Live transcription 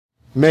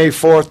May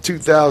 4th,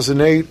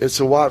 2008.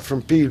 It's a Watt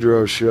from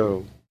Pedro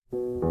show.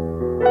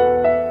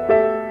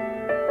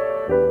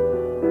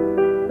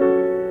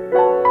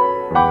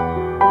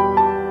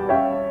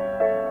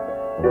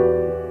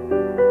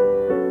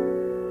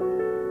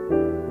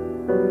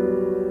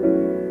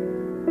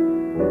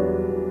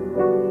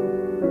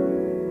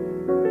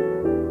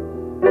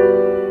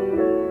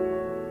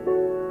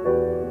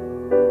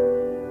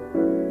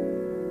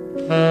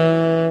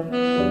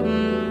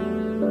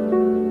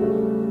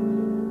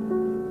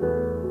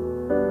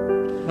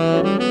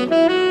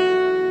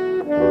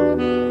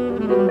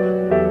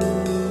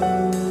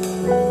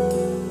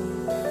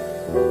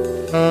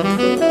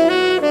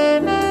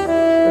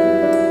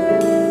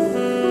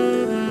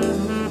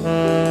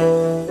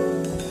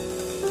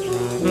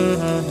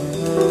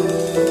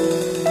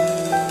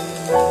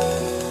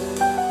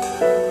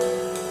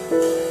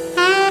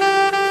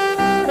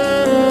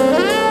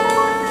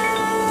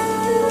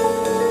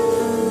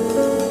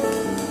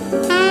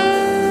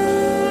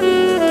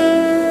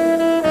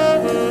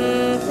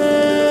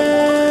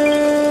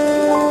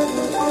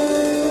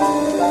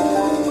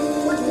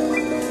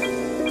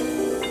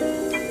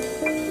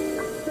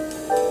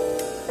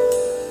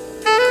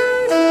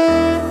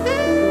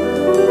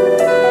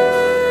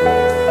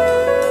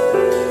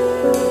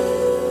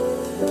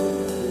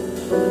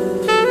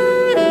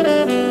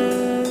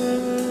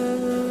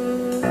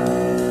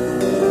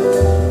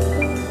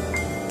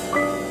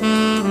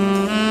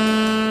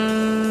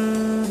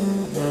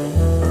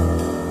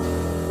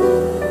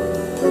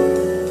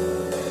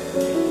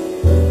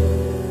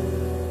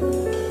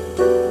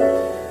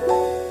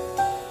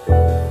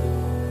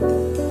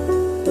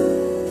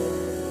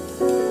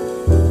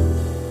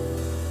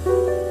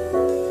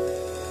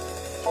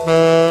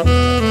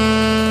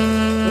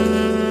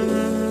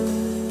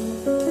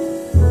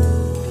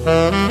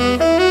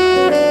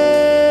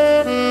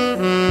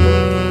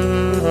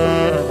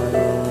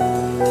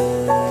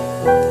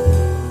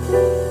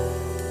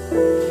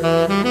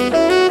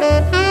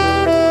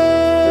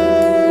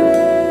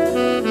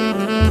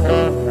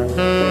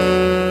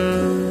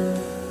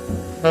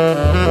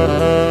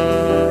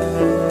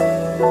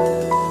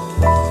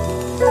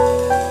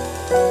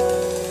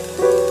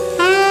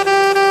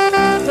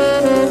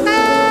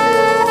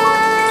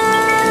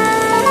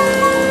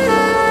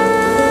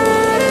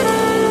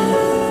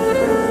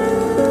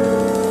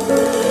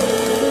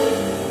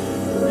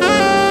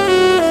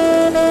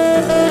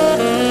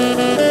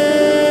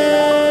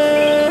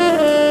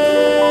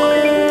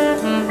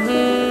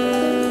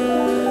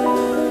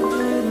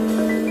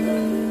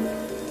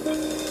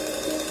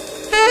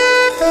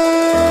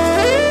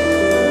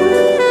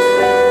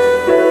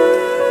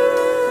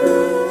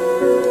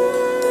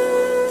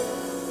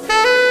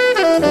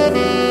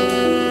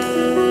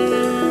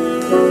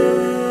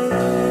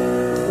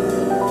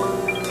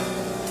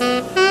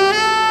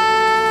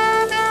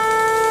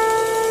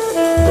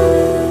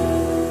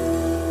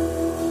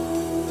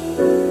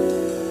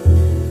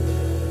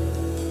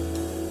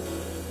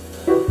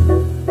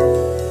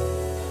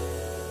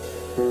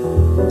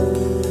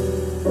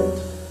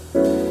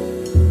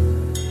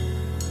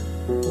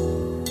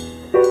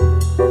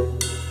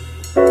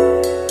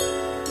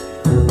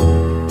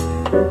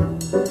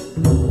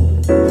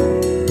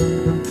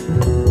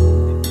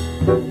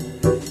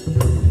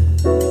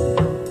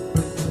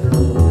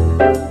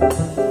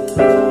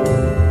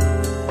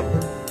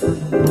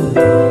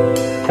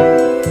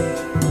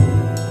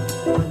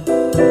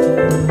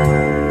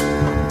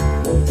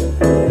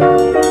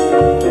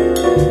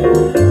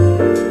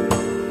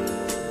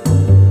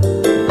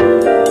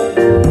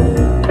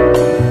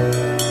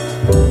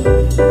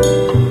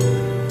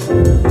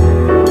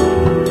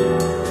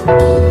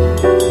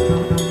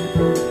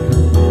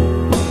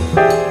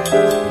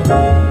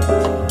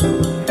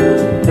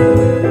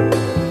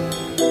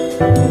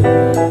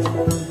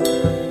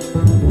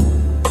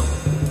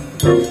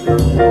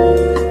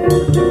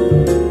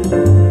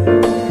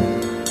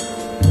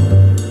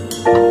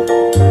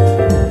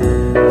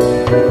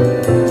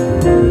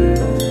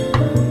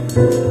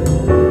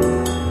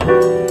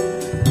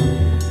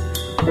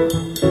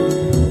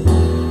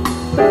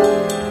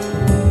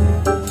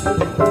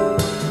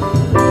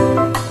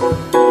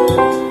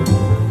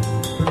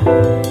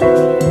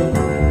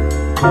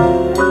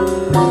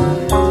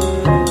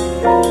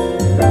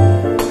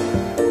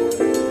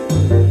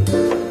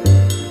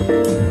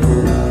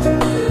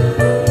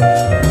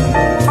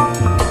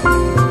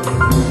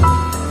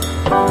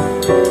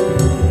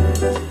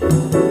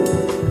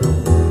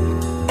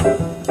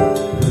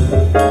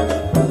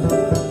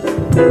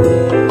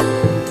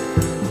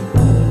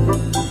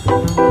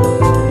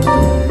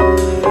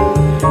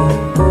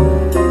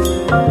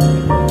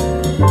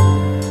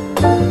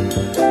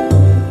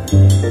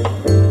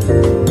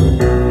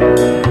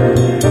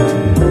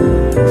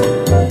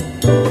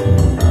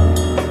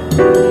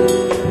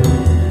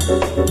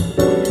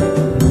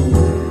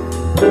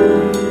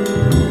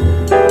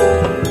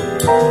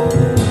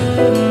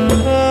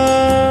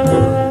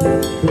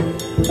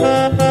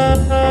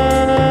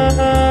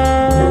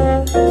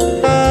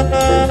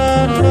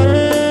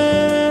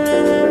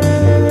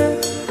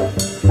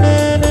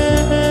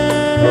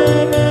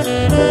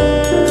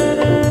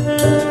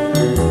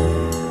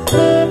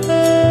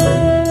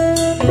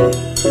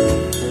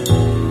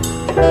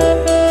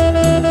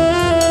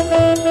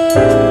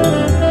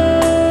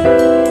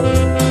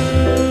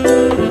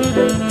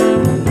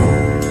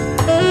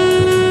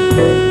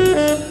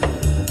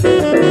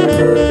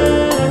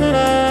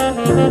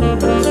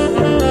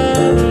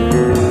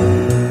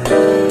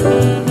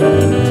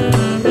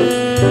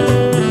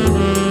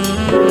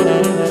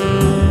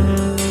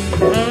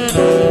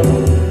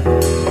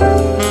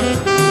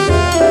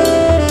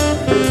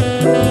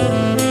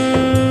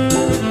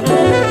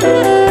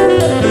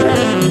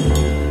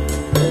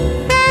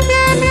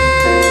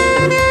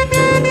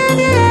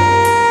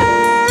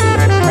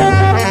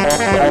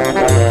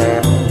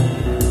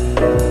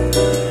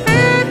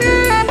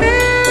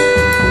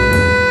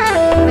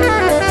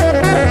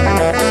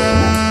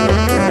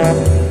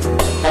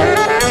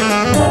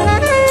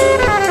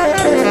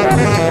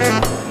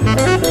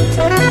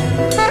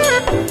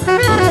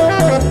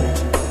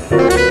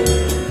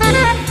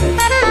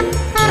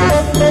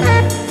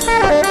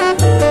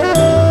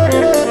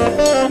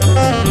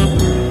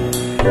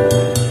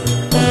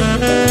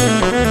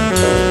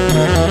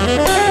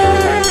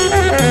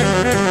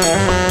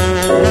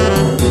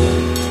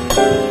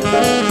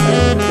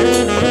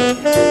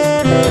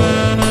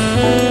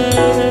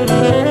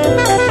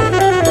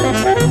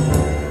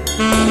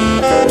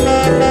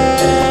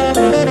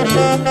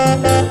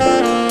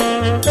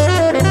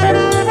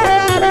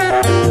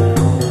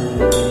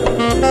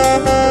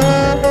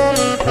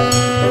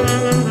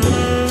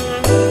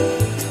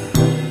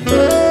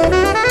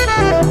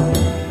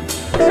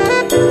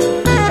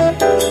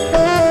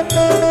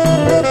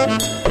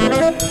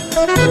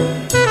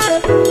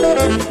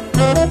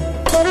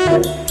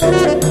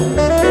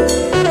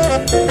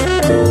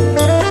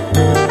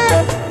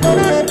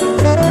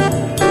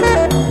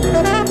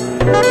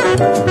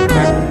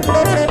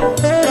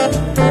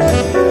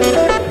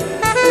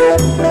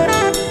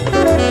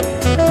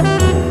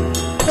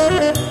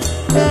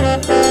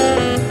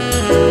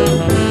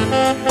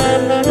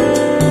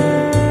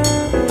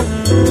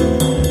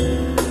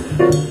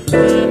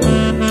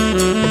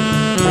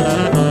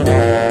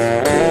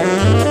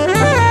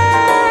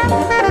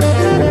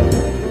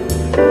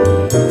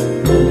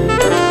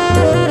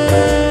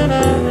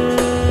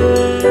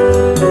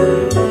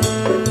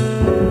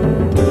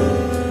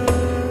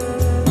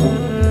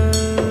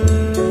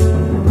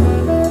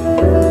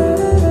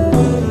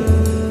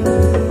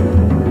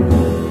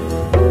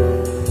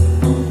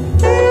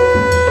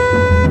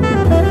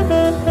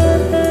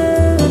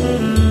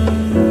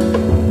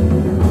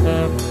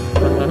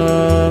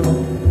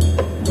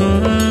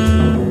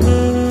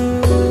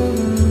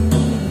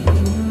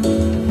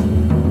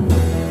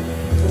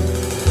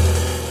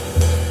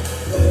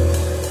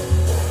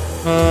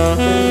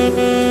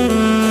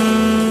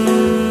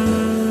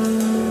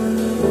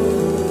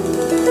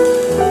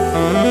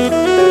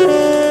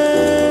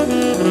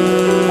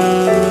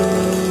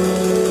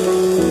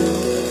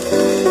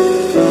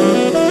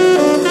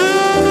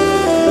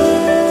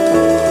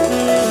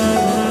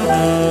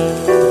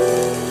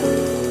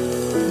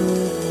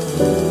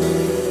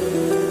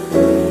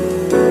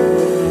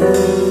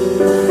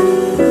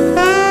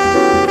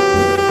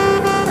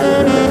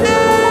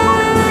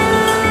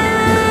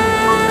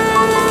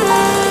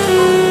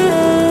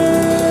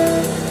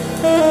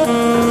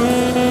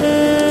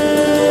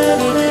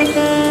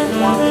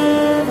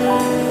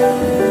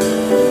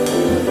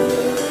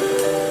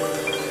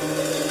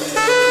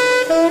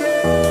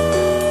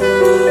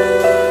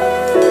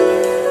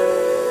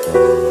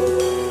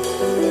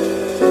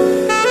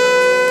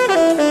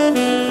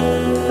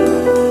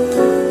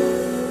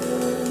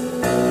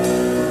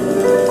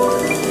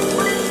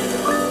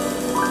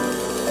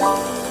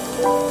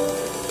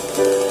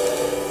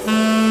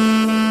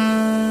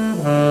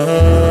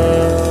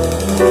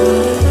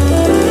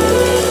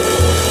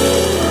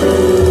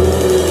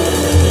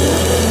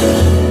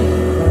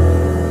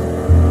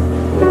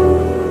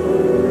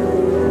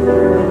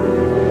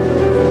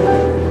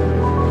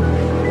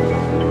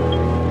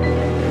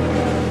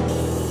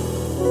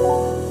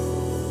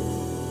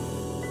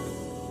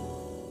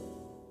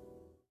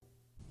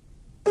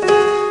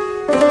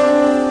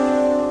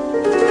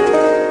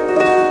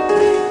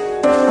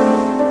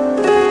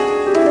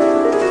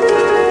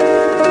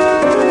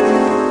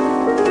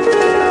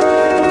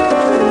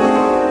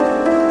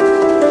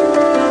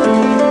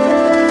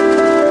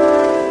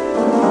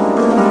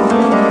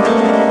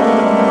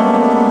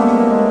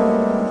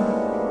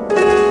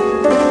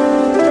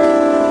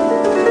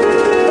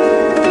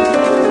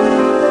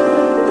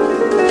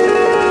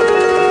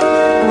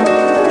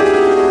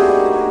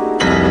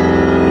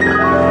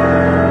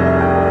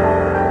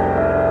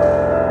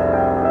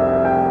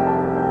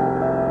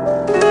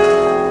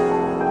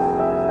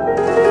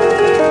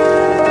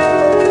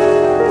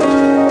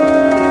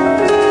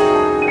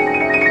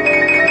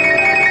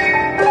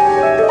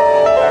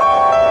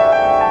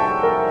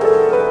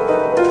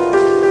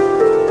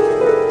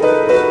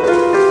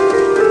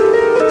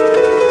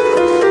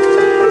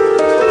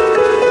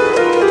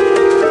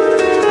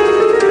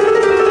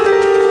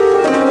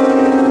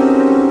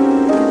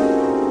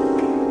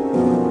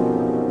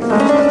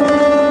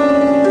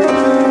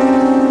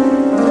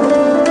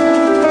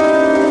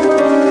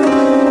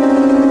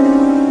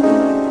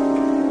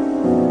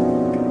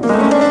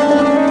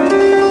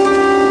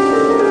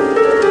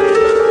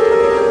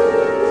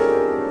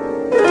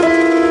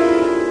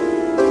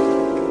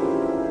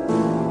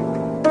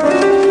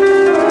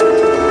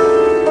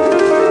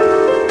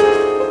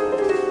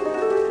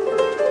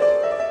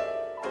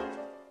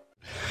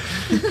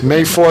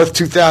 May 4th,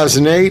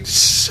 2008,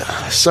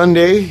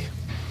 Sunday,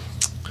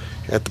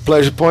 at the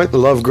Pleasure Point, the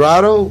Love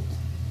Grotto.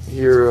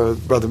 Here,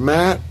 Brother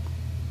Matt.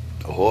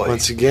 Ahoy.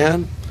 Once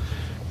again.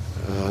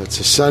 It's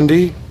a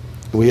Sunday.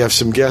 We have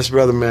some guests,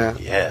 Brother Matt.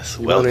 Yes,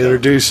 you welcome. want to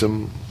introduce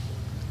them?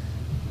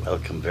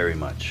 Welcome very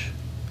much.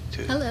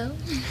 Hello.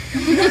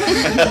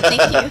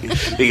 Thank you.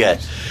 We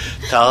got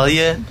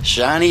Talia,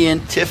 Shani,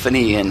 and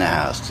Tiffany in the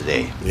house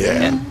today. Yeah.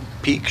 And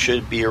Peak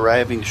should be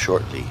arriving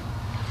shortly.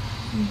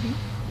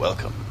 Mm-hmm.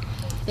 Welcome.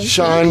 Thank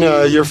Sean,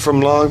 you. you're from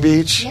Long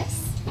Beach?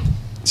 Yes.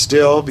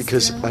 Still,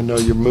 because I know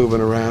you're moving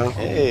around.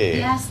 Hey.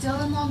 Yeah, still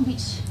in Long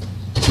Beach.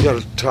 You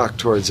got to talk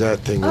towards that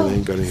thing. Oh. They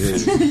ain't going to hear you.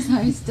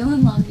 Sorry, still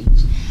in Long Beach.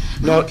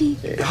 No,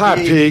 Hot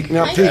Peak.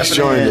 Now Hi, Peak's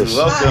joined us.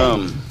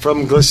 Welcome.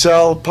 From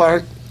Gliselle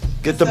Park.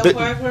 Get the big,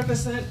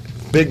 4%.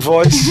 big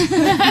voice.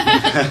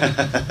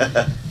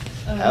 A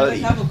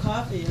Howdy. cup of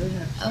coffee. I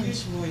have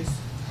huge voice.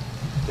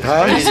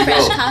 Huh? Ready to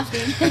Fresh go.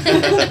 coffee.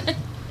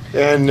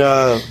 And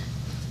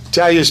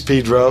Talia's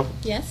Pedro.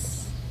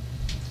 Yes.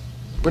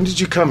 When did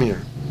you come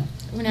here?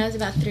 When I was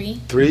about 3.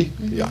 3?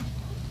 Mm-hmm. Yeah.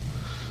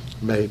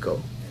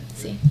 Mexico.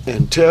 Let's see.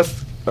 And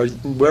Tiff,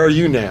 where are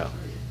you now?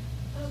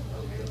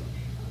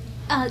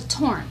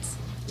 Torrance.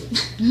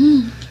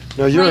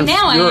 No, you're right in,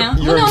 now you're, I am.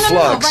 You're no, in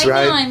Flux, Right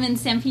right? now I'm in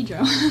San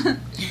Pedro.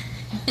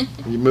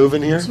 You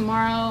moving here?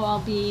 Tomorrow I'll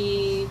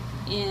be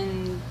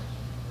in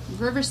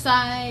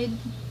Riverside,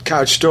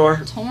 Couch store?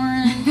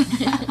 Torrance.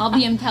 I'll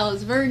be in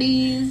Palos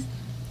Verdes.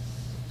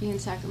 Be in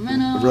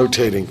Sacramento.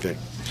 Rotating thing.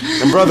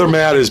 And Brother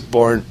Matt is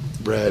born,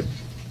 bred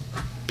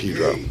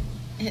Pedro.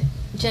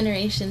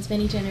 Generations,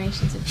 many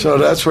generations of people. So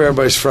that's where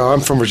everybody's from. I'm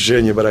from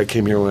Virginia, but I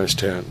came here when I was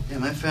 10. Yeah,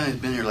 my family's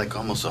been here like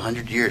almost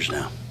 100 years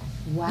now.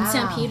 Wow. In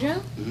San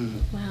Pedro? Mm,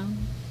 Wow.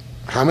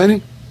 How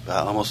many?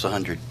 about almost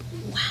 100.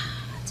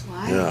 That's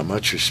why. Yeah,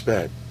 much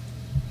respect.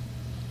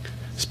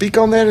 Speak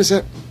on that, is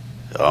that?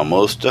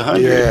 Almost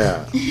 100.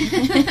 Yeah.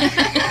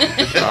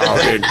 Oh,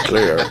 big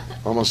clear.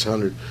 Almost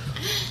 100.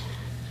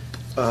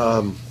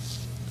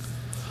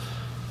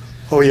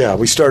 Oh, yeah,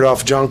 we started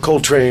off John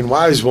Coltrane,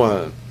 Wise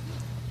One.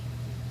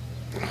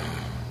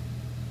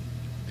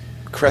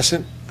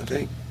 Crescent, I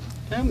think.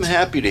 I'm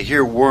happy to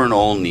hear Warren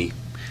Olney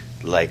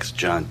likes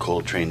John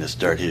Coltrane to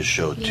start his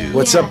show, too. Yeah.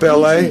 What's up,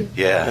 L.A.?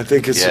 Yeah. I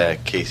think it's- Yeah,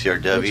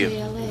 KCRW.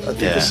 JLA. I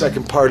think Yeah. the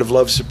second part of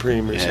Love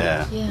Supreme or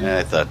something. Yeah. Yeah.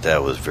 I thought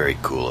that was very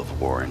cool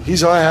of Warren.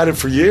 He's all had it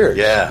for years.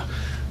 Yeah.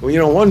 Well, you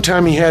know, one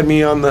time he had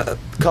me on the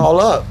call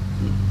up.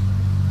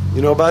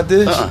 You know about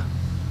this?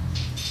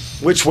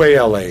 Which way,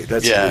 L.A.?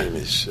 That's Yeah. the name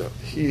is. So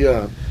he,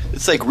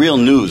 It's like real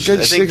news. Good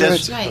I think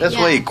that's cigarettes. that's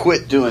Right, why yeah. he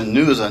quit doing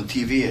news on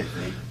TV, I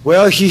think.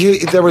 well,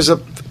 there was a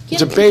Yeah,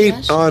 debate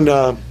gosh.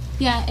 on.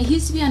 Yeah, it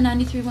used to be on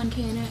 93.1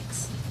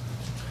 KNX.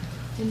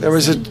 in the There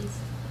was a- 70s.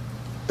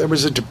 There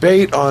was a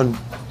debate on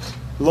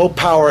low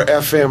power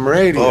FM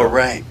radio. Oh,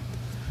 right.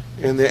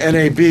 And the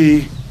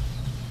NAB,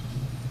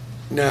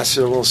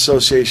 National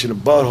Association of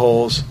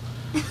Buttholes,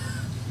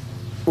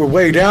 were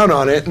way down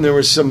on it, and there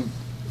was some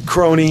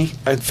crony.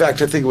 In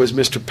fact, I think it was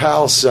Mr.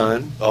 Powell's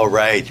son, Oh,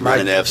 right.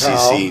 Running Mike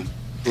FCC.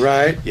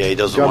 right? Yeah, he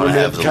doesn't want to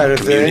have the Government kind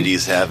of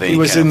communities thing. have any He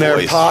was kind in of their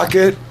voice.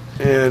 pocket,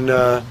 and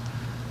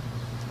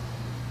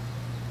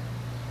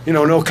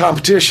no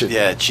competition.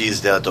 Yeah,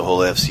 cheesed out the whole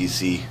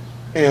FCC.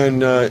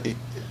 And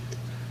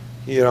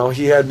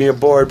he had me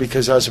aboard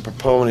because I was a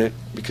proponent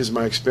because of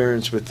my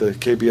experience with the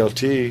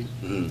KBLT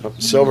Mm. up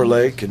in Silver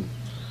Lake, and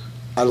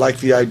I like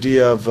the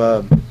idea of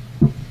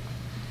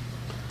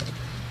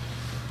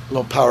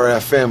low power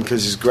FM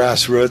because it's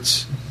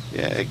grassroots.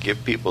 Yeah,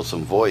 give people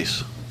some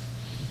voice.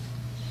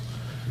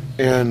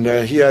 And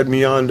he had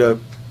me on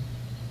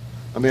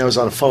I was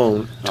on a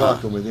phone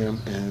talking with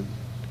him, and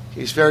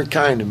he's very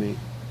kind to me.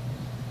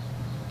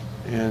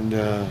 And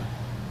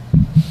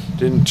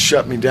didn't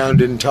shut me down,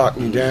 didn't talk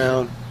me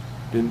down,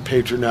 didn't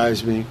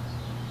patronize me.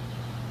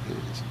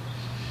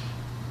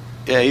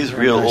 Yeah, he's a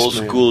Very real nice old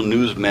man. school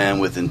newsman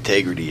with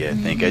integrity, I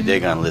think. I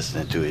dig on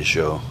listening to his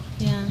show.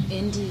 Yeah.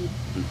 Indeed.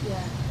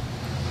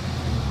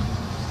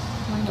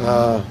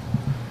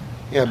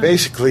 Yeah.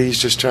 Basically he's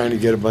just trying to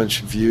get a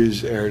bunch of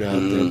views aired out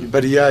there.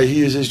 But he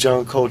uses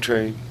John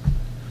Coltrane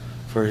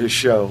for his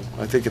show,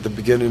 I think at the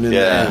beginning and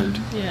Yeah. the end.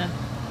 Yeah.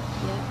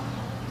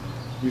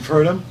 You've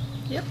heard him?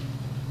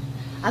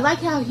 I like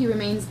how he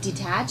remains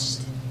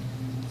detached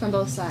from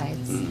both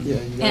sides. Yeah.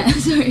 Yeah,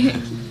 sorry.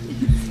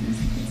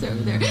 It's over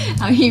there.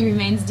 How he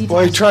remains detached.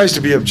 Well, he tries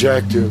to be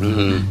objective.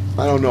 Hmm.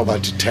 I don't know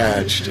about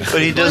detached.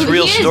 But he does Well,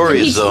 real he is,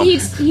 stories, but though. He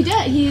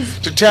does.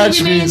 Detached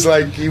he means remains-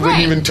 like he wouldn't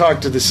Right. even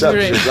talk to the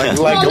subject, Right. like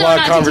Well, a no, lot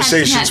not of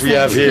conversations detached in we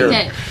that have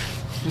sense.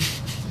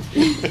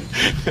 here.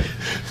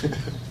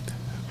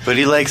 But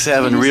he likes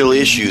having real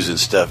issues and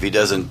stuff. He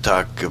doesn't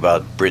talk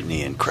about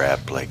Britney and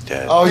crap like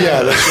that. Oh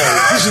yeah, that's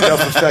right. There's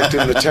enough effect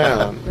in the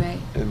town Right.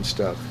 and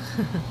stuff.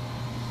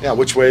 Yeah,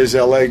 which way is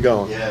L.A.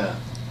 going? Yeah.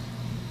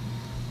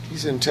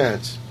 He's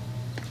intense,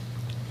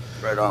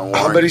 Right on,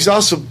 Warren. but he's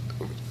also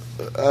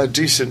a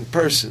decent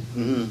person.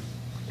 Mhm.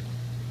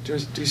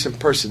 Just a decent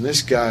person.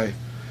 This guy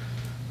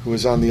who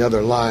was on the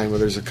other line, where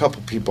there's a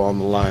couple people on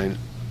the line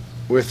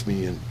with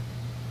me, and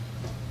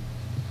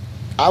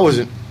I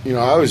wasn't,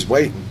 I was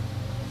waiting.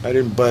 I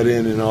didn't butt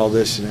in and all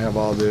this and have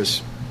all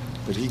this,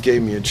 but he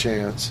gave me a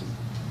chance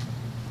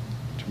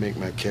to make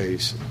my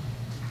case.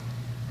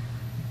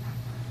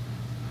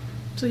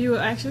 So you were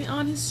actually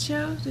on his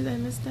show? Did I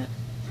miss that?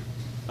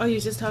 Or you were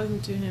just talking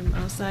to him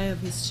outside of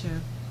his show?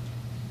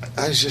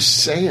 I was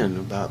just saying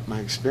about my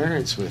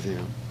experience with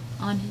him.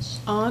 On his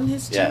On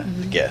his show? Yeah,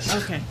 I guess.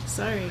 Okay,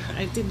 sorry.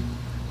 I didn't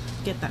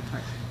get that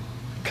part.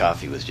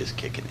 Coffee was just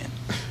kicking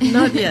in.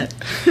 Not yet.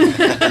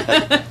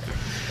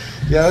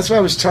 Yeah, that's why I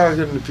was talking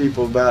to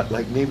people about,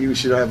 like, maybe we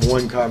should have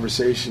one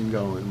conversation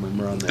going when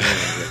we're on the air.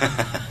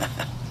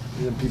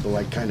 And then people,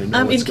 like, kind of know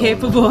I'm what's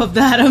incapable going on. of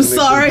that. I'm And they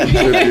sorry.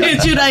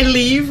 should- Should I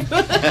leave?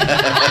 No,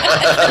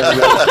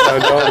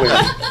 don't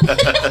leave.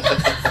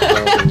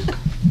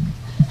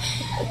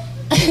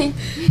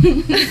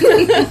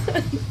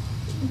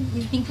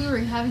 You think we were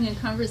having a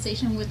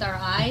conversation with our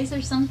eyes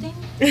or something?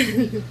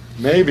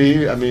 Maybe,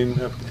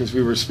 because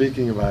we were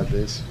speaking about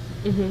this.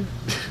 Mm-hmm.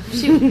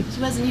 She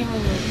wasn't here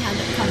when we had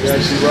that Yeah,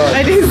 conversation. she was.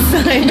 I didn't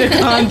sign the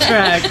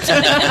contract.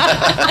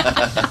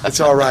 It's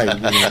all right.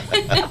 I'm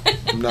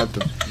not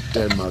the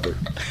dead mother.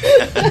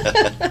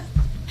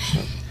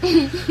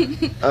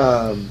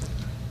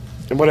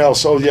 And what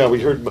else? Oh, yeah,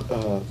 we heard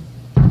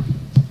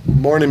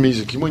morning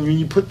music. When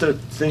you put the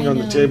thing on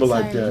the table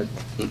like that,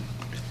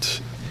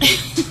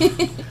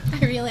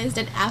 I realized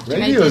it after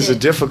radio I is did a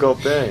difficult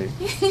thing.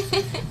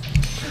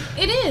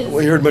 It is.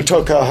 We heard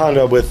Motoko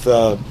Honda with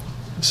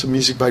some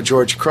music by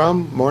George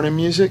Crumb, morning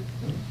music.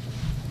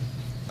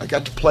 I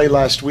got to play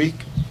last week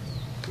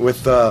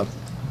with,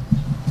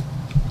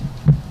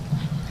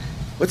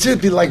 what's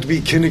it be like to be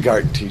a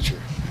kindergarten teacher?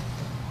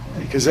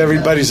 Because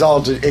everybody's all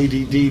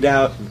ADD'd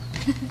out.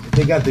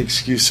 They got the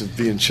excuse of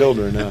being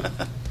children now.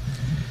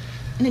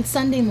 And it's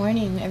Sunday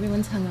morning.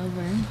 Everyone's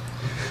hungover.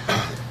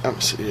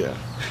 Yeah.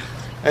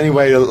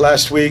 Anyway,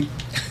 last week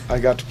I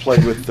got to play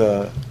with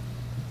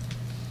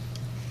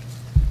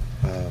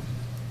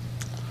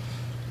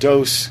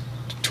Dose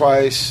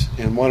twice,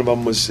 and one of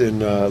them was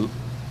in it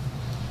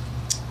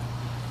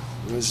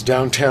was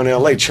downtown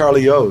L.A.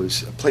 Charlie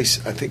O's, a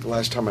place I think the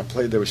last time I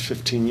played there was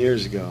 15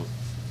 years ago.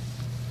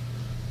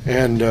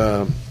 And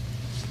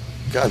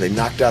God, they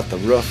knocked out the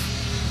roof.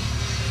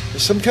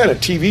 There's some kind of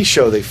TV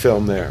show they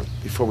filmed there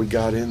before we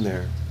got in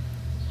there.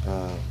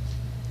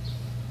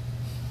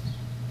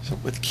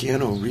 Something with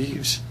Keanu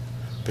Reeves,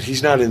 but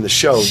he's not in the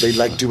show. They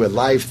do a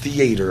live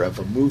theater of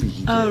a movie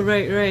he did. Oh,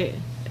 right.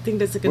 I think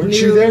that's like a Weren't new...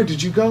 you there?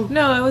 Did you go?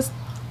 No, I was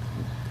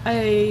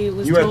You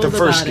were at told the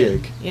first about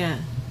it. gig. Yeah.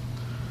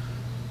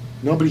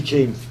 Nobody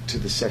came to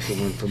the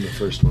second one from the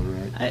first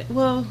one, right?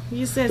 Well,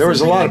 you said There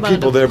was a something lot of about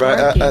people the there,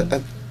 but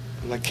parking.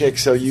 like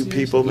KXLU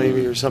people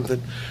maybe or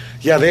something.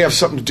 Yeah, they have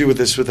something to do with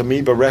this with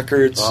Amoeba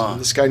Records. Ah.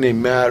 This guy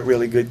named Matt,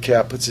 really good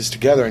cat, puts this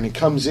together, and he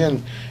comes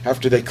in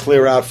after they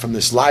clear out from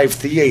this live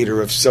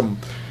theater of some,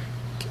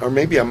 or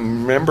maybe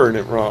I'm remembering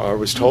it wrong, or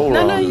was told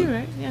wrong. No, you're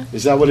right. Yeah.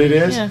 Is that what it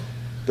is? Yeah.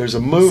 There's a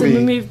movie.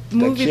 It's a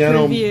movie that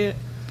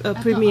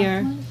Keanu,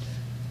 premiere.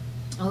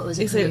 Oh, it was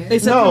a It's premiere. a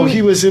No, premiere.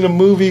 he was in a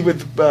movie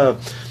with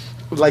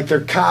like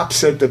their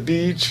cops at the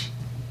beach.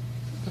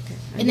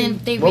 And then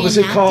they What was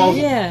it reenacted called?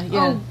 Yeah.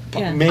 Oh,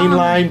 Yeah. Main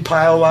line,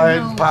 pile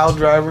no.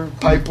 driver,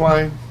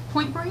 pipeline,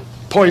 Point Break?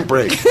 Point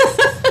Break.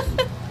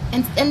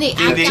 And they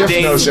Ding, act ding, out Jeff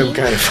ding. knows the him scene.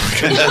 kind of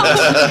fucking.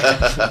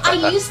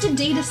 I used to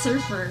date a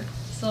surfer,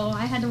 so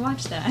I had to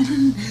watch that.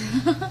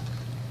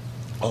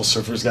 All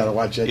surfers got to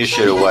watch that. You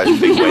should have watched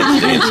Big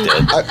Wednesday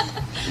instead.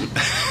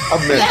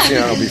 I've met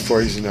Keanu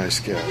before. He's a nice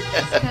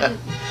guy.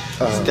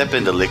 Step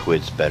into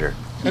liquids better.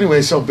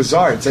 Anyway, so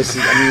bizarre. It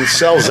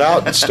sells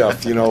out and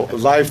stuff.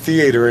 Live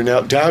theater in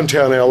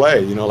downtown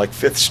L.A. Like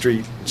 5th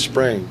Street in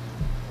Spring.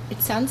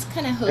 It sounds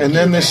kind of hokey. And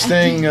then this but-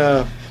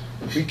 thing,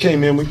 we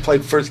came in. We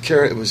played first.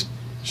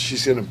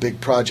 She's in a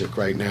big project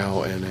right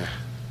now, and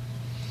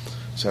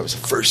so that was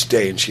the first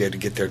day, and she had to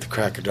get there at the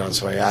crack of dawn.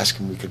 So I asked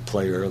him if we could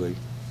play early.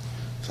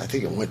 So I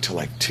think it went to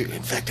like 2.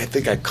 In fact, I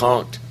think I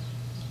conked.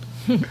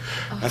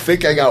 I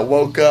think I got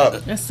woke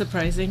up. That's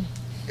surprising.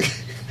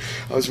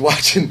 I was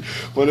watching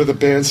one of the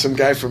bands. Some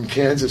guy from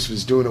Kansas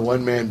was doing a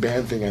one-man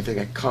band thing. I think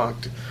I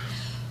conked.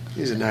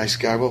 He's a nice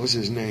guy. What was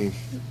his name?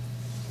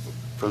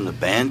 From the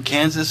band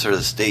Kansas or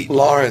the state?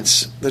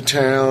 Lawrence, the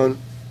town.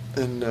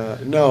 And no,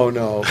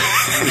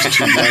 he was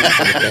too young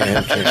for the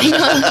band. Kansas.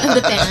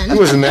 the band. He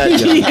wasn't that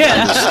young.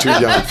 Yeah. He was too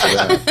young for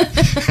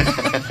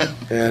that.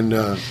 And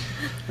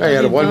I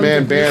had a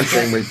one-man band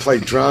thing where he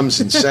played drums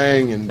and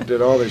sang and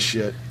did all this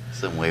shit.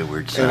 Some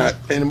wayward And, son.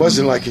 and it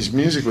wasn't like his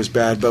music was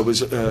bad, but it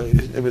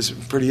was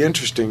pretty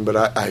interesting. But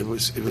it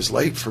was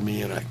late for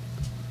me, and I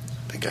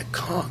think I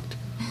conked.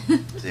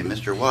 Say,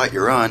 Mr. Watt,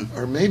 you're on.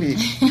 Or maybe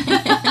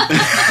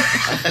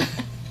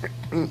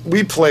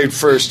we played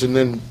first, and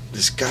then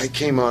this guy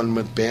came on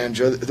with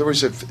banjo.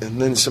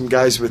 And then some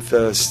guys with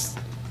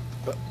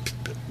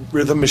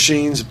rhythm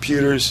machines,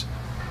 pewters,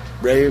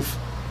 rave.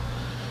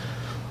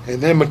 And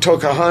then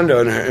Motoko Honda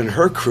and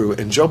her crew,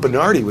 and Joe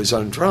Bernardi was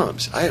on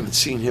drums. I haven't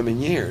seen him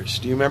in years.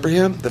 Do you remember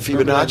him? The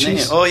Remember that name?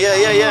 Fibonacci's? Oh,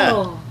 yeah.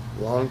 Oh.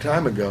 Long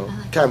time ago.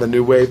 Kind of a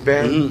new wave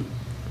band. Mhm.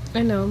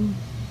 I know.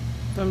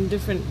 From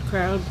different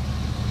crowd.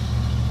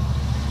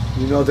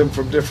 You know them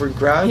from different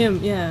crowd?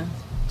 Him, yeah.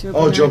 Joe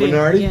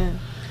Bernardi? Yeah.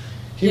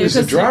 He was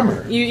a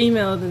drummer. You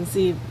emailed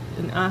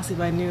and asked if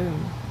I knew him,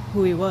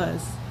 who he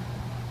was.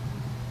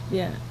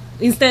 Yeah.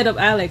 Instead of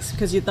Alex,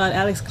 because you thought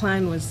Alex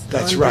Klein was.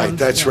 That's on right. drums.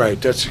 That's Yeah.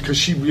 right. That's because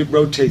she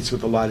rotates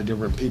with a lot of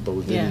different people,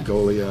 with Vinny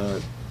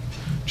Golia,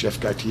 Jeff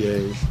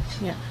Gautier.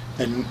 Yeah.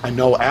 And I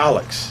know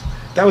Alex.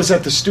 That was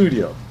at the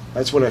studio.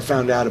 That's when I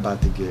found out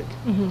about the gig.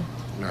 Mm-hmm.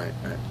 Right.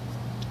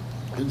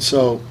 And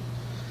so,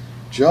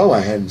 Joe I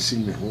hadn't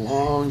seen in a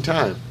long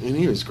time, and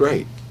he was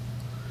great.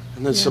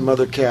 And then some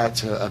other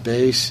cats, a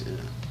bass,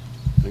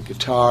 a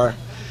guitar.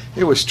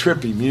 It was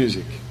trippy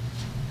music.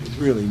 It was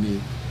really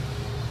neat.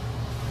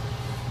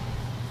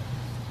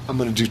 I'm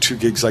going to do 2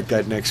 gigs like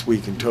that next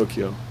week in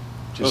Tokyo.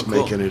 Just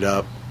cool. making it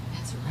up.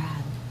 That's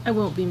rad. I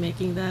won't be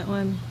making that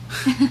one.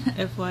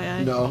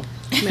 FYI. No.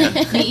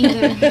 Me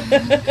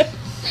either.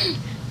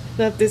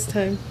 Not this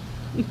time.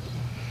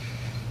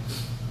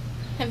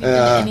 Have you been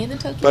to any of the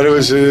Tokyo But it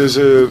was shows?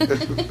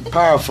 a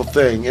powerful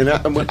thing. And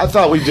I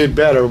thought we did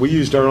better. We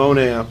used our own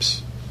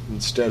amps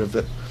instead of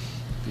it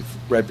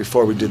right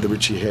before we did the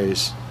Richie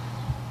Hayes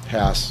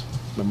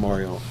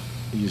Memorial,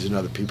 using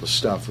other people's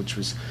stuff, which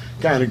was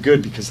kind of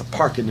good because the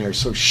parking there is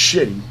so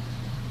shitty.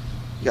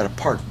 You got to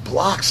park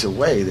blocks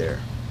away there.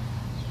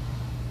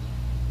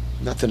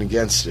 Nothing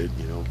against it,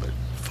 but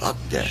fuck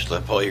that.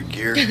 Schlep all your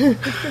gear.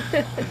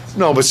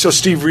 No, but so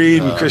Steve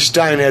Reed and Chris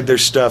Stein had their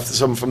stuff,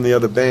 some from the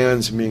other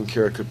bands, and me and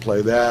Kara could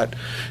play that.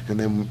 And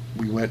then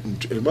we went,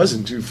 and it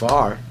wasn't too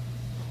far.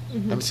 I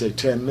would say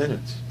 10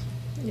 minutes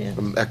Yeah.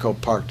 from Echo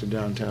Park to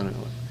downtown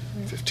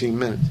LA. 15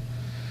 minutes.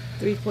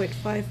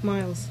 3.5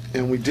 miles.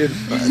 And we did,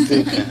 I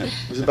think, it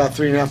was about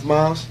 3.5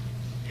 miles.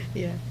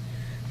 Yeah.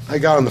 I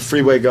got on the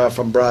freeway, got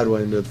from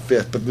Broadway into the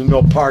 5th, but there's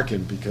no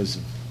parking because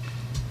of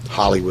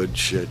Hollywood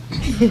shit.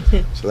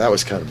 So that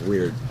was kind of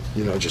weird.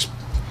 Just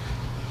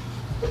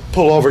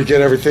pull over,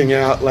 get everything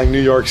out like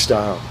New York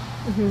style.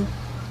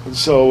 And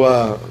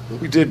so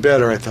we did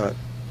better, I thought,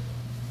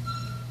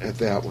 at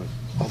that one.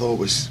 Although it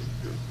was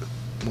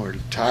more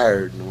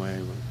tired in a way.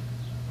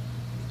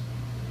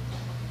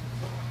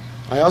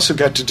 I also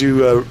got to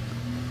do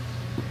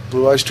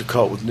Blue Oyster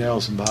Cult with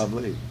Nels and Bob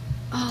Lee.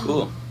 Oh.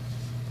 Cool.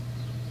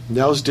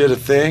 Nels did a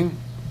thing,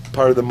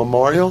 part of the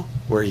memorial,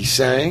 where he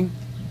sang.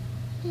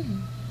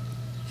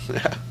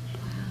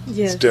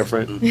 Yes. It's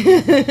different. I don't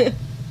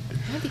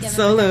think I've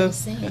Solo. ever heard him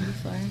sing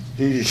before.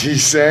 He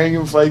sang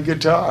and played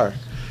guitar.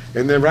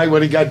 And then right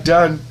when he got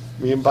done,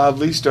 me and Bob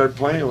Lee started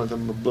playing with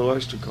him the Blue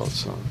Oyster Cult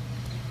song.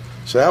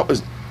 So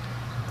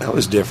that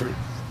was different.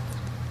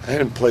 I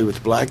hadn't played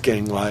with Black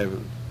Gang live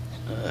in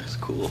That's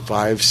cool.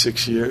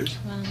 5-6 years.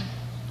 Wow.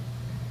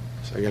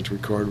 So I got to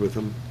record with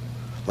him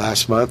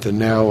last month, and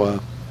now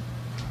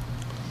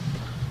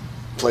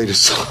played a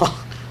song.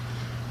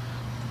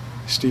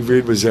 Steve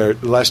Reed was there.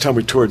 The last time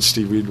we toured,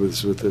 Steve Reed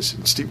was with us,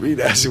 and Steve Reed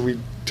asked if we'd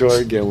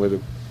tour again with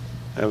him.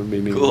 Haven't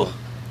been either. Cool.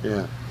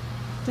 Yeah.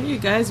 I think you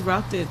guys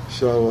rocked it.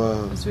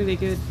 So, It was really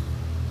good.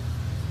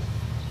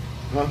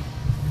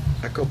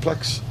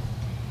 Echoplex?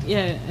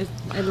 Yeah,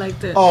 I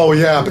liked it. Oh,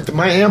 yeah, but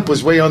my amp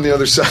was way on the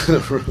other side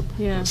of the room.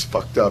 Yeah. It was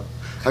fucked up.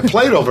 I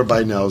played over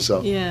by Nels,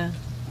 though. Yeah.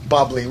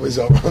 Bob Lee was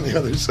over on the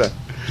other side.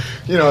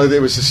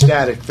 There was a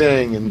static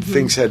thing, and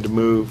things had to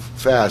move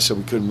fast, so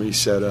we couldn't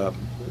reset up.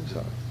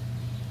 So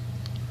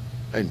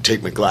I didn't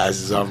take my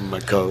glasses off and my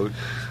coat.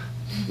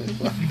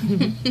 I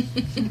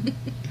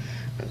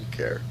don't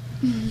care.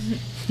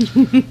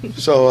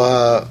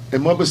 So,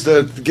 and what was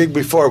the gig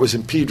before? It was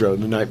in Pedro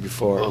the night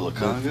before. Oh, La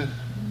Conga?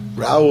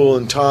 Raul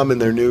and Tom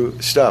and their new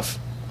stuff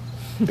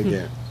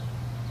again.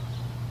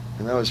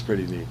 And that was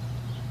pretty neat.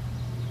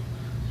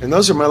 And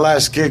those are my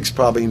last gigs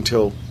probably in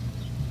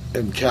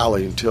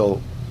Cali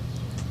until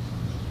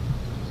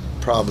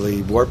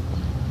probably Warp,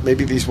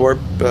 maybe these Warp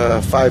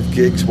 5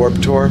 gigs,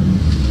 Warp Tour.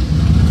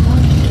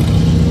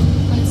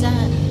 When's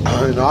that?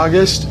 In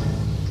August,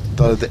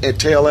 the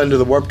tail end of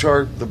the Warp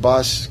Tour, the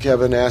boss,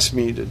 Kevin, asked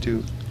me to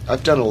do,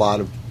 I've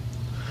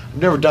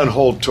never done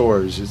whole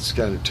tours. It's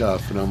kind of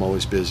tough, and I'm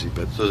always busy.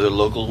 But So the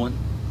local one?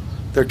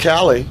 they're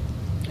Cali,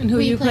 And who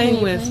are you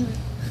playing with?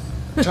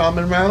 Tom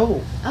and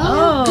Raul.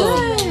 Oh,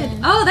 Oh. good.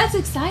 Oh, that's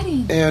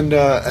exciting. And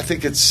I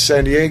think it's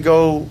San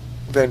Diego,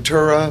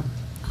 Ventura,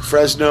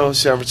 Fresno,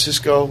 San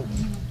Francisco,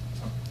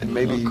 and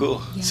maybe Oh,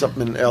 cool.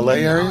 something in LA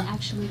Maybe I'll area.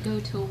 actually go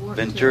to a Warped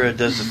Ventura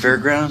does the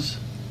fairgrounds?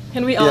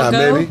 Can we all Yeah,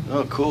 go? maybe.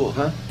 Oh, cool.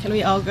 Huh? Can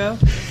we all go?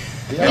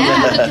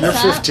 Yeah, You're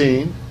what's up?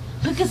 15.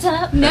 Hook us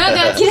up. No,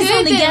 that's Get us good.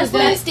 on the then. guest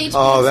We'll go. stage.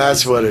 Oh,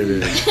 that's what it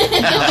is.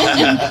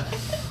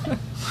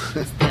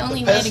 The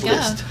only way to Best go.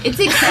 list. It's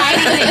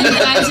exciting that you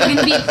guys are going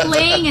to be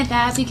playing at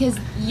that because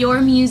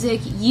your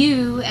music,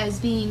 you as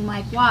being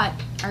Mike Watt,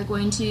 are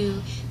going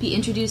to be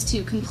introduced to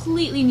a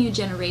completely new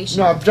generation.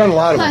 No, I've done a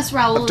lot of Plus them.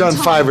 Raul I've done and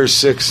Tom. 5 or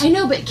 6. I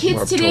know, but kids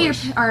Warped today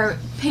tours. are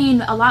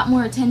paying a lot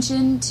more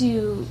attention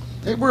to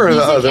They were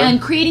music and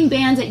creating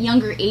bands at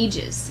younger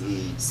ages.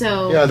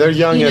 So yeah, they're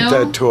young at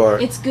that tour.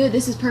 It's good.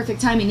 This is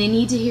perfect timing. They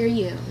need to hear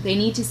you. They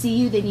need to see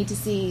you. They need to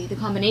see the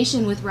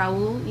combination with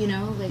Raul. You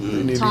know, like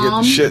They need Tom. to get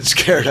the shit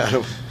scared out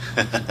of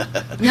them.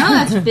 No,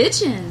 that's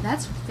bitchin'.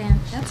 That's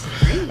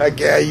great. Like,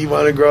 yeah, you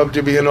want to grow up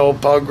to be an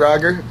old punk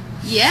rocker?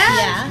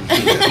 Yeah.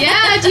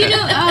 Yeah. Do you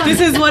know?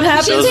 This is what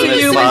happens Shows to them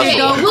you it's when you possible.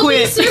 don't We'll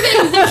quit.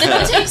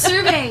 take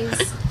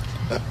surveys.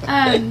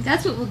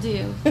 That's what we'll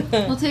do.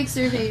 We'll take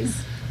surveys.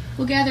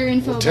 We'll gather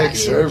info We'll about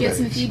take you. Get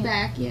some surveys.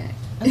 feedback. Yeah.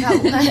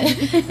 About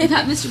what?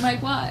 About Mr.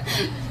 Mike Watt.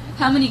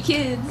 How many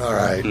kids? All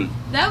right.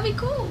 That would be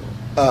cool.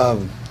 How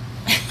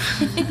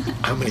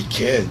many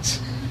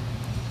kids?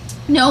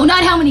 No,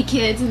 not how many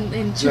kids. In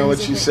You know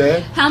what you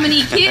said? How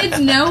many kids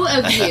know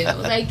of you?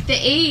 Like the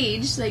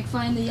age. Like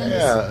find the youngest.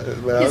 Yeah,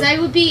 Because well,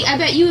 I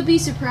bet you would be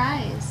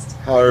surprised.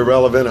 how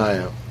irrelevant I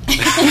am.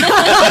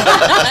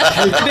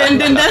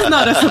 then that's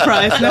not a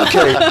surprise. No.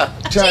 Okay,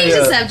 Change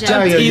the subject.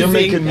 Talia, you're Easy.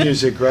 making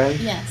music, right?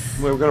 Yes.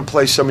 We're going to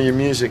play some of your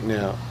music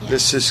now. Yeah.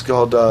 This is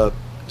called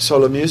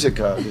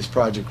Solamusica, this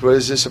project. What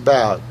is this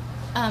about?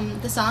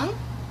 The song?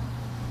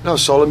 No,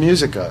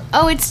 Solamusica.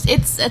 Oh,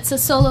 it's a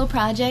solo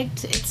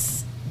project.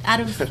 It's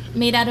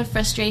made out of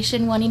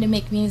frustration, wanting to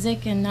make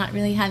music and not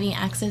really having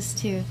access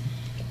to.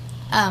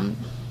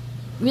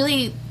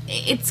 Really,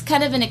 it's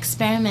kind of an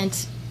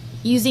experiment,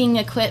 using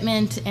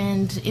equipment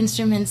and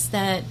instruments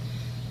that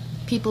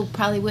people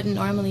probably wouldn't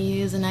normally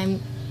use, and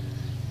I'm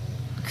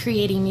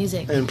creating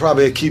music. And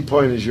probably a key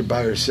point is you're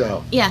by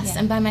yourself. Yes, Yeah.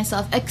 I'm by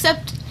myself.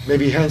 Except,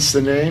 Maybe hence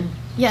the name?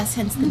 yes,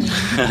 hence the name.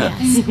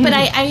 Yes. But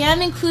I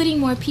am including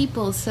more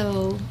people,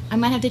 so I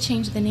might have to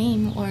change the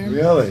name or.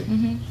 Really?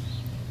 Hmm.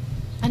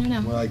 I don't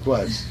know. Like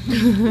what?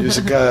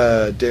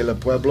 Musica de la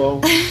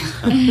Pueblo?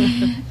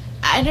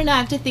 I don't know. I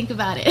have to think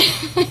about it.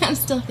 I'm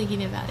still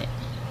thinking about it.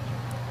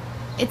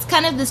 It's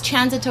kind of this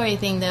transitory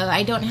thing, though.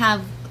 I don't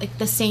have like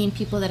the same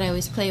people that I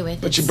always play with.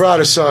 But you brought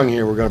a song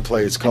here we're going to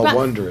play. It's I called brought-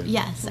 Wondering.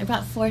 Yes, I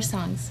brought 4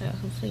 songs, so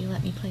hopefully you'll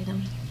let me play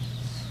them.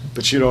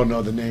 But you don't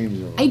know the names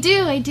of them. I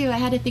do. I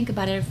had to think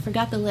about it. I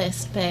forgot the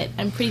list, but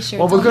I'm pretty sure.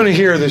 Well, it's we're all- going to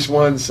hear this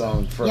one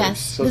song first. Yes,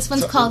 So- this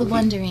one's called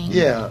Wondering.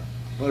 Yeah.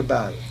 What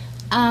about it?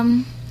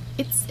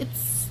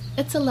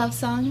 It's a love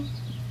song,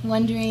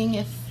 wondering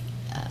if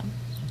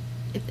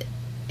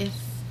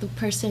the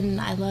person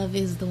I love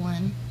is the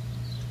one.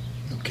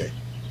 Okay.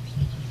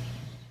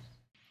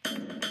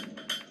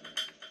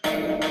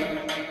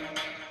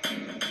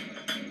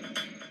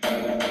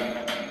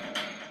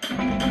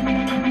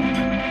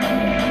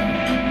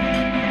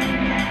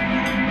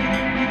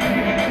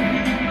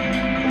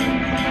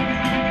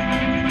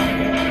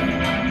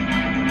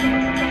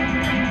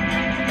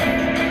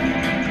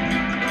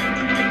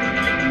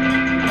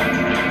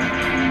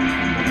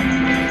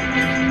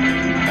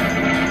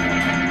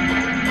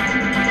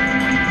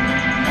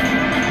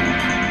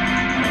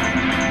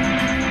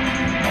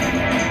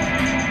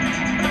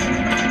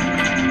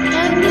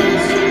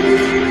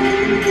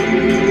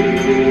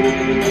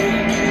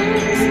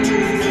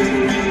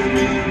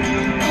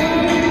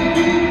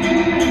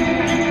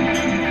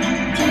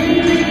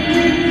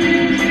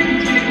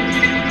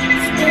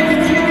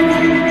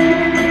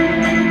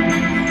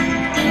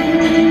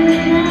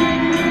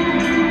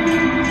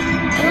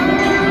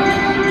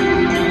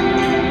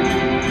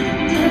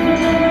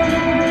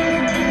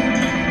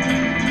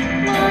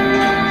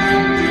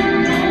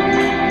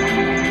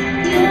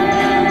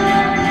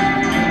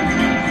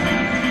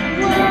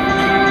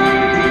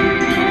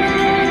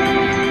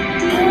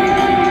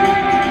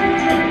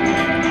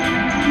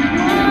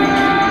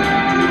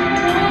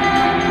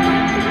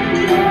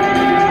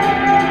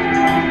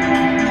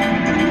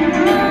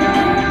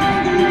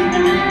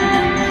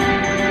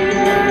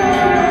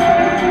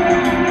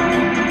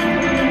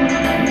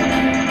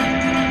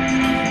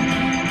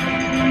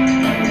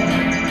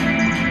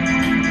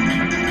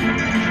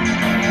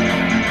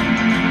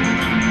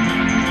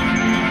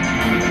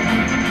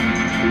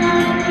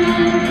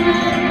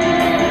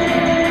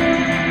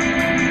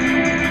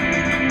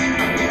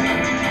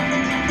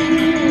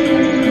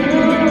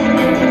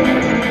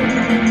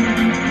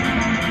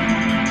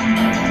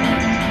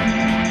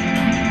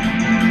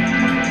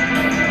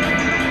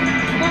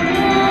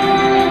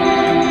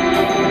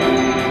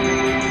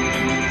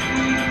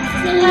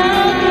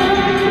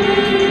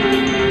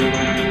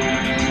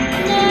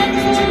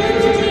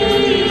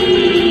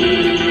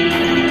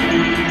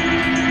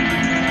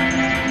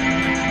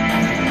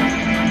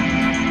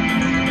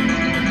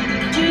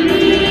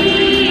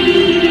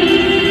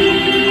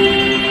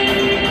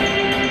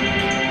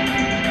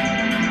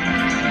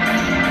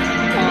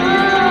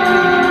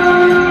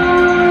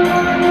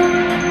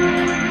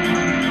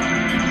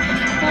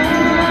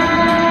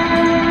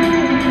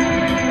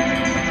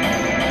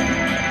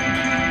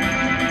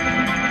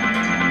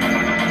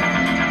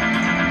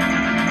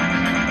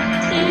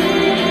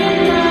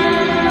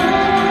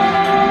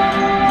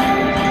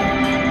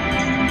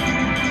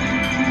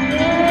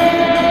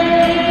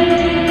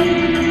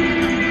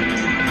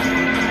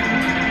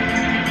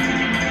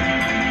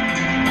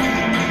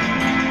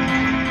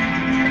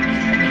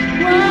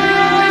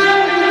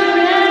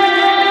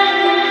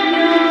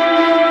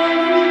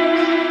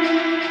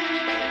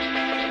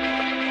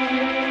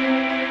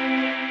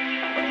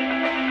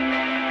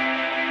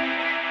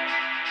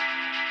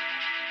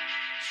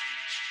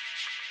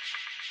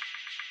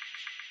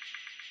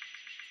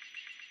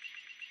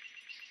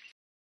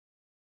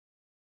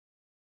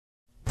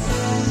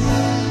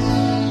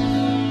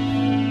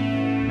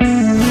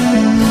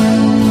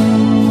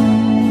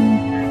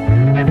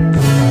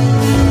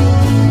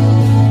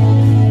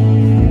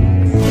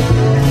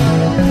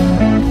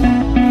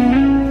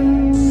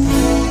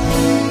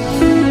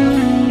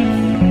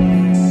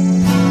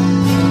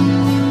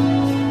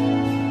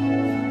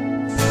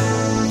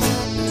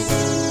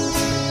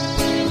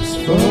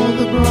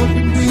 the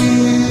broken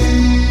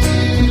people,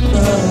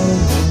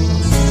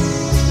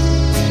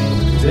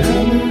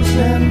 devils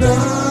and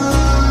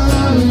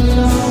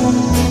unknown,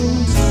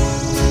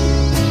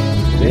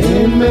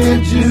 they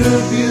made you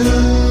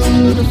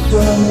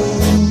beautiful,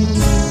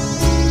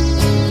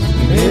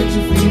 made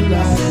you feel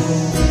like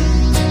home.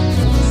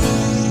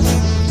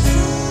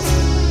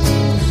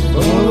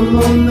 For the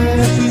lonely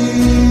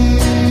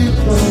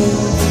people,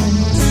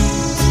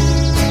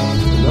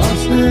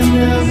 lost and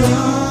never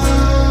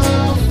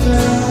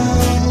found.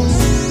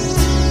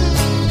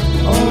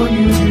 All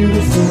you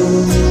beautiful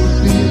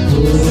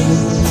people,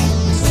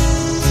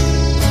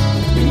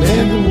 you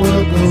made the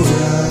world go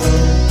round.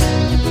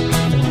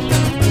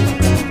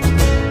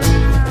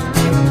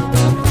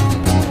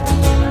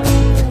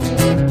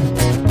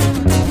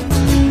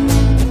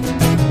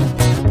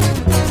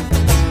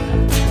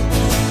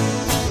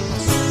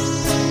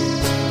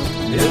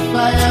 If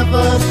I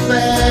ever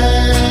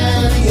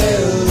fail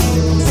you,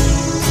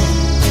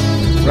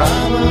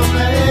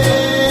 probably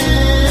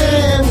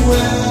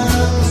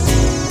will.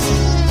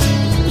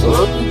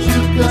 Hope that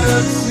you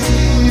could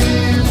see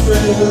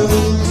through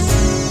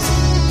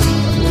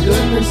the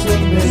goodness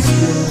that makes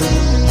you.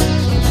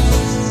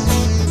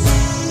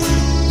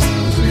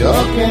 'Cause we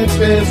all can't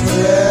stay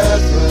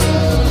forever.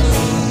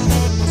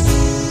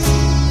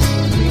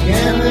 We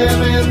can't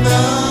live in the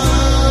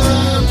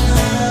past.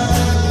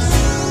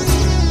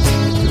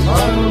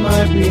 Tomorrow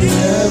might be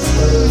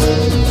never.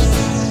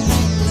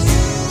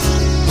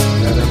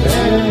 Gotta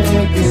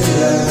make it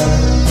out.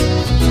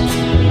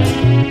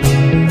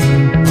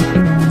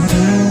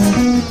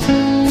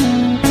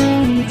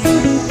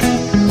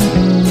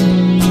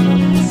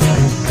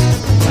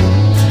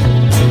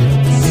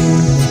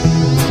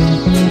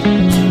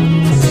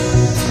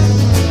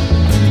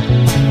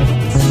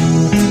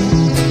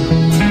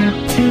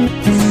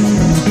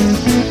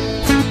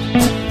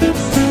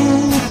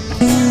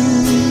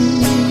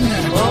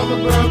 All the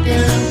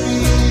broken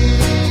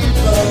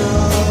people,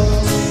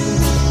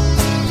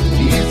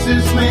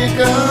 pieces make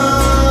a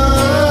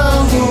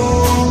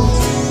whole.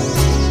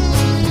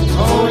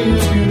 All you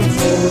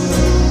beautiful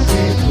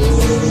people,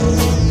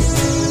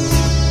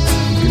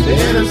 you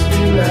made us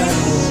feel at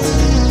home.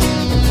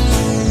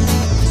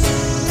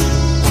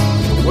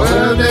 The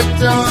world that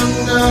don't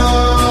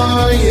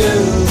know you,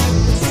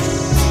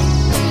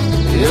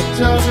 it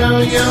don't know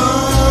your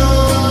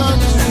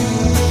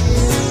dreams.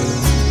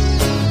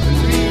 The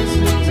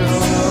reason it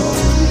don't know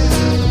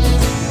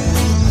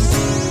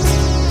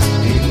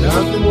you, ain't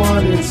nothing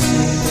what it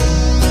seems.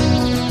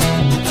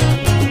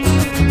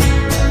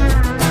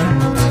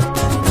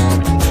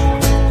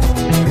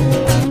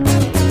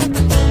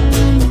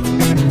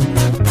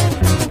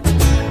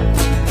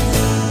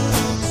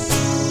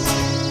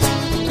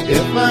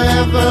 If I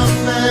ever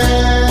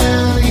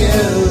fail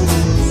you,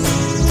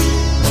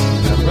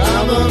 I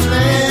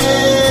probably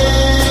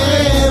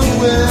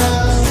will.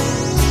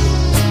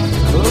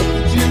 Hope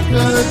that you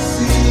could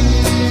see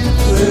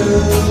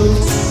through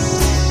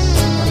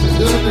the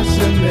goodness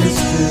that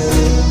makes you.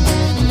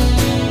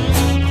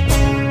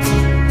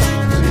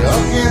 We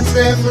all can't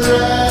stay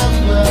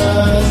forever.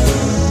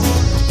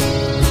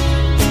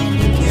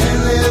 We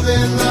can't live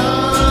in the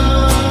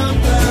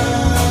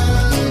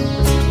past.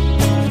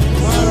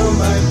 Tomorrow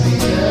might be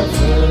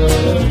never.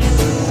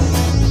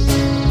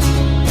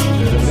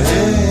 Better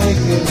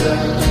make it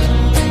right.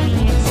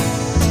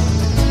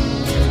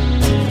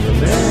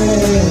 Make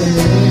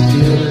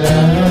it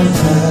right.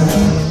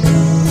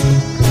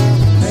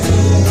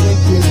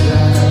 Make it right. Make it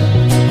right.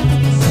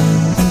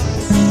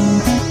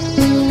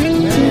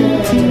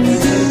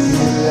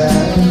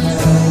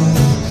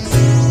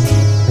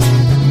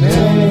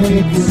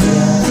 Make it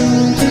right.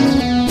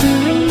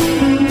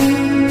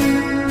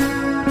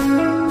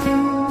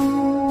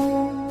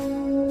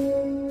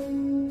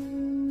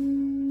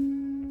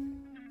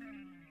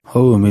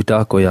 Oh,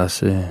 mitako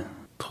yase.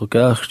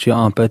 Trokach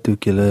ampetu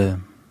kile.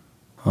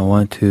 I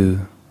want to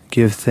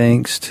give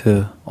thanks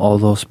to all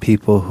those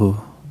people who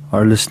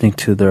are listening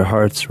to their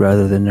hearts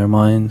rather than their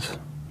minds,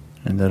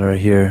 and that are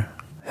here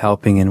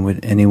helping in with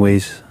any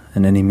ways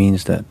and any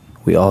means that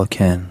we all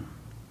can.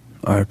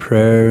 Our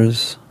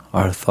prayers,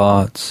 our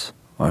thoughts,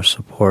 our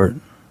support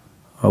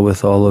are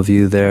with all of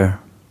you there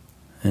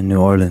in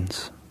New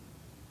Orleans.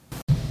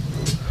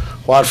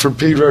 Watford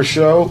Pedro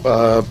Show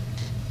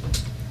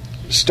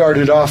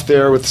started off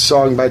there with a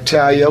song by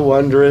Talia,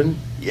 Wondering.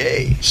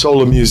 Yay.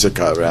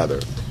 Solamusica, rather.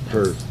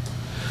 Her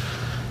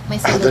My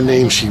solo the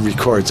name project. she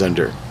records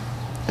under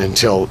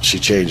until she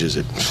changes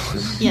it.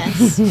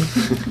 Yes.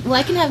 Well,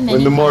 I can have many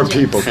when the more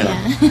projects, people come.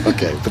 yeah.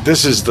 Okay, but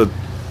this is the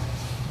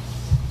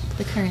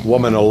The current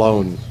Woman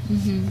Alone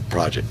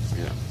project.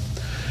 Yeah.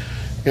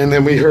 And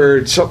then we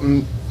heard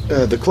something,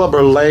 the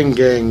Clubber Lang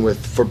Gang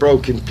with For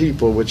Broken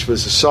People, which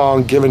was a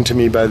song given to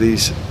me by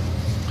these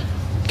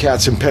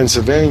cats in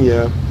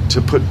Pennsylvania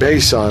to put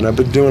bass on. I've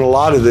been doing a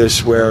lot of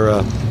this where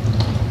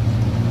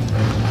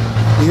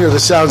you hear the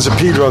sounds of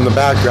Pedro in the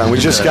background. We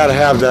just got to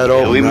have that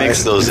open. We right?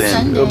 mix those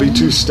in. It'll be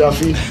too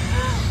stuffy.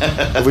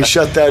 If we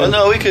shut that Well,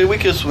 no, we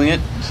could swing it.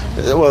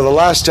 Well, the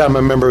last time I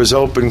remember was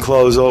open,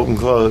 close, open,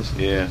 close.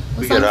 Yeah,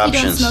 we As got long as you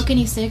don't options. smoke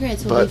any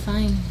cigarettes, we'll be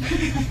fine.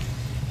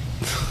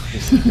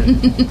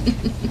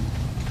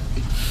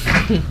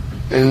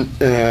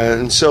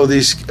 And so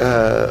these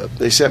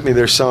they sent me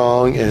their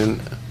song,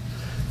 and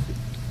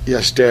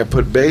yesterday I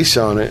put bass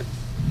on it,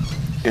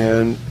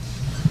 and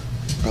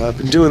I've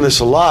been doing this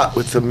a lot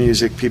with the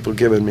music people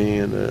giving me,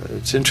 and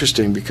it's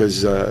interesting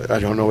because I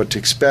don't know what to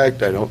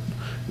expect. I don't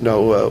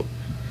know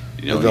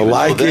You don't they'll even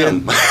like know it.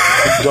 them.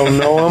 Don't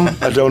know them.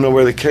 I don't know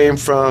where they came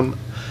from.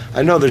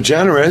 I know they're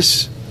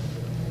generous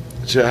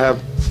to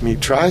have me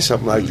try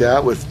something like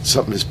that with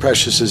something as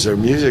precious as their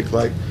music.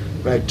 Like,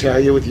 I tell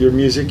you, with your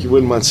music, you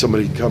wouldn't want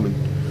somebody to come and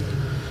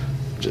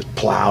just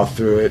plow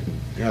through it and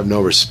have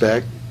no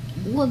respect.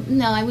 Well,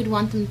 no, I would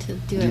want them to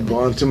do it. You with,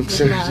 want them with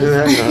to do love.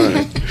 that? All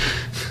right.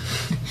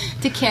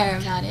 To care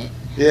about it.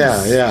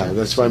 Yeah,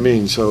 that's what I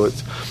mean. So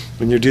it's,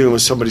 when you're dealing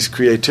with somebody's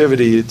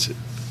creativity, it's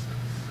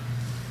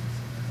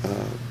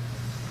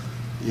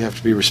you have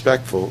to be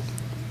respectful.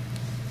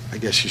 I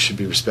guess you should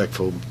be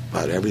respectful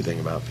about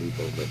everything about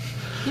people, but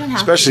You don't have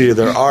especially to.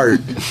 their art.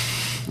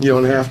 You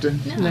don't have to?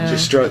 No.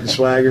 Just strut and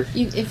swagger?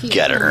 If you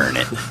Gotta earn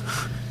it.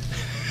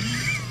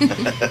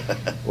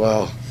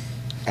 Well,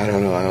 I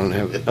don't know.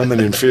 I'm an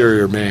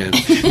inferior man.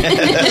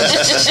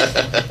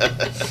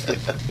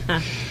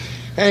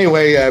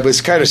 Anyway, I was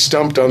kind of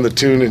stumped on the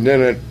tune, and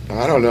then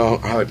I don't know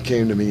how it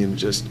came to me, and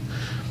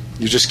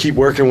you just keep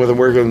working with them,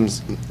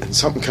 and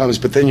something comes,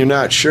 but then you're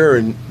not sure,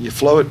 and you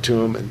flow it to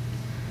them, and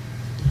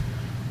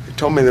they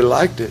told me they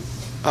liked it.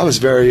 I was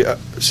very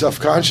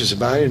self-conscious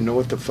about it. I didn't know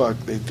what the fuck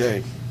they'd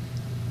think.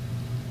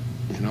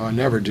 You know, I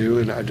never do,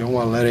 and I don't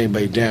want to let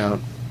anybody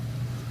down.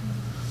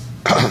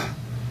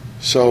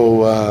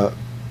 So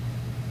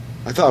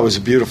I thought it was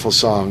a beautiful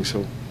song.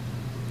 So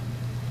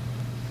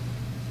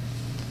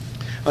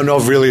I don't know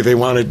if really they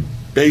wanted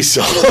bass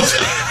solos.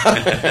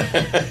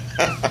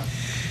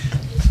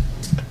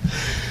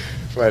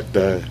 But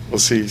we'll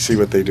see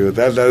what they do with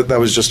that. That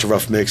was just a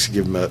rough mix to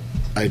give them an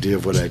idea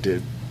of what I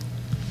did.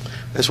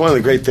 That's one of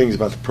the great things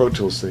about the Pro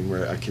Tools thing,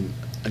 where I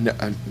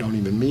don't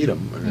even meet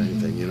them or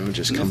anything. You know, it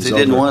just If comes they over.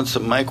 didn't want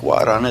some Mike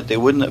Watt on it, they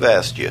wouldn't have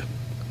asked you.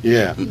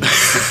 Yeah.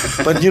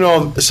 But, you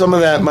know, some of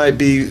that might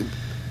be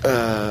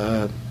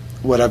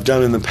what I've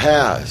done in the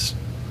past.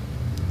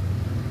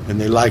 And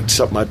they liked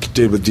something I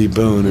did with D.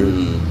 Boone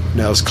or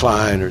Nels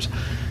Klein.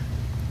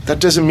 That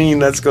doesn't mean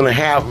that's going to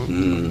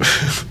happen.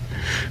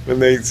 When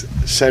they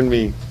send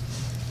me.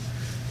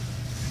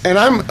 And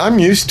I'm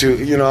used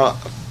to, you know,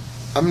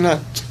 I'm not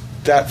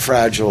that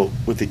fragile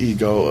with the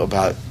ego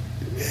about,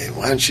 hey,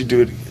 why don't you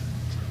do it?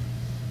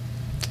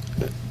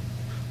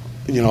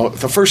 You know,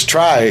 the first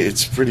try,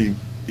 it's pretty...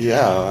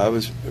 Yeah, I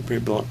was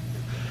pretty blown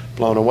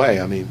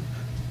away. I mean,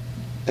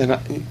 and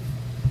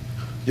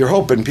you're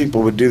hoping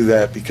people would do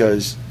that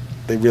because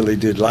they really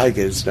did like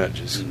it. It's not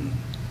just,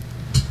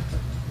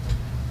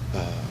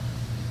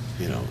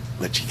 you know,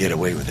 let you get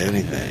away with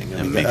anything.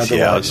 It makes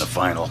you out in the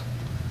final.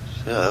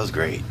 Yeah, that was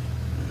great.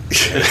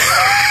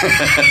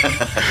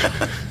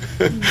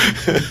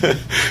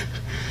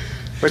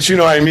 But you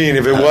know what I mean?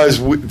 If it was,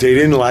 they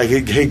didn't like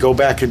it, hey, go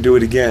back and do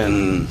it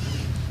again.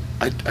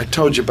 I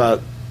told you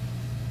about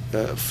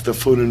the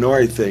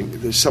Funanori thing.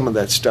 There's some of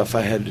that stuff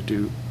I had to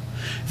do.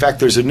 In fact,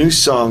 there's a new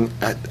song.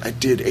 I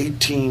did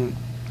 18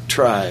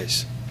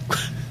 tries.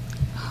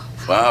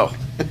 Wow.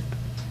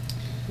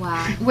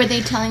 Wow. Were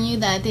they telling you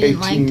that they didn't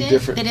like 18 it?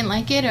 different- They didn't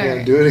like it, or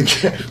Yeah, do it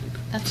again.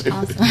 that's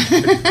awesome.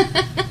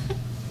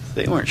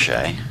 They weren't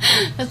shy.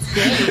 That's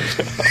great.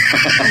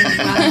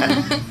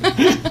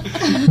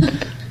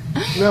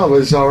 No,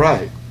 but it's all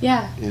right.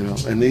 Yeah. You know,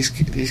 and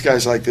these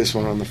guys like this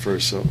one on the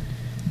first, so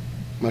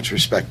much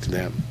respect to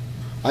them.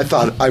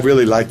 I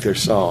really liked their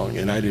song,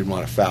 and I didn't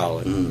want to foul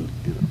it. You know.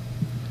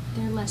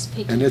 They're less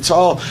picky. And it's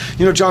all,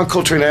 you know, John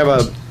Coltrane.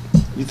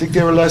 You think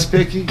they were less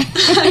picky?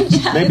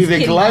 Maybe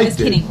they liked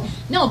it.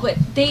 No, but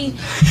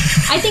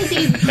I think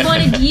they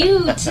wanted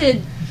you to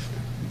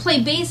play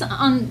bass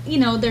on, you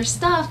know, their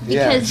stuff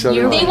because so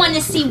they wanted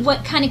to see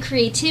what kind of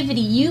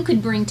creativity you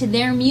could bring to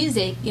their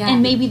music,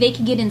 and maybe they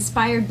could get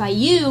inspired by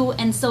you,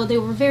 and so they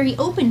were very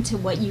open to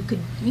what you could,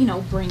 you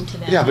know, bring to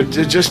them. Yeah, but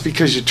just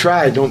because you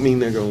try, don't mean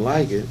they're going to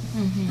like it.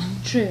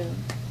 True.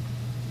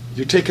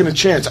 You're taking a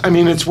chance. I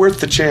mean, it's worth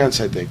the chance.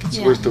 I think it's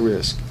worth the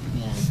risk.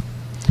 Yeah.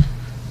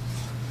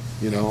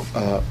 You know,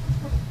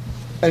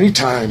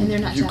 anytime And they're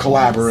not you Japanese.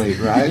 collaborate,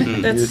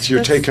 right?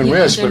 You're taking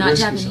risks, They're but not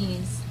risks. Japanese.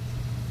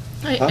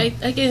 I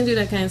get into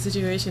that kind of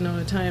situation all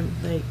the time.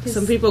 Like,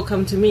 some people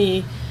come to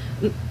me,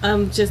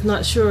 I'm just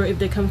not sure if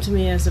they come to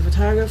me as a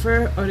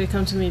photographer or they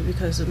come to me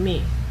because of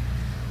me.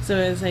 So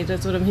it's like,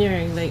 that's what I'm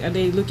hearing. Like, are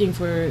they looking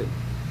for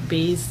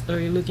bass or are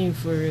you looking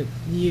for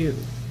you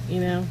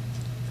know?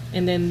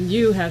 And then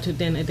you have to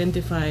then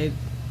identify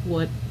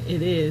what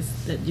it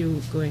is that you're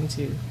going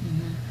to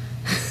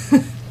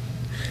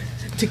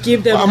to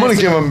give them. Well, I'm going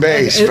to give them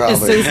bass, a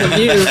probably. sense of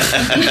you.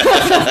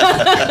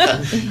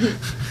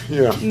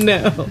 Yeah.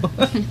 No.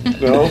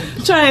 No?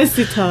 Try a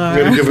sitar.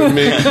 You're going to give it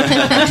me.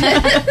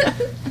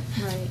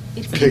 Right.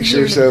 it's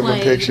Pictures easier of to a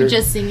play picture.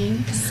 Just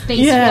singing. space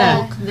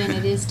Yeah. folk than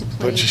it is to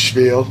play Bunch of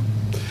spiel.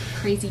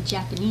 crazy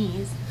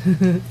Japanese.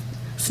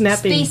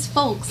 Snapping. Space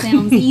folk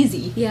sounds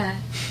easy. Yeah.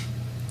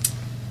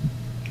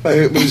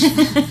 It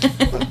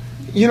was,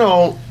 you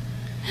know,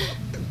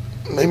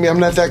 maybe I'm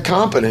not that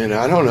competent.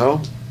 I don't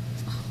know.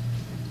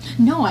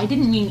 No, I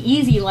didn't mean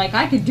easy like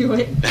I could do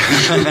it.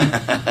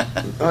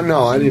 Oh,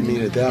 no, I didn't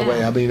mean it that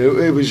way. I mean,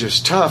 it was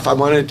just tough. I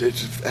wanted to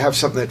have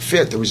something that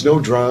fit. There was no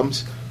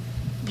drums.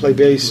 Play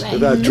bass Right.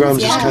 without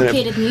drums is kind of.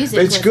 Complicated music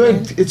It's with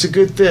good. them. It's a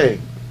good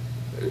thing.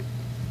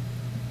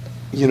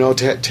 You know,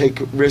 to take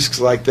risks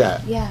like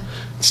that. Yeah.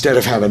 Instead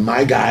of having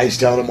my guys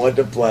telling them what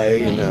to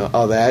play and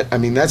all that. I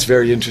mean, that's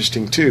very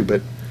interesting too,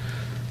 but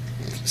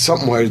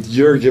something where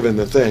you're given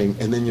the thing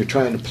and then you're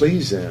trying to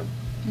please them.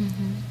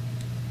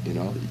 You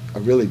know, I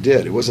really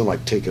did. It wasn't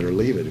like take it or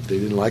leave it. If they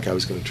didn't like it, I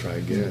was going to try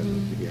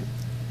again.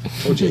 I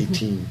told you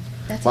 18.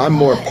 That's Well, I'm a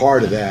more lot.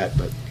 part of that,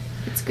 but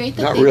It's great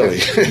that not they really.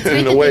 It's great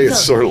In a that way, they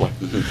it's feel sort of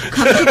like.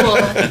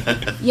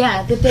 comfortable.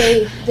 Yeah, that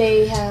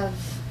they have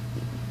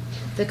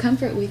the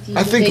comfort with you.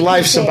 I that think they can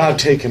life's say, about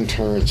taking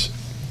turns.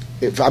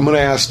 If I'm going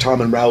to ask Tom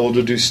and Raoul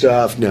to do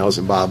stuff, Nels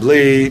and Bob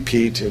Lee,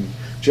 Pete and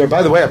Jared.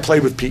 By the way, I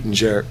played with Pete and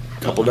Jared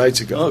a couple nights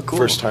ago. Oh, cool.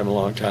 First time in a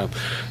long time.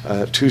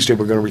 Tuesday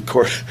we're going to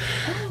record.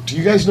 Do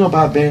you guys know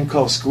about a band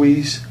called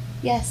Squeeze?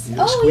 Yes. You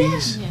know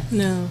Squeeze? Yeah.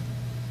 No.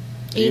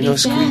 Do you know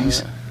 80s band.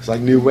 Squeeze? It's like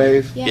new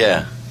wave.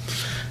 Yeah.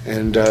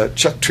 And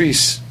Chuck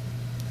Treese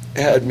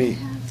had me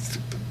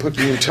put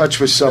me in touch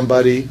with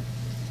somebody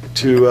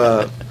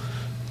to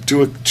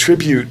do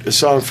a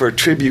song for a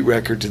tribute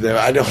record to them.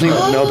 I don't even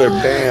know their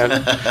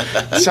band.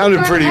 It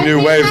sounded pretty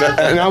new wave,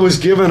 and I was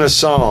given a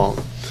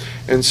song,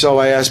 and so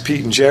I asked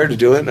Pete and Jared to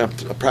do it, and I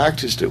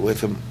practiced it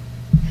with them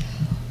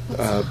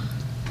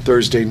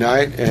Thursday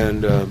night,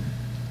 and I'm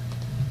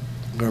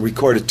going to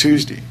record it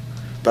Tuesday.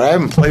 But I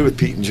haven't played with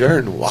Pete and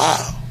Jared in a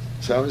while,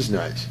 so that was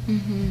nice.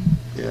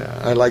 Yeah,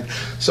 I like.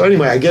 So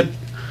anyway, I get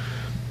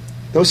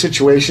those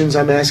situations.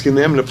 I'm asking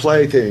them to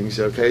play things.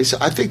 Okay, so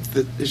I think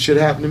that it should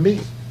happen to me.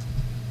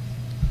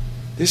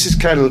 This is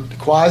kind of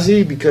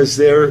quasi because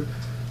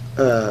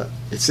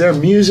it's their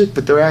music,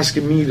 but they're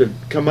asking me to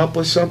come up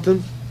with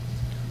something.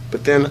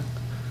 But then,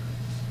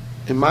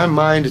 in my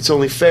mind, it's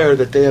only fair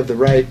that they have the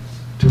right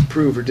to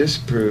approve or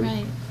disapprove,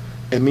 Right.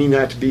 and me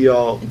not to be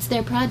all It's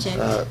their project.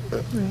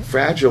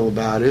 fragile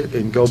about it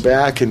and go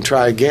back and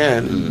try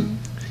again.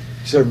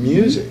 It's their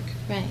music.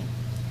 Right.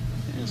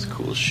 It's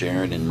cool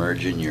sharing and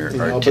merging your You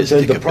know, but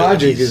artistic then the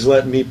project abilities. is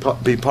letting me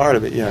be part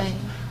of it. Yeah,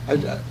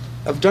 Right.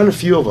 I've done a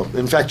few of them.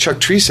 In fact, Chuck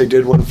Treese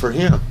did one for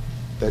him.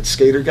 That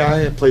skater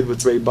guy I played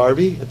with Ray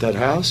Barbie at that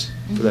house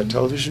for that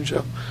television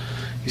show.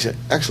 He's an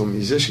excellent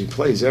musician. He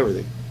plays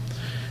everything,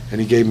 and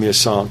he gave me a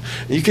song.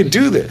 And you can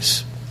do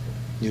this,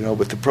 you know,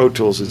 with the Pro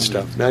Tools and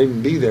stuff. Not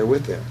even be there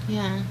with them.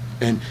 Yeah.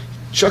 And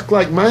Chuck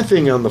liked my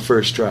thing on the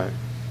first try.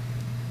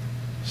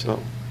 So,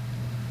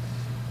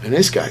 and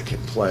this guy can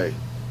play.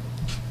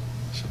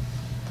 So,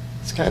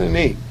 it's kind of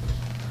neat.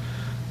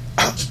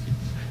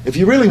 If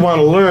you really want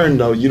to learn,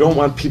 though, you don't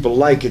want people to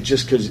like it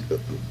just because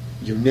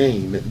your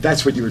name.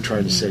 That's what you were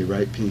trying to say,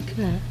 right, Peak?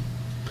 Yeah.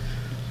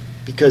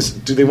 Because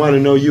do they want to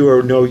know you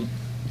or know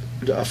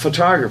a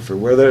photographer?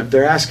 Where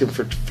they're asking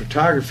for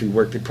photography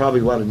work, they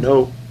probably want to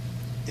know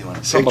You want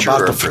a something picture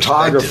about or the a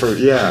photographer,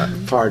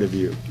 perspective. part of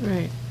you.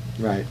 Right.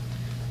 Right.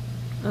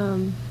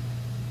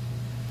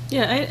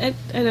 Yeah,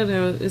 I don't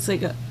know. It's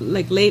like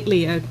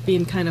lately I've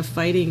been kind of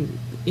fighting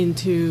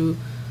into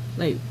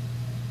like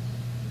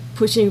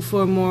pushing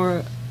for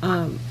more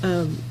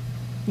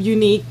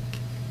unique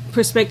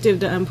perspective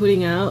that I'm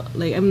putting out.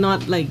 Like I'm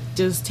not like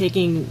just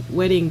taking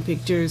wedding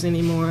pictures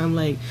anymore. I'm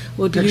like,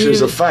 well, do Pictures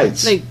you, of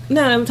fights. Like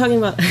no, I'm talking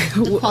about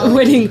quality.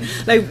 wedding.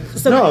 Like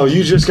some, No,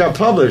 you just got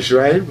published,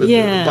 right? With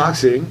Yeah.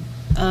 boxing.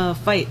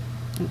 fight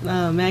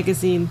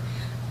magazine.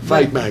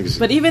 Fight magazine.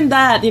 But even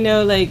that, you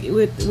know, like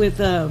with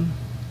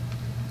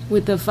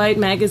the Fight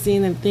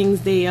magazine and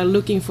things, they are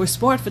looking for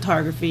sport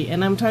photography,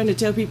 and I'm trying to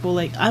tell people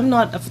like I'm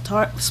not a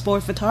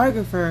sport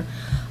photographer.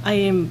 I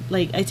am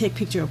like I take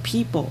picture of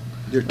people.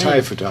 You're a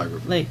Thai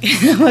photographer. Like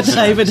I'm a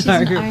Thai She's an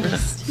photographer.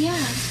 artist. Yeah.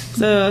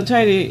 So I'm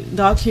trying to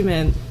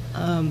document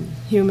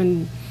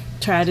human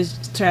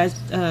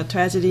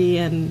tragedy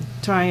and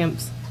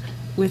triumphs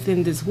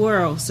within this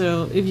world.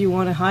 So if you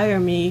want to hire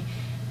me,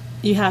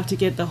 you have to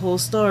get the whole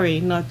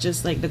story, not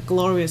just like the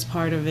glorious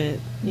part of it.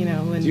 You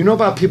know. And Do you know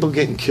about people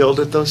getting killed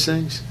at those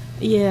things?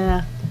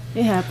 yeah,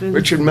 it happens.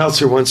 Richard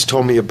Meltzer once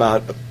told me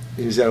about,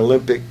 he was at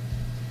Olympic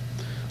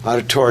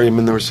Auditorium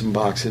and there was some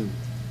boxing.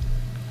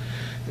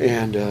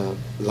 And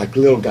like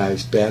little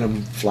guys,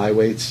 bantam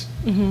flyweights,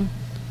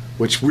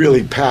 which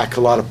really pack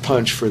a lot of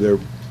punch for their,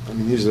 I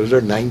mean,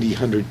 they're 90,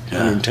 100,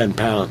 110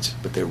 pounds,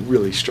 but they're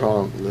really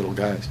strong little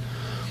guys.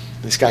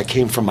 This guy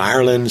came from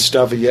Ireland and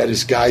stuff. He had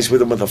his guys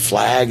with him with a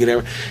flag and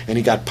everything, and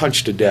he got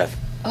punched to death.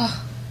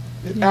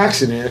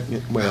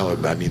 Accident.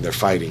 Well, I mean, they're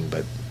fighting,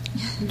 but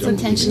It's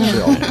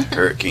intentional.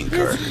 Hurricane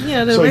car.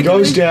 Yeah, the So he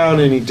goes regular- down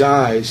and he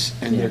dies,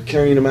 and they're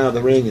carrying him out of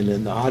the ring, and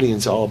then the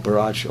audience all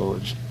baracho,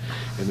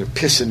 and they're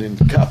pissing in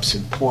cups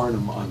and pouring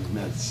them on him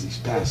as he's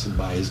passing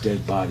by his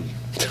dead body.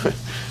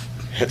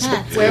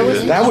 Where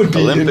was it? That would be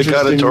Olympic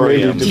interesting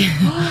Auditorium.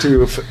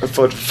 to a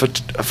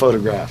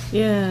photograph.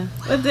 Yeah,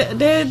 but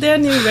there are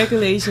new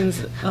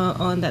regulations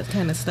on that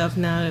kind of stuff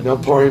now. No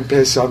pouring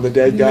piss on the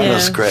dead guy. Yeah. No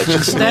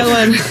scratches. That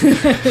one.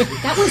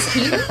 That was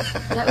here?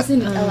 That was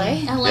in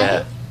LA? LA?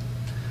 Yeah.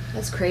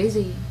 That's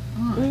crazy.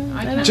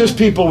 Just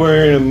people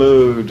were in a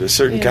mood, a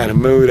certain Yeah. kind of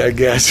mood, I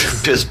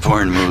guess. Piss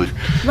porn mood.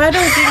 But I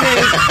don't think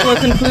they were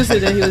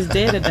conclusive that he was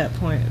dead at that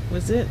point.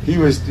 Was it? He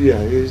was,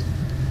 Yeah.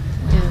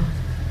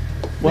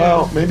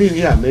 well, maybe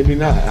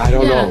not. I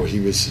don't Yeah. know. He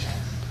was,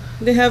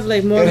 They have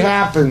like more. it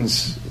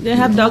happens. They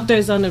have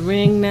doctors on the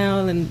ring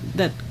now, and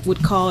that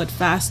would call it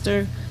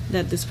faster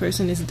that this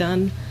person is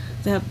done.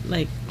 They have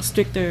like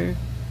stricter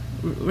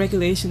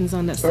regulations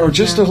on that stuff. Or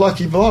just now. a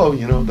lucky blow,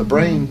 the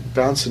brain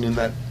bouncing in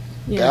that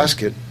Yeah.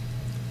 basket.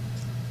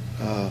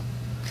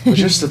 But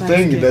just the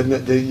thing,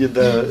 Basket.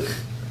 the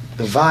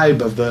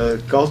vibe of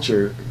the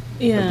culture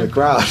Yeah. of the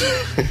crowd.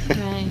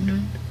 Right.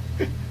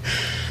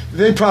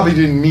 They probably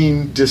didn't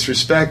mean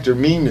disrespect or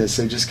meanness.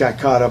 They just got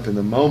caught up in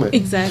the moment.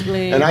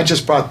 Exactly. And I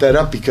just brought that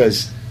up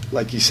because,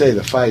 like you say,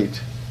 the fight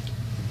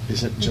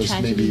isn't The just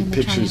tragedy maybe and the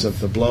pictures triumph. of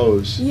the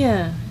blows.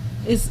 Yeah,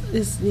 it's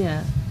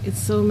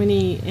so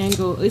many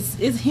angles.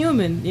 It's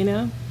human,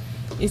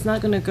 It's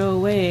not gonna go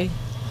away.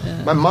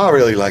 My mom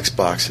really likes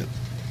boxing.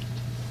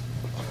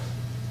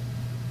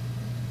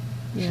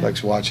 She Yeah.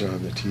 likes watching it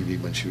on the TV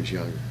when she was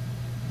younger.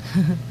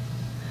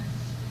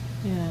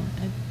 Yeah,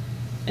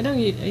 I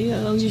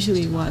don't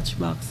usually watch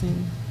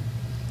boxing.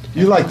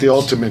 You like the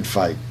ultimate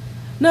fight.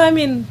 No, I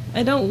mean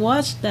I don't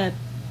watch that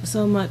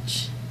so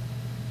much.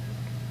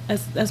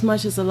 As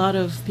much as a lot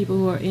of people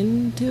who are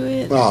into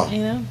it, Oh.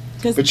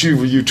 'Cause- But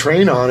you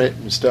train on it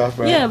and stuff,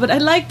 right? yeah, but I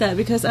like that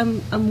because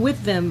I'm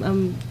with them.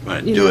 I'm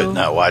Right, you do know, it,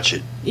 not watch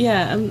it.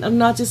 Yeah, I'm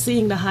not just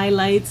seeing the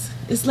highlights.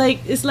 It's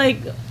like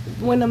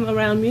when I'm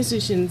around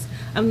musicians,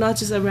 I'm not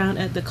just around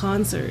at the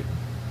concert.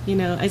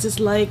 I just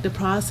like the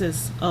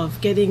process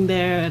of getting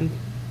there and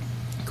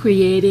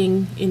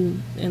creating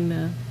in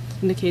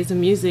the case of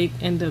music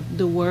and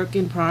the work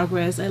in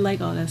progress. I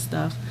like all that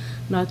stuff,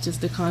 not just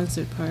the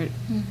concert part.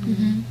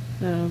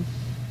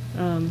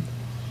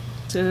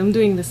 So I'm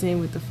doing the same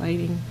with the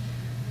fighting.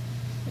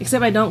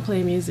 Except I don't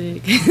play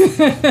music.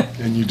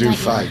 And you do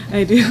fight.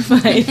 I do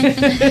fight.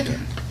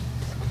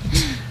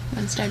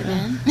 Want to start a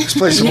band? Let's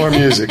play some more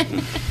music.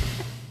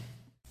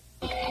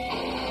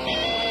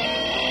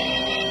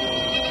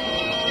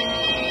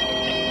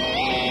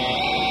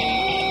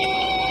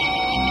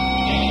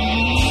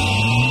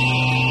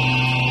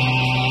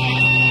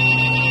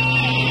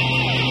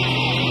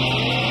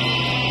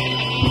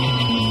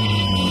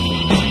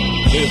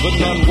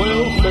 Living on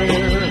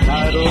welfare,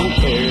 I don't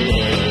care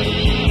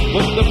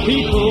what the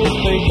people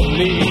think of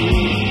me.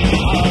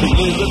 I'm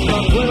living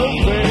on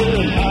welfare,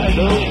 I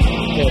don't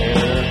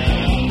care.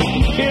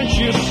 Can't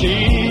you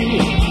see?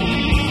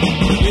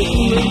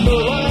 Getting in the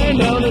line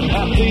down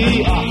at the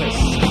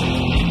office,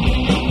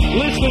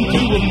 listening to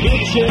them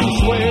bitch and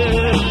swear.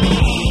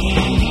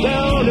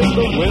 Down in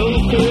the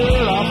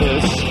welfare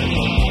office,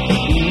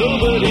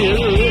 nobody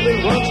really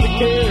wants to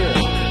care.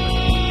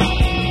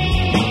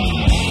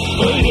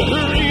 Will you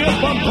hurry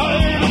up? I'm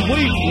tired of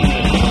waiting.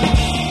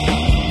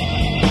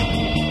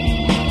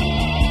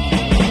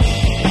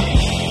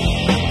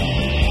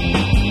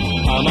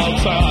 I'm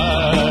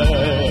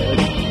outside,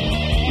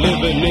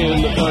 living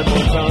in the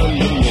cardboard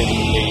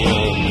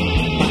condominium.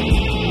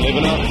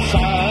 Living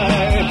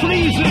outside,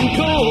 freezing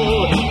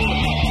cold.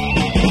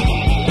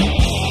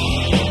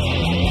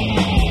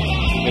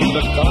 In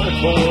the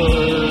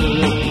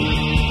cardboard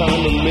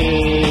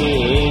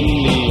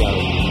condominium.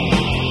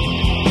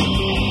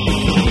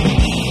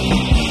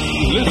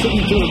 Listen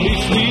to me,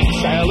 sweet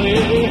Sally.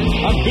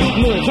 I'm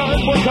building a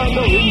cardboard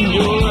condo in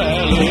your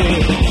alley.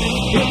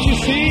 Can't you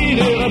see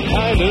that I'm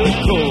kind of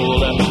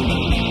cold?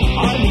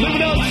 I'm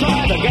living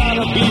outside, I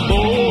gotta be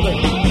bold.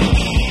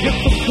 Get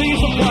the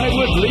piece of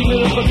plywood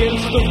leaning up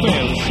against the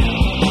fence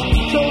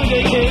so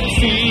they can't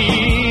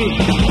see.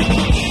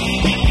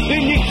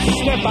 Then you can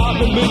step out in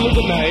the middle of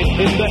the night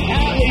in the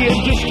alley and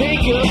just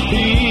take a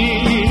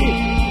peek.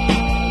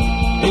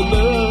 In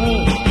the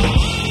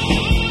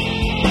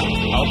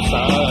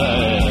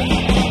outside.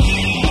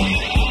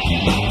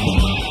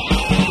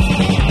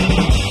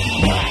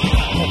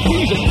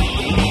 Freezing.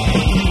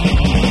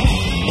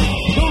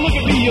 Don't look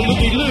at me, you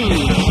looky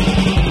loose.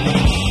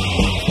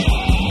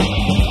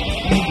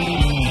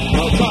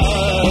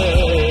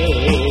 Outside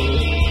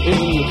in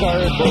the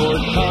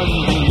cardboard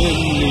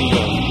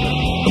condominium.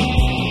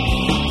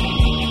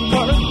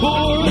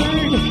 Cardboard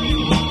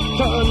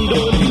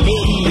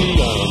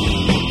condominium.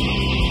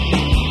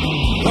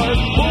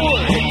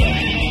 Cardboard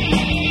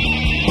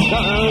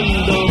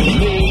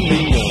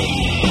condominium.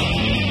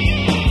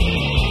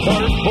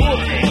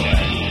 Cardboard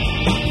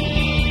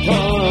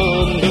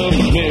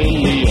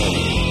condominium.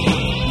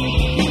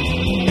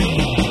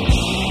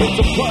 Get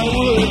some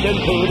plywood and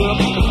put up.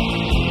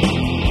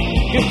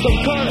 Get some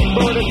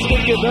cardboard and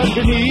stick it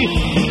underneath.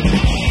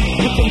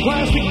 Get some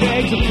plastic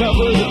bags that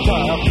cover the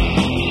top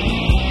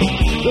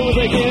so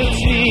they can't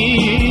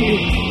see.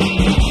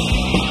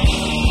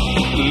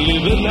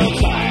 Living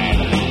outside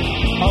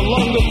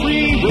along the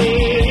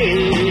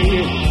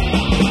freeway.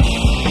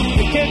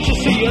 Can't you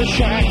see our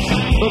shacks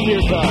from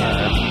your car?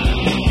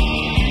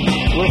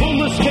 We're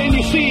homeless, can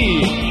you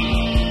see?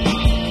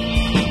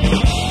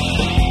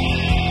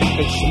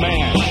 It's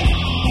smashed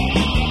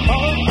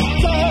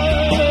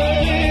outside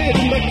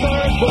in the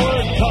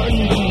cardboard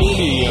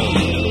condominium.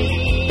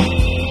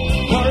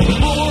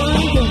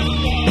 Cardboard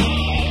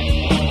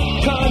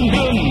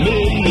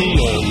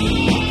condominium.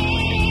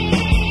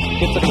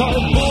 It's a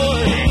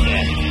cardboard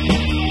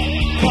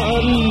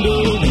condominium.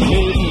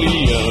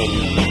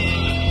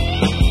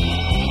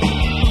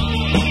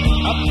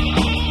 Up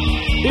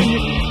in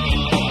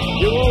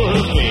your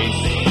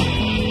face.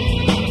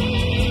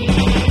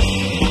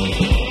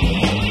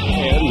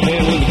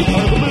 Panhandle the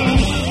guitar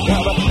blues.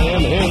 Got a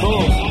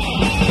panhandle.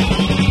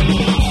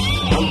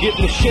 I'm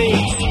getting the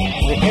shakes.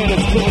 And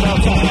it's cold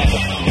outside.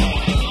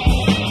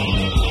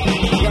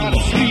 Gotta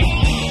sleep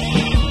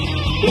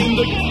in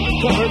the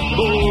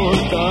cardboard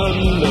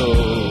condo.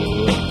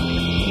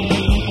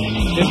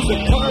 It's a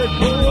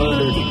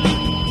cardboard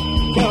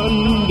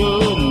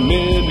condominium.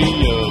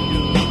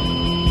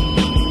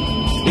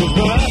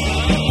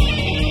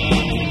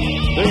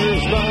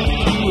 There's not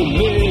too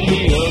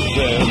many of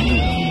them.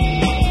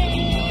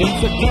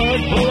 It's a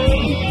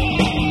cardboard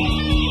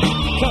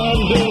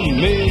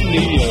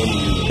condominium.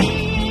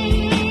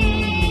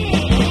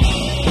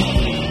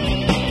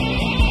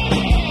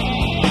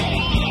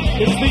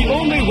 It's the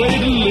only way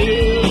to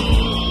live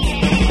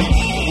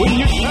when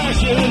you're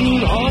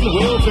crashing on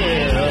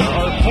welfare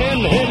or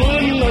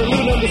panhandling or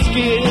living on the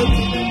skid.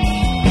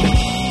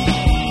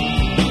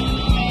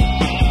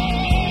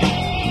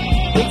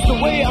 It's the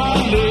way I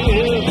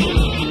live.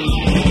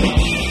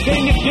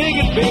 Can you dig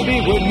it, baby,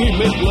 when we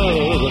make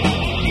love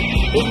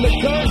in the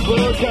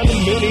cardboard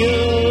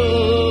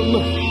condominium?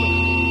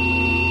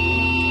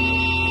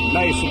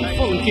 Nice and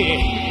funky.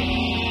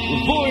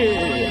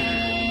 Voyeur.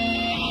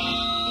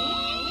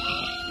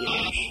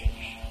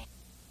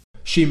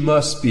 She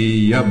must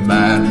be a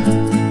man.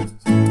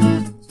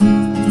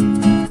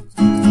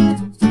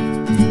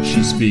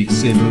 She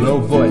speaks in low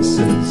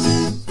voices.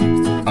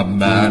 A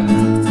man.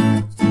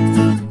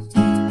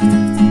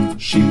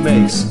 She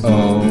makes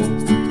all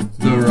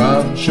the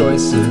wrong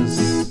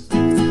choices.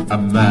 A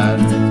man.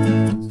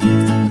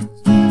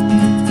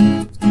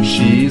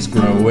 She's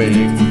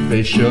growing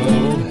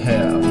facial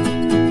hair.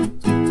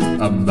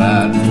 A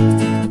man.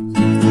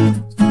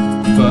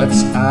 But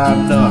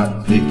I'm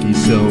not picky,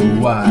 so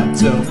I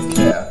don't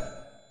care.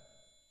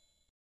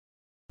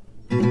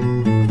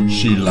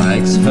 She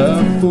likes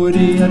her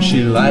footy and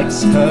she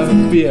likes her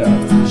beer.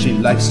 She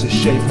likes to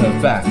shave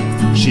her back.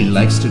 She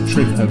likes to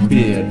trim her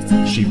beard.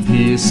 She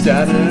pees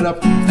standing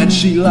up and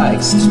she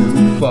likes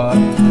to fart.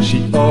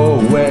 She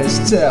always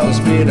tells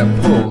me to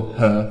pull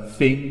her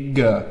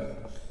finger.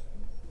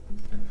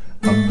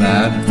 A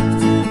man.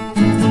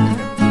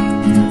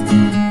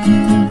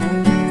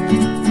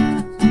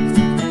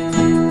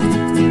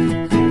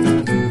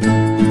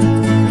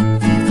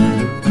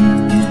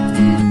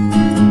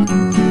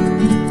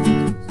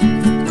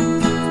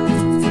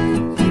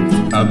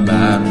 A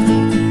man.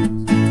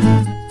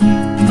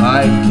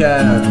 I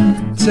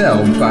can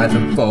tell by the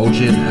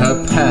bulge in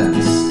her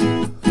pants.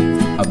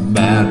 A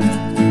man.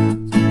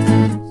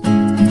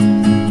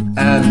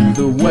 And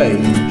the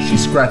way she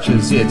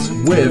scratches it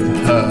with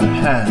her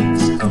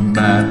hands. A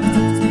man.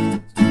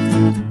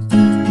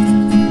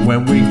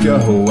 When we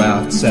go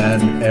out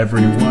and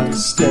everyone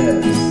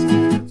stares.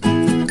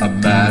 A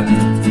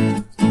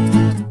man.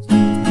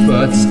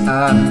 But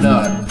I'm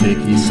not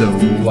picky, so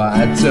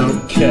I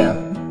don't care.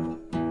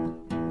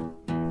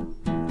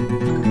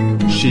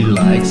 She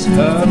likes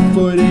her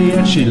footy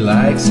and she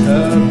likes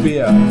her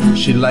beer.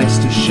 She likes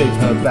to shave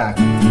her back.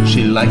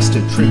 She likes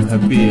to trim her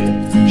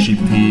beard. She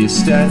pees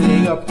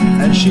standing up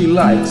and she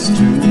likes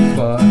to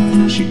fart.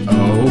 She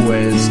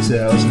always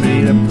tells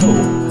me to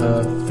pull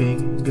her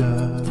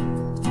finger.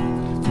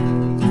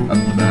 A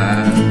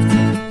man.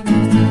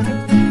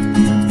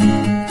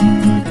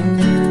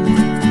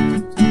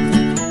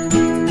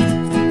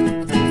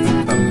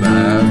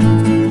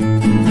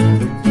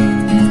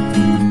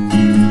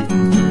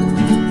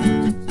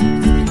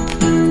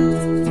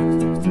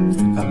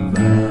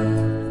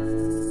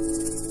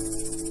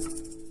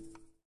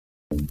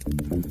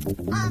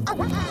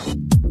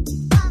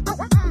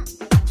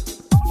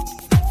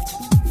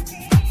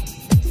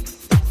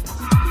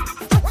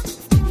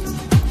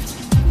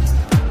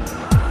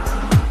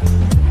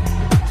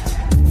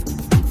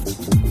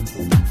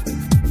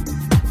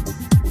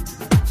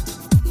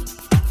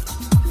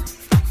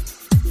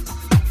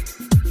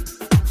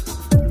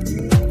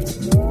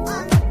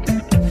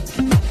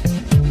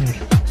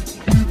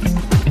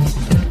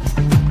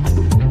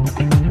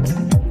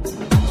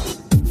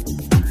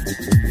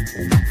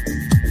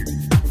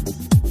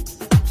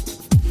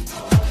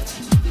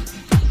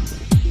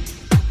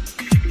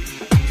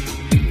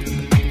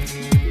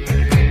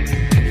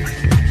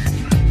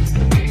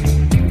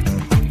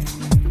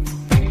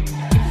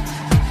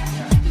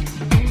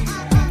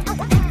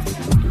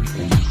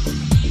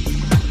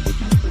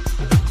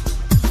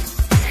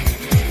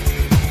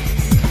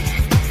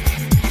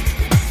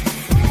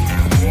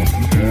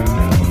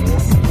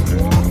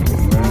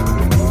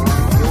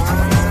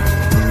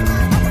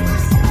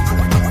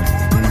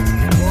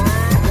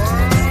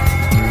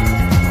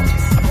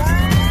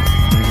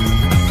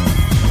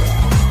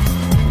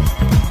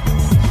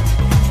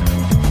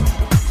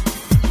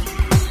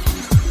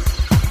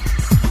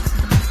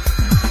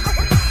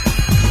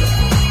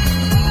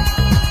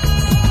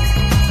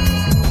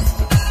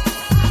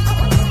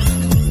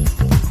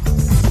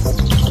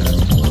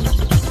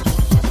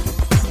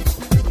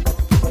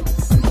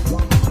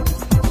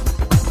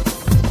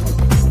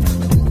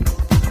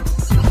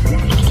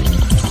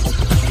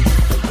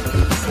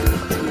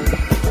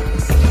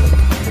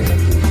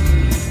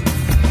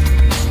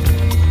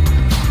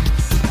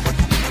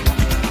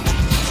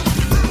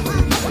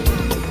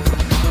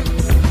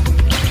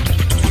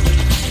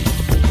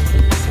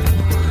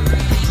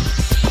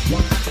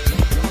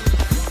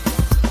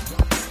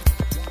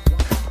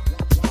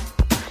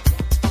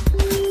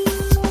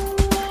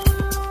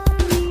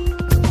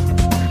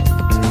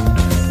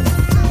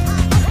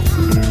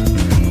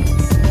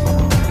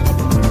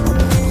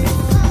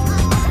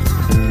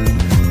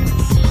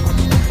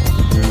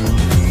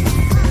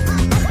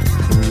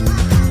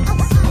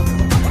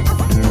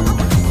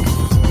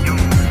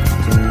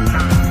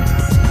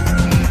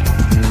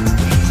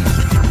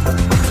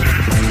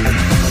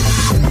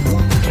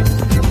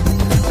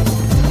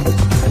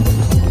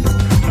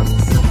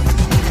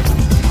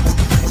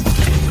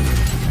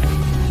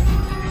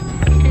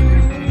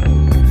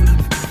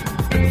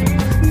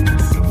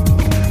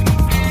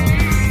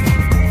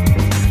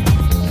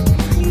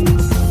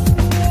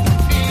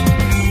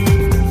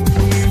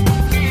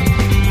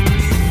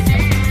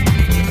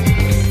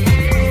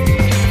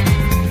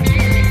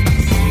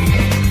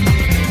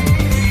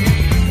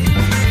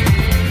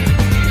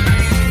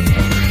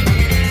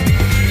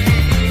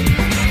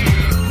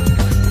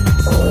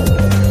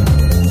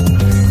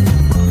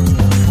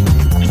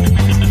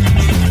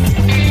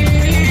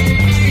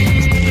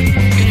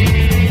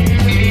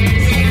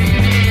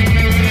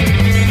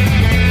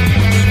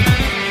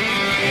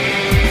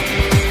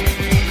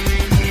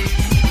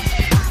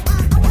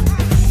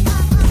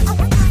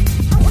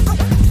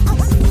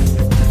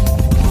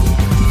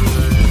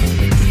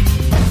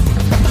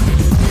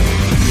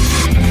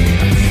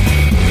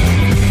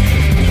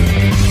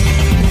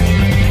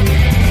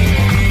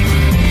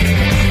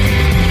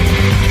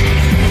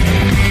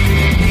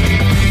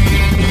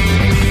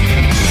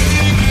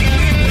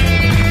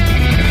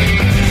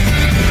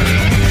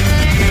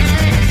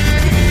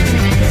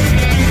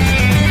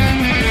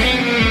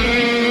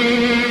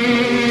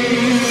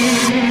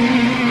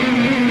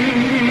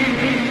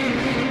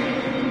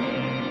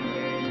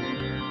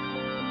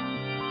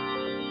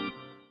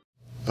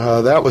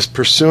 that was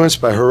Pursuance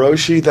by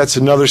Hiroshi. That's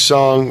another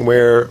song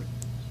where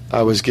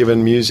I was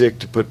given music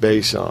to put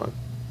bass on.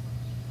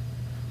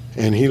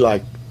 And he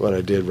liked what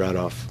I did right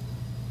off.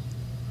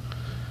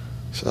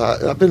 So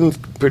I've been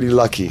pretty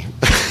lucky.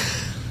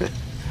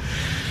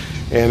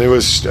 And it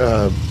was,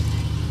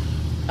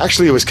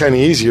 actually it was kind of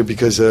easier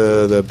because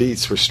the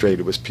beats were straight.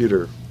 It was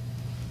pewter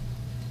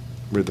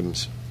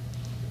rhythms.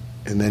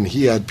 And then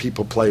he had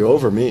people play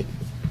over me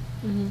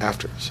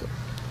after. So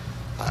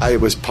I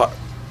was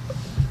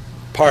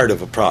part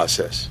of a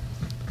process,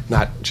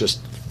 not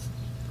just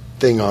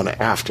thing on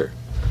after.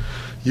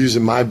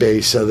 Using my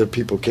bass, other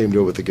people came to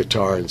it with the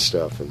guitar and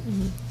stuff,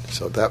 and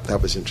so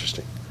that was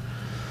interesting.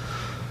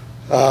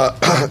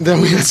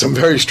 Then we had some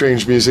very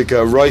strange music.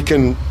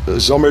 Royken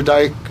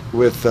Zomerdijk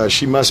with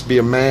 "She Must Be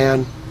a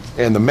Man,"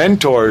 and the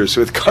Mentors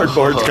with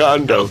 "Cardboard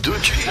Condo."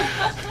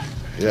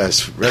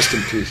 Yes, rest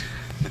in peace,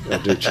 El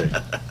Duce.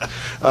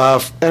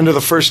 End of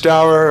the first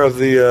hour of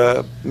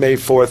the May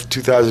 4th,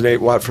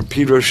 2008 Watt from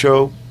Pedro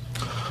Show.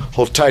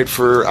 Hold tight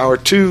for hour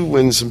 2.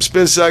 Win some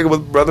spin cycle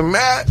with Brother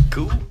Matt.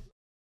 Cool.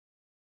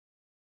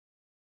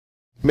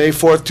 May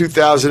 4th,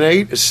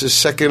 2008. It's the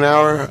second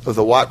hour of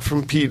the Watt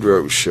from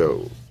Pedro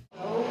Show.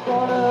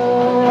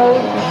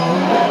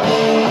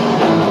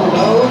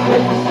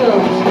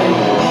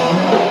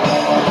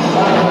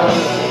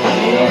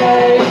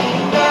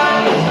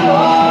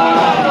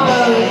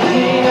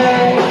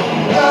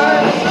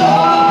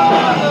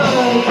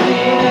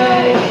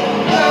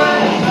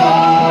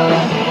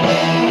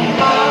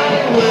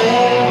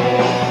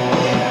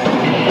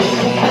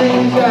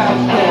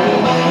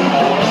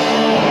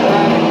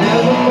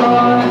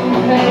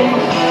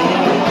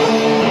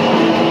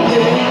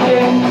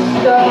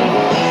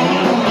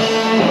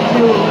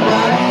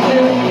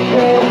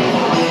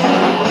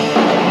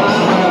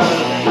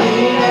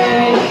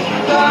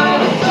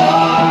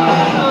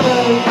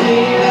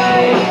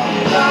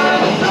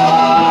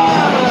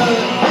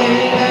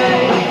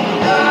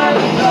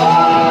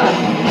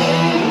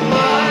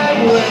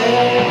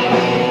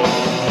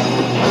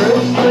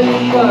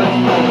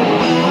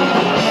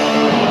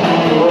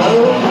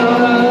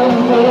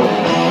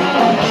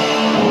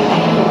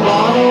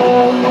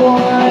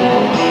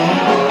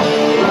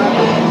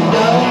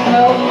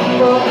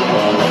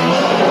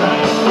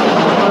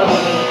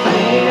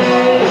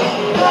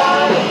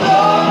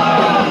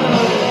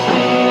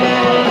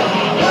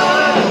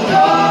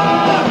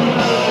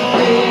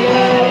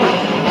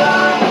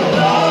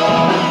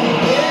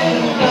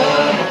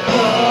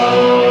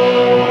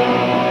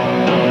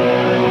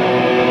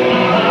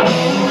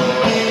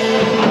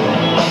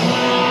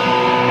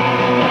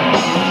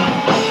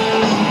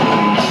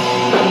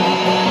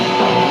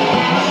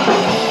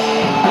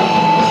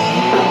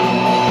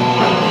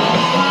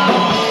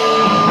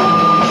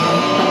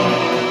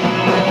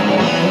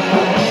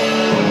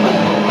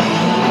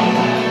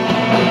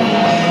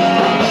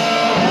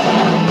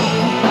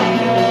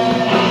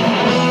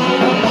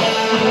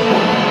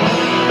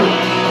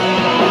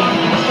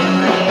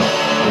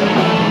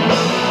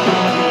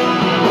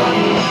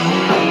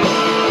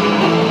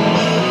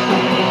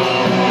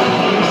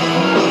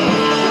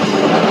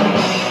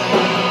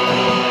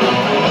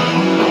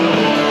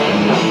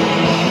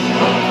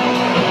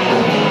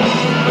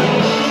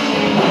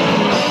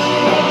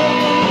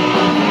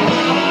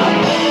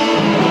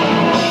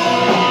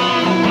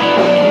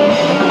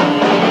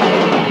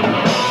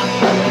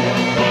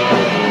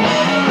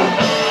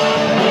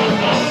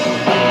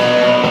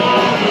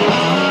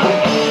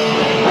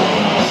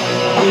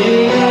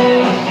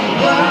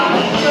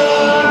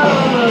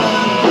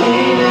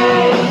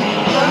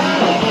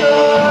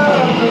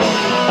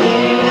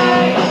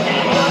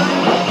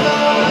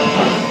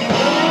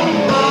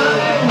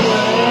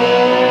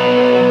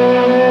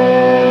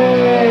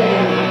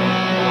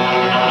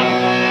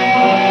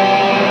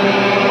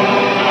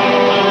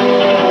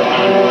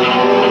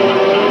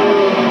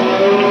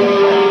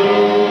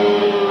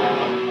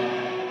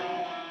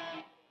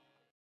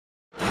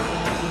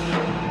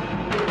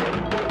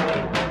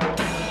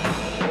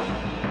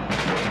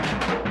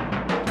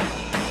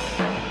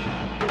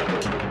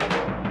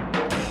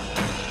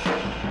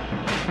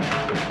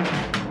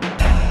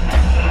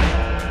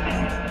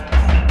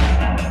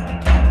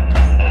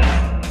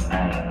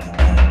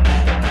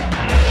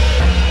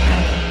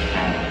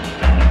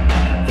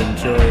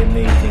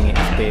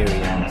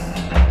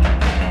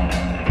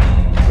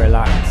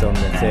 on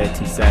the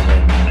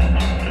 37.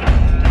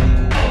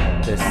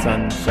 The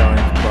sun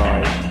shines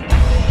bright.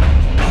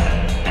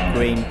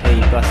 Green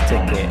pea bus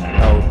ticket,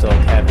 old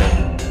dog heaven.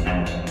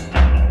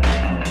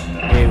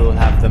 Who will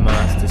have the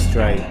master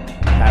stroke?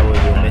 How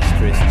will your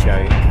mistress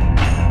choke?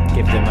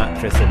 Give the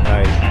mattress a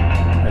poke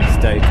and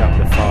stoke up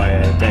the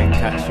fire, don't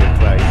catch your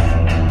cloak.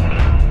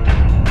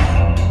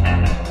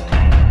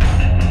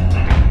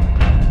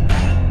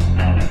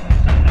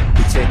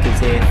 He took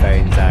his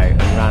earphones out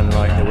and ran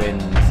like the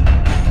wind.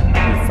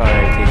 He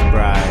furrowed his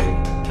brow.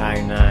 How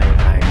now,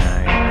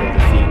 will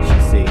the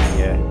future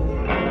senior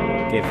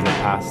give the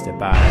past a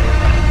bow?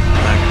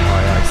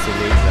 Magpie, I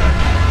salute them.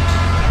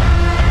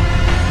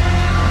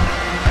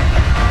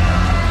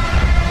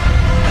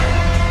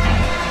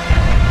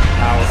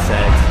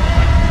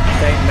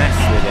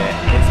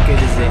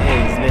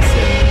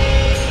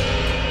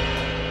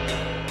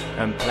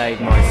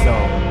 played my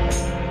song,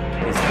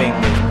 his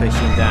fingers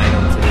pushing down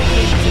onto the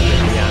keys of the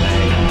piano.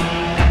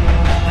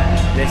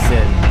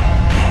 Listen,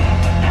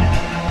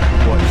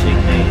 watching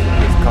me,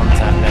 his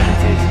contact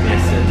lenses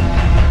glisten.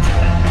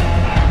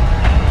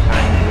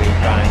 Angry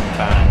bang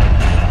bang.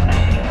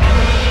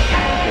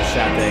 The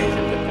shadows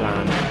of the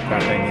plan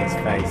grabbing his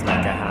face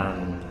like a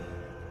hand.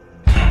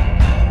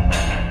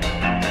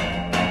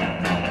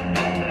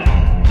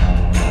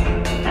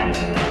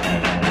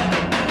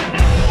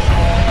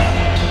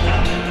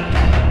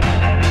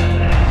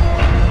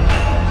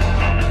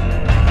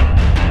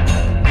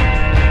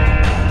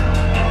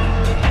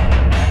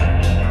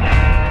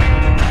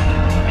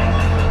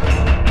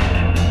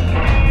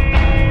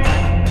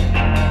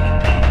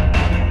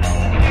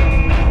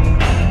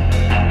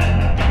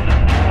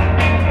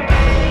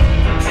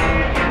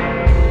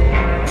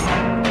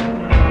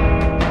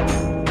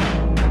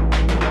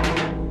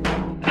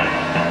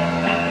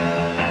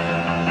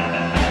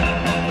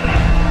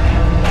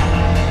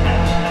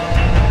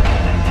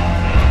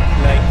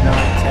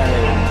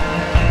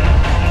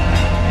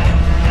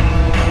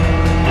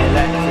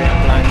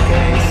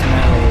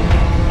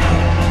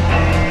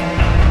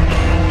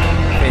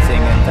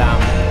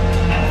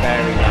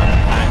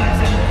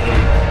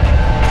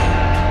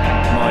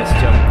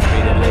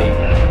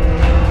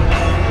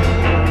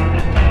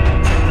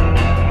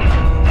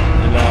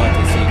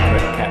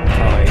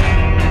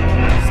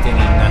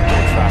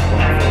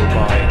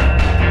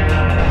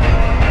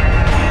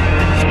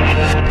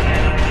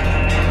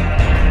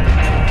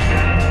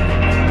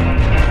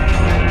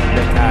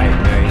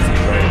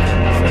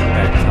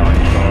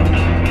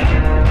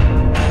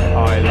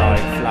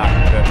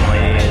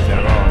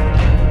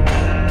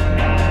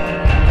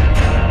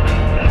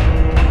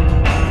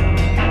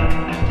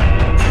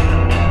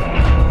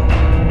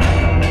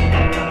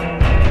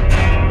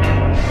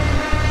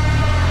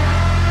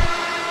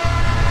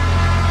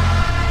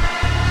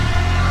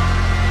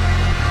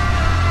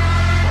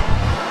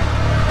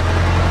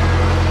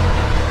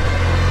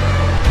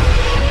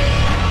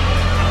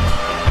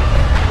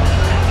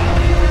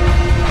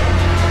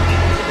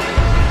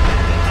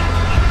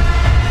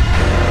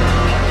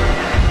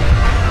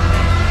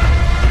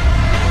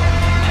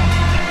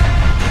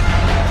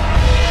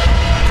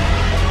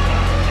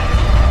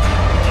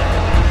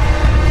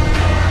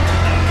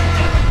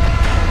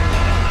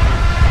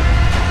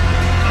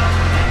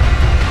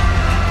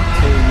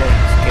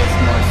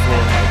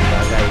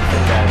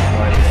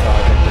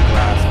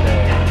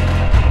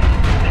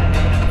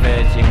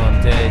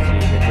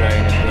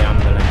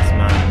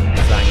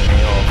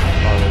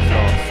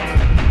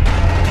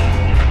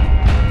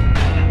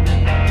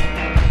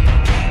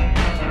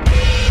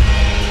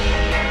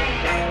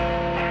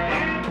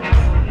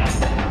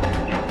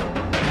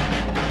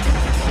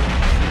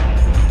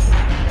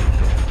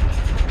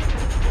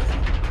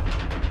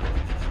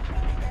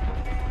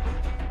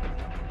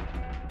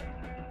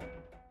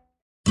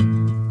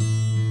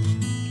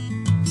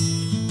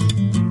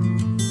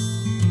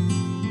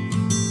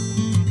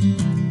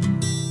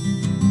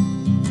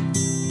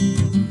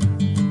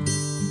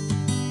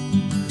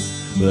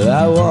 But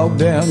I walked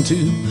down to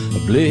a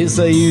place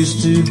I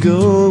used to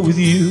go with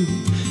you,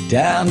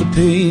 down the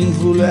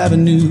painful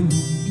avenue,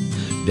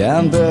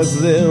 down past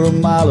there a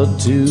mile or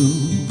two.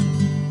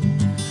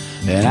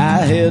 And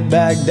I head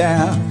back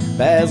down,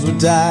 past the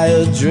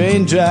tired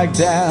train track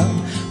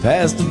town,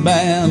 past the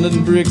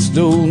abandoned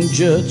brickstone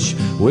church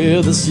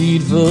where the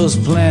seed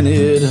first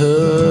planted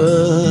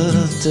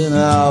hurt. And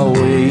I'll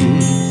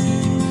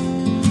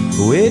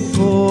wait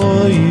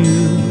for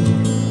you,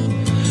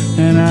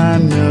 and I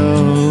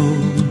know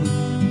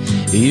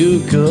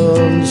you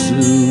come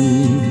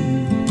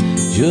soon,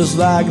 just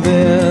like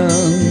then.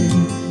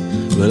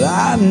 But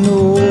I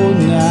know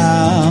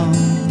now,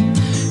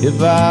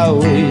 if I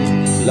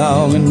wait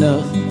long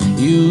enough,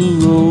 you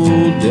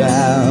roll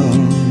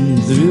down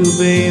through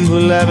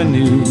painful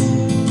avenue.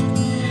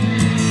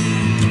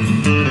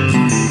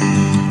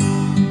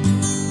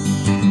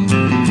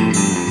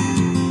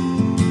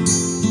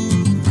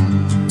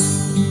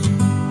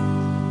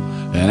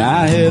 And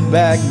I head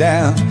back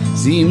down,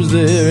 seems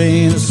there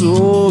ain't a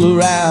soul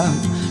around.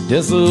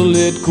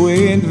 Desolate,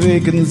 quaint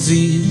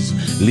vacancies,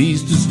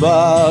 least as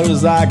far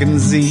as I can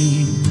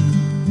see.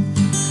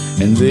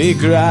 And they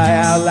cry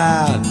out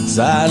loud,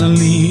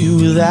 silently,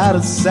 without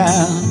a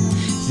sound.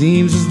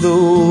 Seems as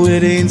though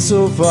it ain't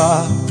so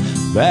far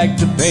back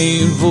to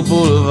painful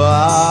boulevard.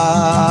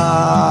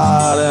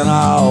 And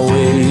I'll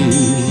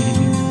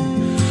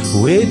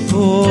wait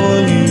for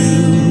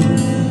you,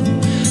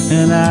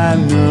 and I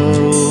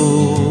know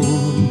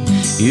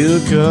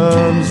you'll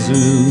come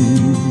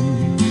soon,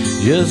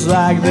 just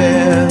like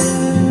then.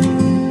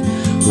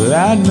 But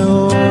I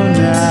know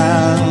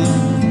now,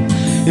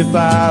 if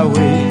I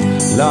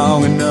wait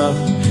long enough,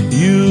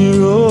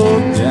 you roll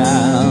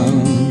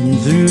down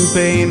through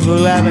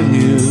painful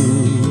avenue,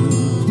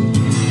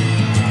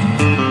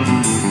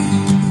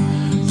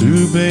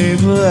 through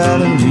painful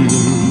avenue.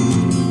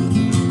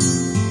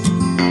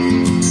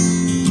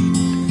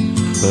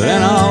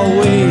 And I'll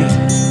wait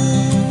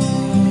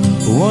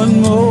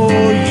one more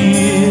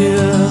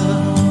year,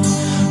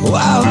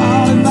 while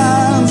haunted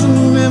minds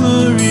and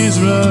memories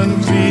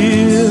run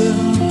clear.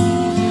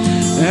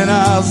 And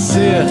I'll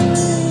sit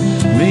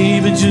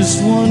maybe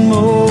just one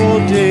more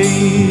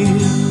day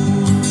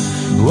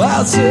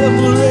while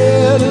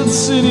separated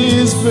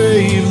cities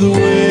pave the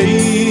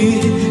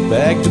way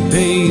back to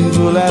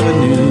Painful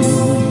Avenue,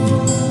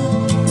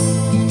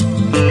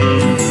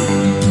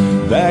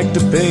 back to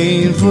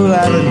Painful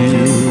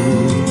Avenue,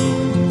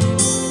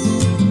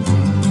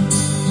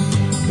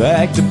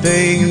 back to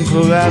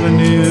Painful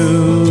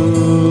Avenue.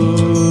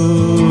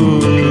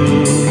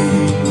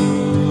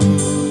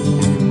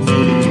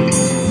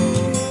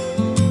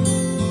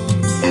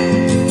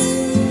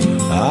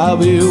 I'll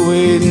be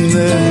waiting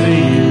there for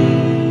you.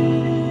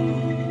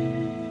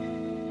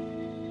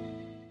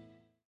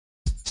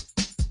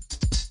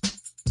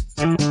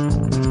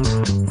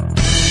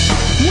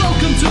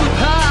 Welcome to the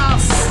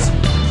past.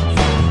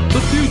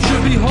 The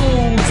future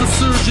beholds a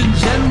Surgeon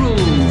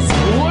General's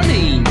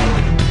warning.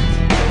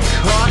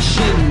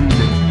 Caution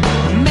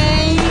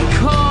may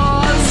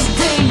cause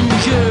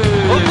danger.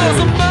 Oh, there's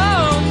a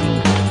man.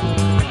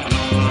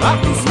 I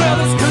can smell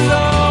his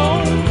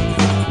cologne.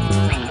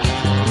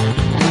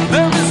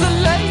 There is a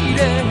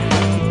lady.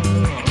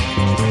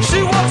 She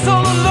walks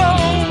all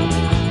alone.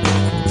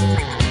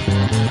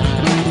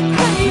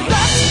 Hey,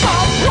 that's my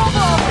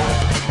brother.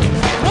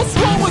 What's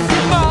wrong with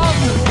you, man?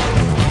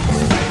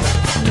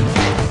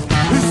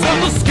 He said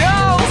the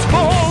sky's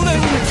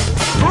falling.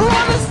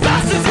 Run as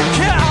fast as you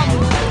can.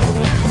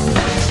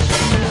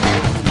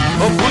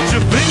 Oh, put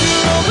your finger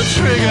on the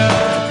trigger.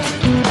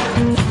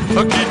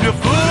 Or keep your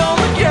foot on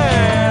the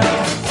gas.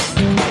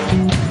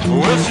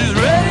 Well, she's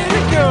ready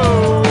to go.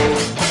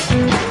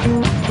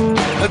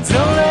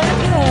 Don't let it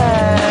pass.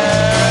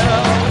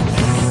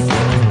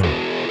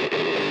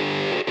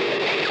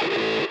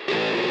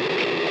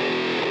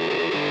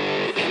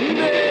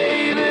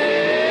 Baby,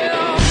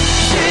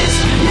 she's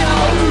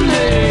your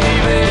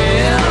lady.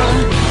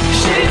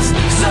 She's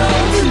so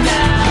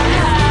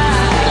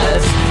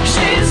nice.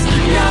 She's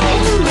your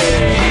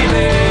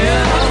lady.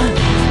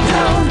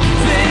 Don't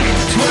think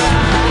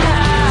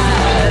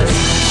twice.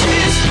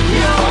 She's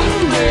your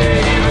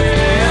lady.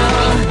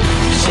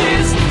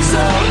 She's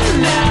so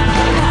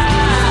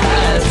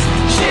nice.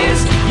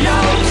 She's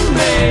your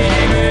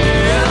baby.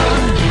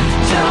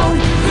 Don't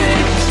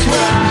think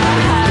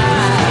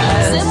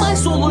twice.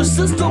 Semi-solar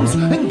systems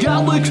and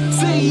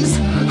galaxies,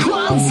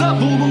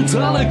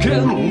 quasi-voltaic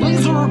and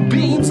laser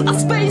beams. A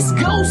space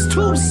ghost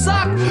to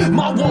suck.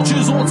 My watch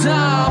is on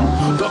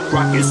time. The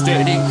crack is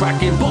steady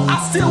cracking, but I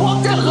still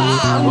walk that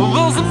line.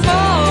 There's a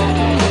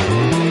man.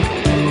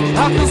 I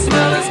can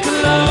smell his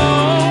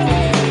cologne.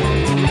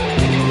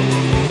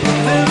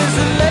 There is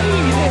a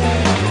lady.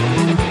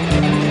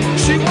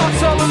 She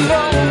walks all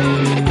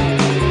alone.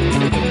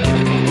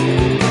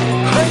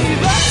 Hey,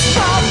 that's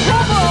my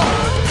brother.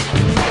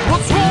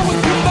 What's wrong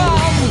with you,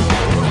 mom?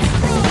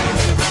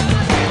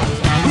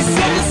 He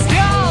said the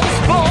sky is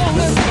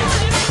falling.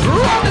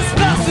 Run as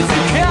fast as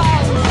you can.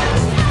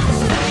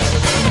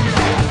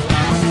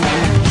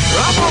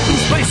 I'm open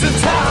space and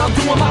time,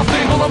 doing my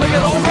thing, gonna make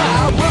it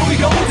alright. Where we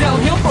go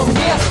downhill from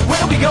here?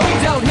 Where we go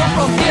downhill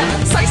from here?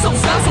 Say some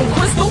sound so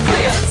crystal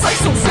clear. Say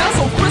some sound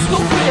so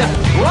crystal clear.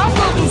 I'm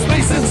going through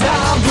space and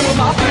time, doing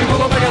my thing,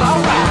 gonna make it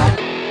alright.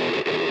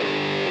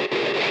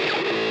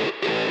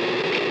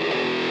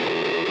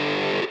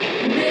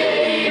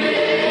 Baby,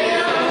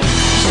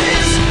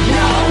 she's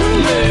your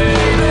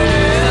lady.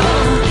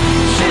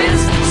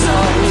 She's so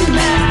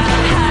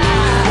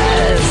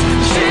nice.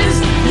 She's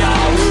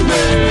your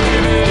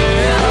baby.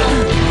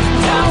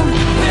 Don't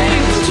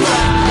think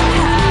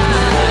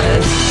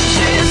twice.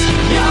 She's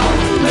your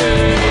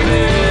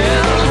baby.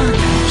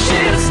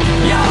 She's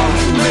your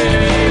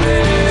baby.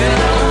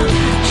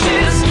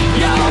 She's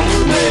your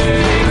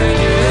baby.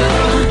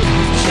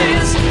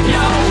 She's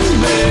your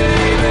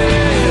baby.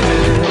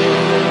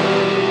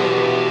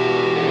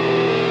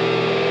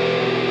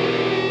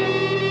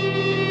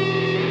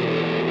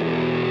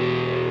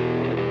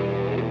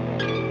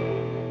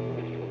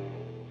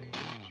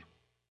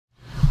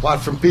 Watt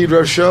from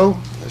Pedro Show.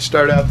 I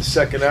started out the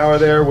second hour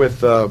there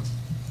with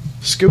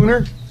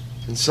Schooner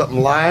and something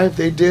live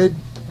they did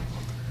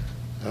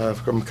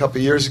from a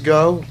couple years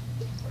ago.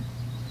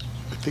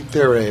 I think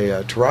they're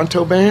a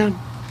Toronto band,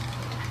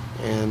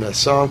 and a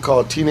song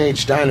called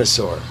Teenage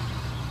Dinosaur.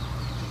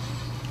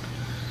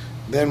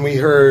 Then we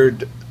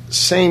heard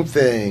Same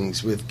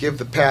Things with Give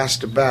the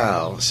Past a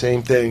Bow.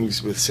 Same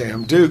Things with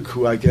Sam Duke,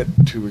 who I get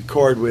to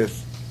record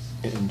with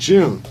in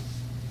June.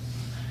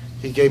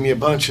 He gave me a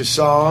bunch of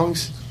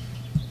songs,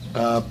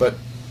 but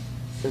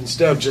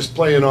instead of just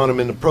playing on them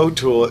in the Pro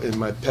Tool in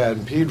my pad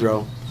in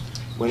Pedro,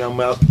 when I'm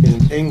out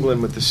in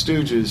England with the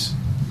Stooges,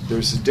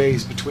 there's the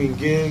days between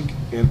gig,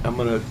 and I'm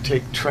going to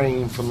take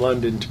train from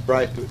London to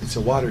Brighton. It's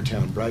a water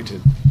town,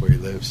 Brighton, where he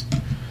lives.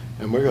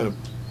 And we're going to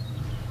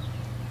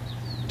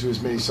do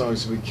as many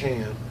songs as we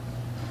can.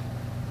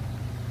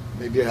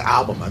 Maybe an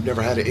album. I've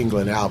never had an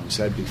England album,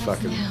 so that'd be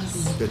fucking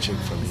bitching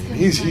for me.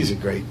 He's a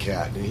great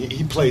cat. And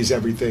he plays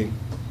everything.